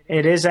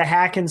 It is a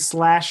hack and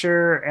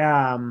slasher,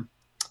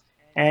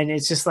 and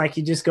it's just like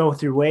you just go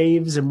through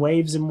waves and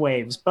waves and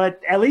waves.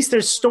 But at least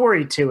there's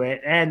story to it,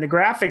 and the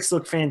graphics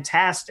look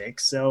fantastic.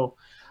 So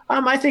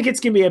I think it's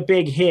going to be a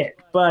big hit.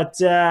 But,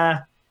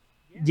 yeah,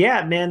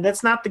 man,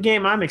 that's not the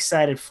game I'm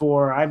excited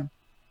for.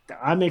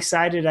 I'm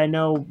excited. I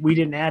know we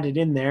didn't add it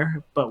in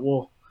there, but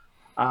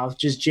I'll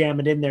just jam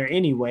it in there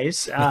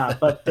anyways.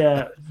 But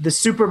the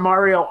Super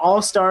Mario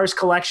All-Stars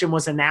collection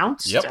was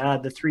announced, yep.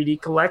 The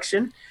 3D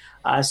collection.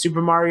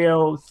 Super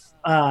Mario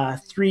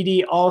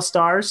 3D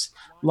All-Stars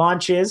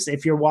launches.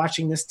 If you're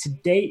watching this,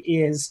 today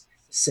is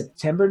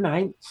September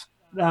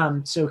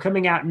 9th. So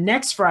coming out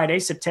next Friday,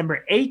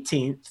 September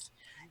 18th,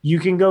 you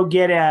can go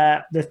get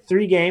the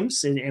 3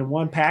 games in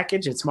one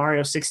package. It's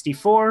Mario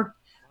 64,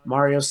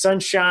 Mario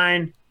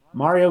Sunshine,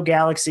 Mario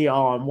Galaxy,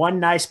 all in one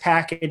nice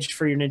package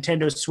for your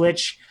Nintendo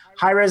Switch.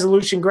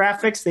 High-resolution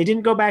graphics. They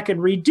didn't go back and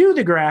redo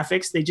the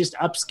graphics. They just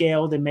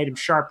upscaled and made them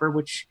sharper,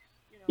 which,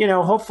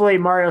 hopefully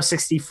Mario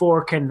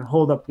 64 can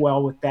hold up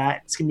well with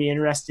that. It's going to be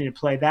interesting to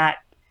play that.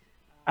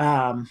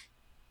 I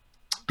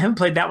haven't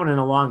played that one in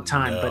a long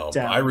time, but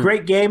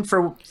great game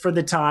for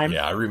the time.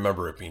 Yeah, I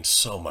remember it being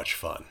so much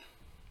fun.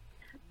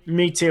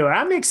 Me too.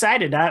 I'm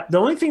excited. The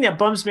only thing that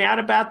bums me out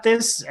about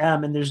this,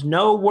 and there's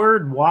no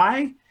word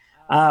why,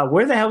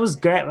 where the hell was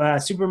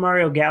Super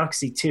Mario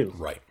Galaxy 2?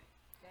 Right.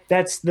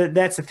 That's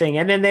the thing.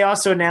 And then they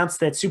also announced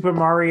that Super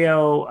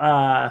Mario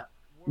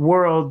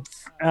World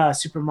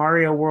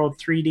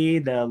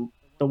 3D,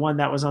 the one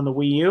that was on the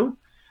Wii U,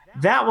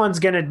 that one's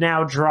going to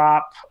now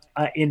drop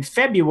in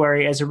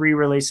February as a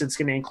re-release. It's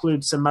going to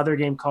include some other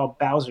game called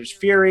Bowser's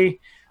Fury.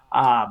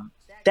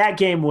 That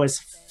game was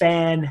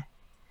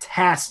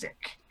fantastic.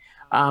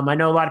 I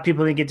know a lot of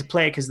people didn't get to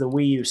play it because the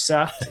Wii U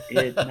sucked.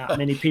 Not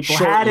many people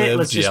had it.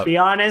 Let's just be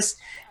honest.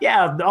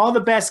 Yeah, all the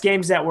best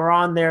games that were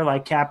on there,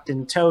 like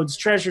Captain Toad's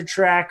Treasure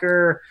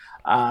Tracker,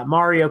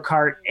 Mario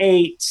Kart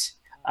 8,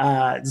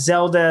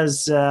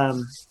 Zelda's.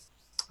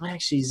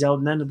 Actually,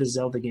 none of the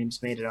Zelda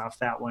games made it off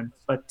that one.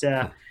 But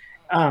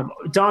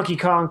Donkey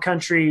Kong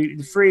Country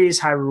Freeze,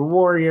 Hyrule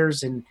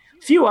Warriors, and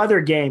a few other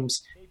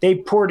games, they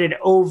ported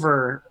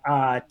over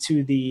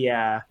to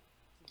the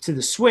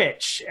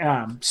Switch.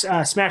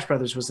 Smash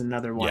Brothers was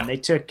another one. Yeah. They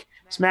took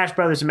Smash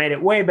Brothers and made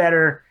it way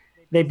better.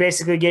 They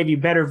basically gave you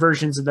better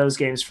versions of those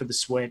games for the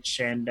Switch.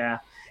 And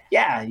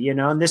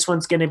and this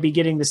one's going to be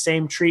getting the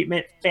same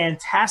treatment.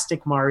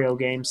 Fantastic Mario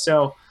game.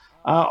 So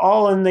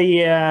all in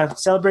the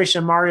celebration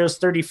of Mario's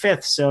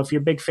 35th. So if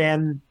you're a big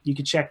fan, you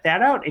can check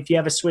that out. If you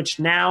have a Switch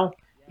now,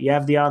 you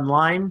have the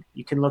online.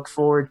 You can look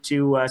forward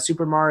to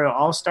Super Mario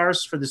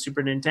All-Stars for the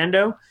Super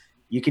Nintendo.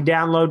 You can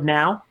download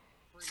now,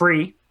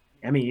 free.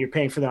 I mean, you're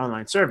paying for the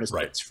online service,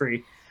 right? But it's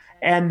free.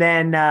 And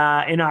then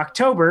in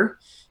October,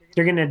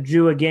 they're going to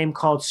do a game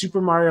called Super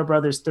Mario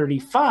Brothers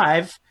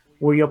 35,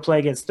 where you'll play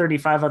against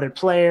 35 other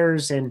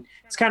players. And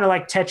it's kind of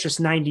like Tetris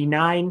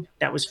 99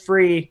 that was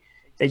free,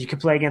 that you could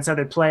play against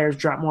other players,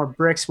 drop more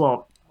bricks.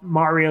 Well,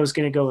 Mario's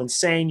going to go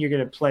insane. You're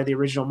going to play the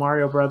original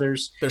Mario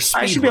Brothers. It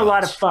should be a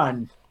lot of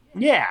fun.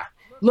 Yeah.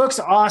 Looks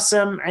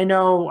awesome. I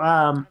know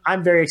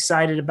I'm very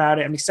excited about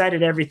it. I'm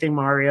excited everything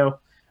Mario.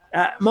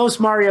 Most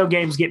Mario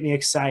games get me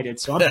excited,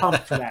 so I'm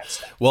pumped for that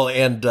stuff. Well,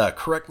 and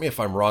correct me if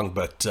I'm wrong,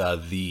 but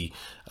the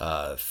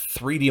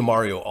 3D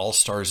Mario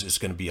All-Stars is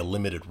going to be a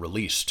limited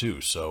release too,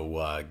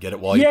 so get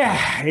it while you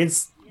can.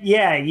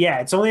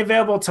 It's only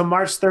available till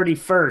March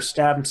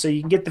 31st, so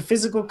you can get the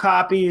physical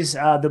copies.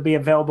 They'll be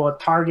available at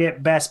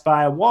Target, Best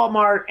Buy,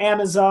 Walmart,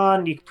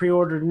 Amazon. You can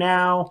pre-order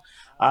now.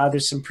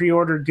 There's some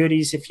pre-order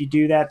goodies if you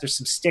do that. There's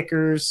some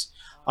stickers.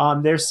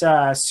 There's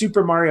a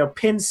Super Mario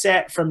pin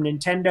set from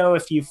Nintendo.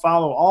 If you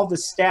follow all the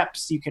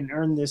steps, you can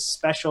earn this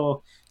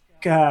special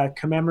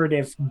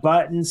commemorative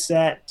button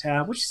set,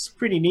 which is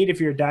pretty neat if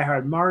you're a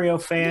diehard Mario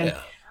fan.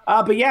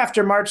 Yeah. But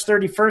after March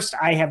 31st,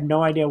 I have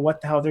no idea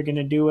what the hell they're going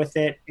to do with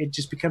it. It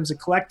just becomes a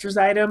collector's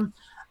item.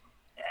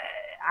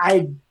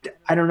 I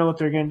don't know what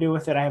they're going to do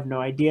with it. I have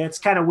no idea. It's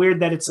kind of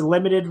weird that it's a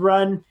limited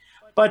run,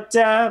 but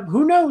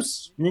who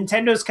knows?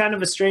 Nintendo's kind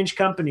of a strange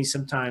company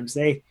sometimes.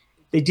 They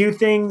do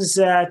things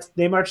that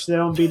they march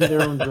their own beat to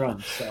their own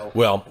drum. So.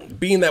 Well,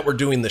 being that we're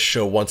doing this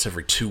show once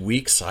every 2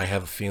 weeks, I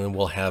have a feeling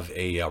we'll have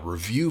a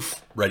review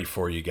ready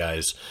for you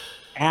guys.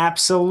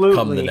 Absolutely.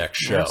 Come the next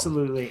show.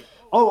 Absolutely.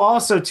 Oh,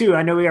 also, too,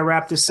 I know we got to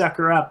wrap this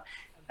sucker up.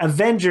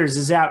 Avengers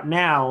is out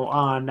now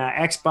on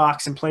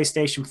Xbox and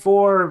PlayStation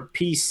 4,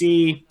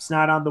 PC. It's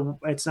not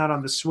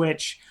on the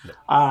Switch.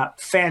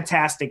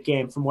 Fantastic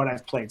game from what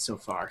I've played so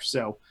far.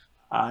 So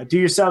do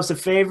yourselves a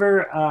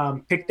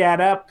favor. Pick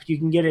that up. You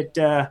can get it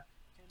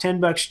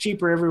 $10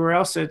 cheaper everywhere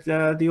else at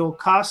the old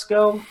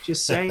Costco.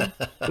 Just saying.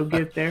 Go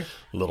get it there.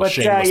 A little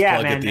shameless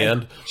plug at the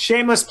end.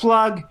 Shameless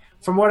plug.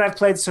 From what I've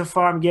played so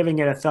far, I'm giving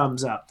it a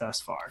thumbs up thus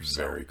far.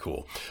 So. Very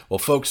cool. Well,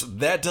 folks,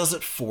 that does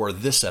it for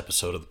this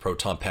episode of the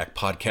Proton Pack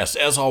Podcast.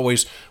 As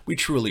always, we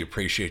truly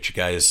appreciate you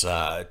guys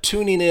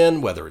tuning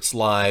in, whether it's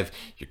live,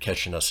 you're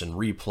catching us in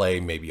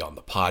replay, maybe on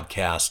the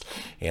podcast.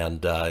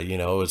 And,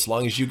 as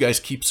long as you guys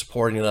keep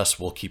supporting us,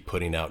 we'll keep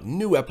putting out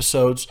new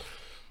episodes.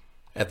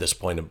 At this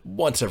point,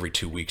 once every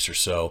 2 weeks or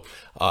so.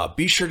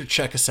 Be sure to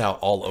check us out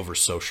all over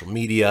social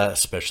media,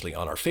 especially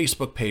on our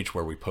Facebook page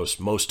where we post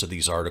most of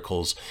these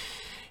articles.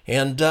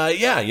 And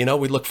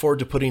we look forward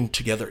to putting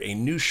together a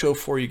new show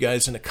for you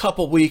guys in a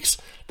couple weeks.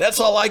 That's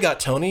all I got,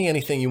 Tony.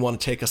 Anything you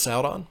want to take us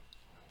out on?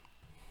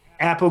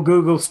 Apple,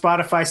 Google,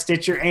 Spotify,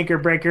 Stitcher, Anchor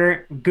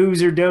Breaker,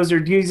 Goozer,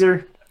 Dozer,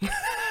 Geezer.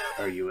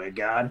 Are you a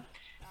god?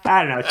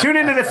 I don't know. Tune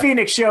into the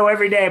Phoenix Show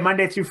every day,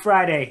 Monday through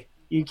Friday.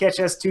 You can catch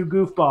us two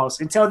goofballs.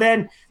 Until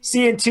then,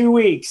 see you in 2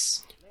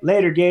 weeks.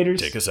 Later,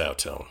 Gators. Take us out,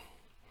 Tone.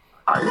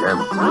 I am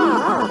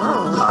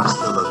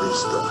hasta la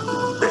vista,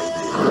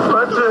 baby.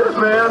 That's it,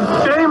 man.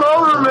 Game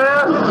over,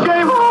 man.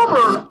 Game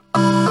over.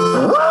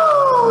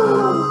 Woo!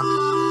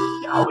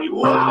 Yowie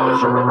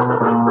wowie.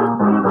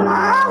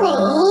 Mommy,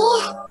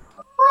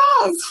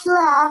 where's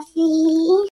Fluffy?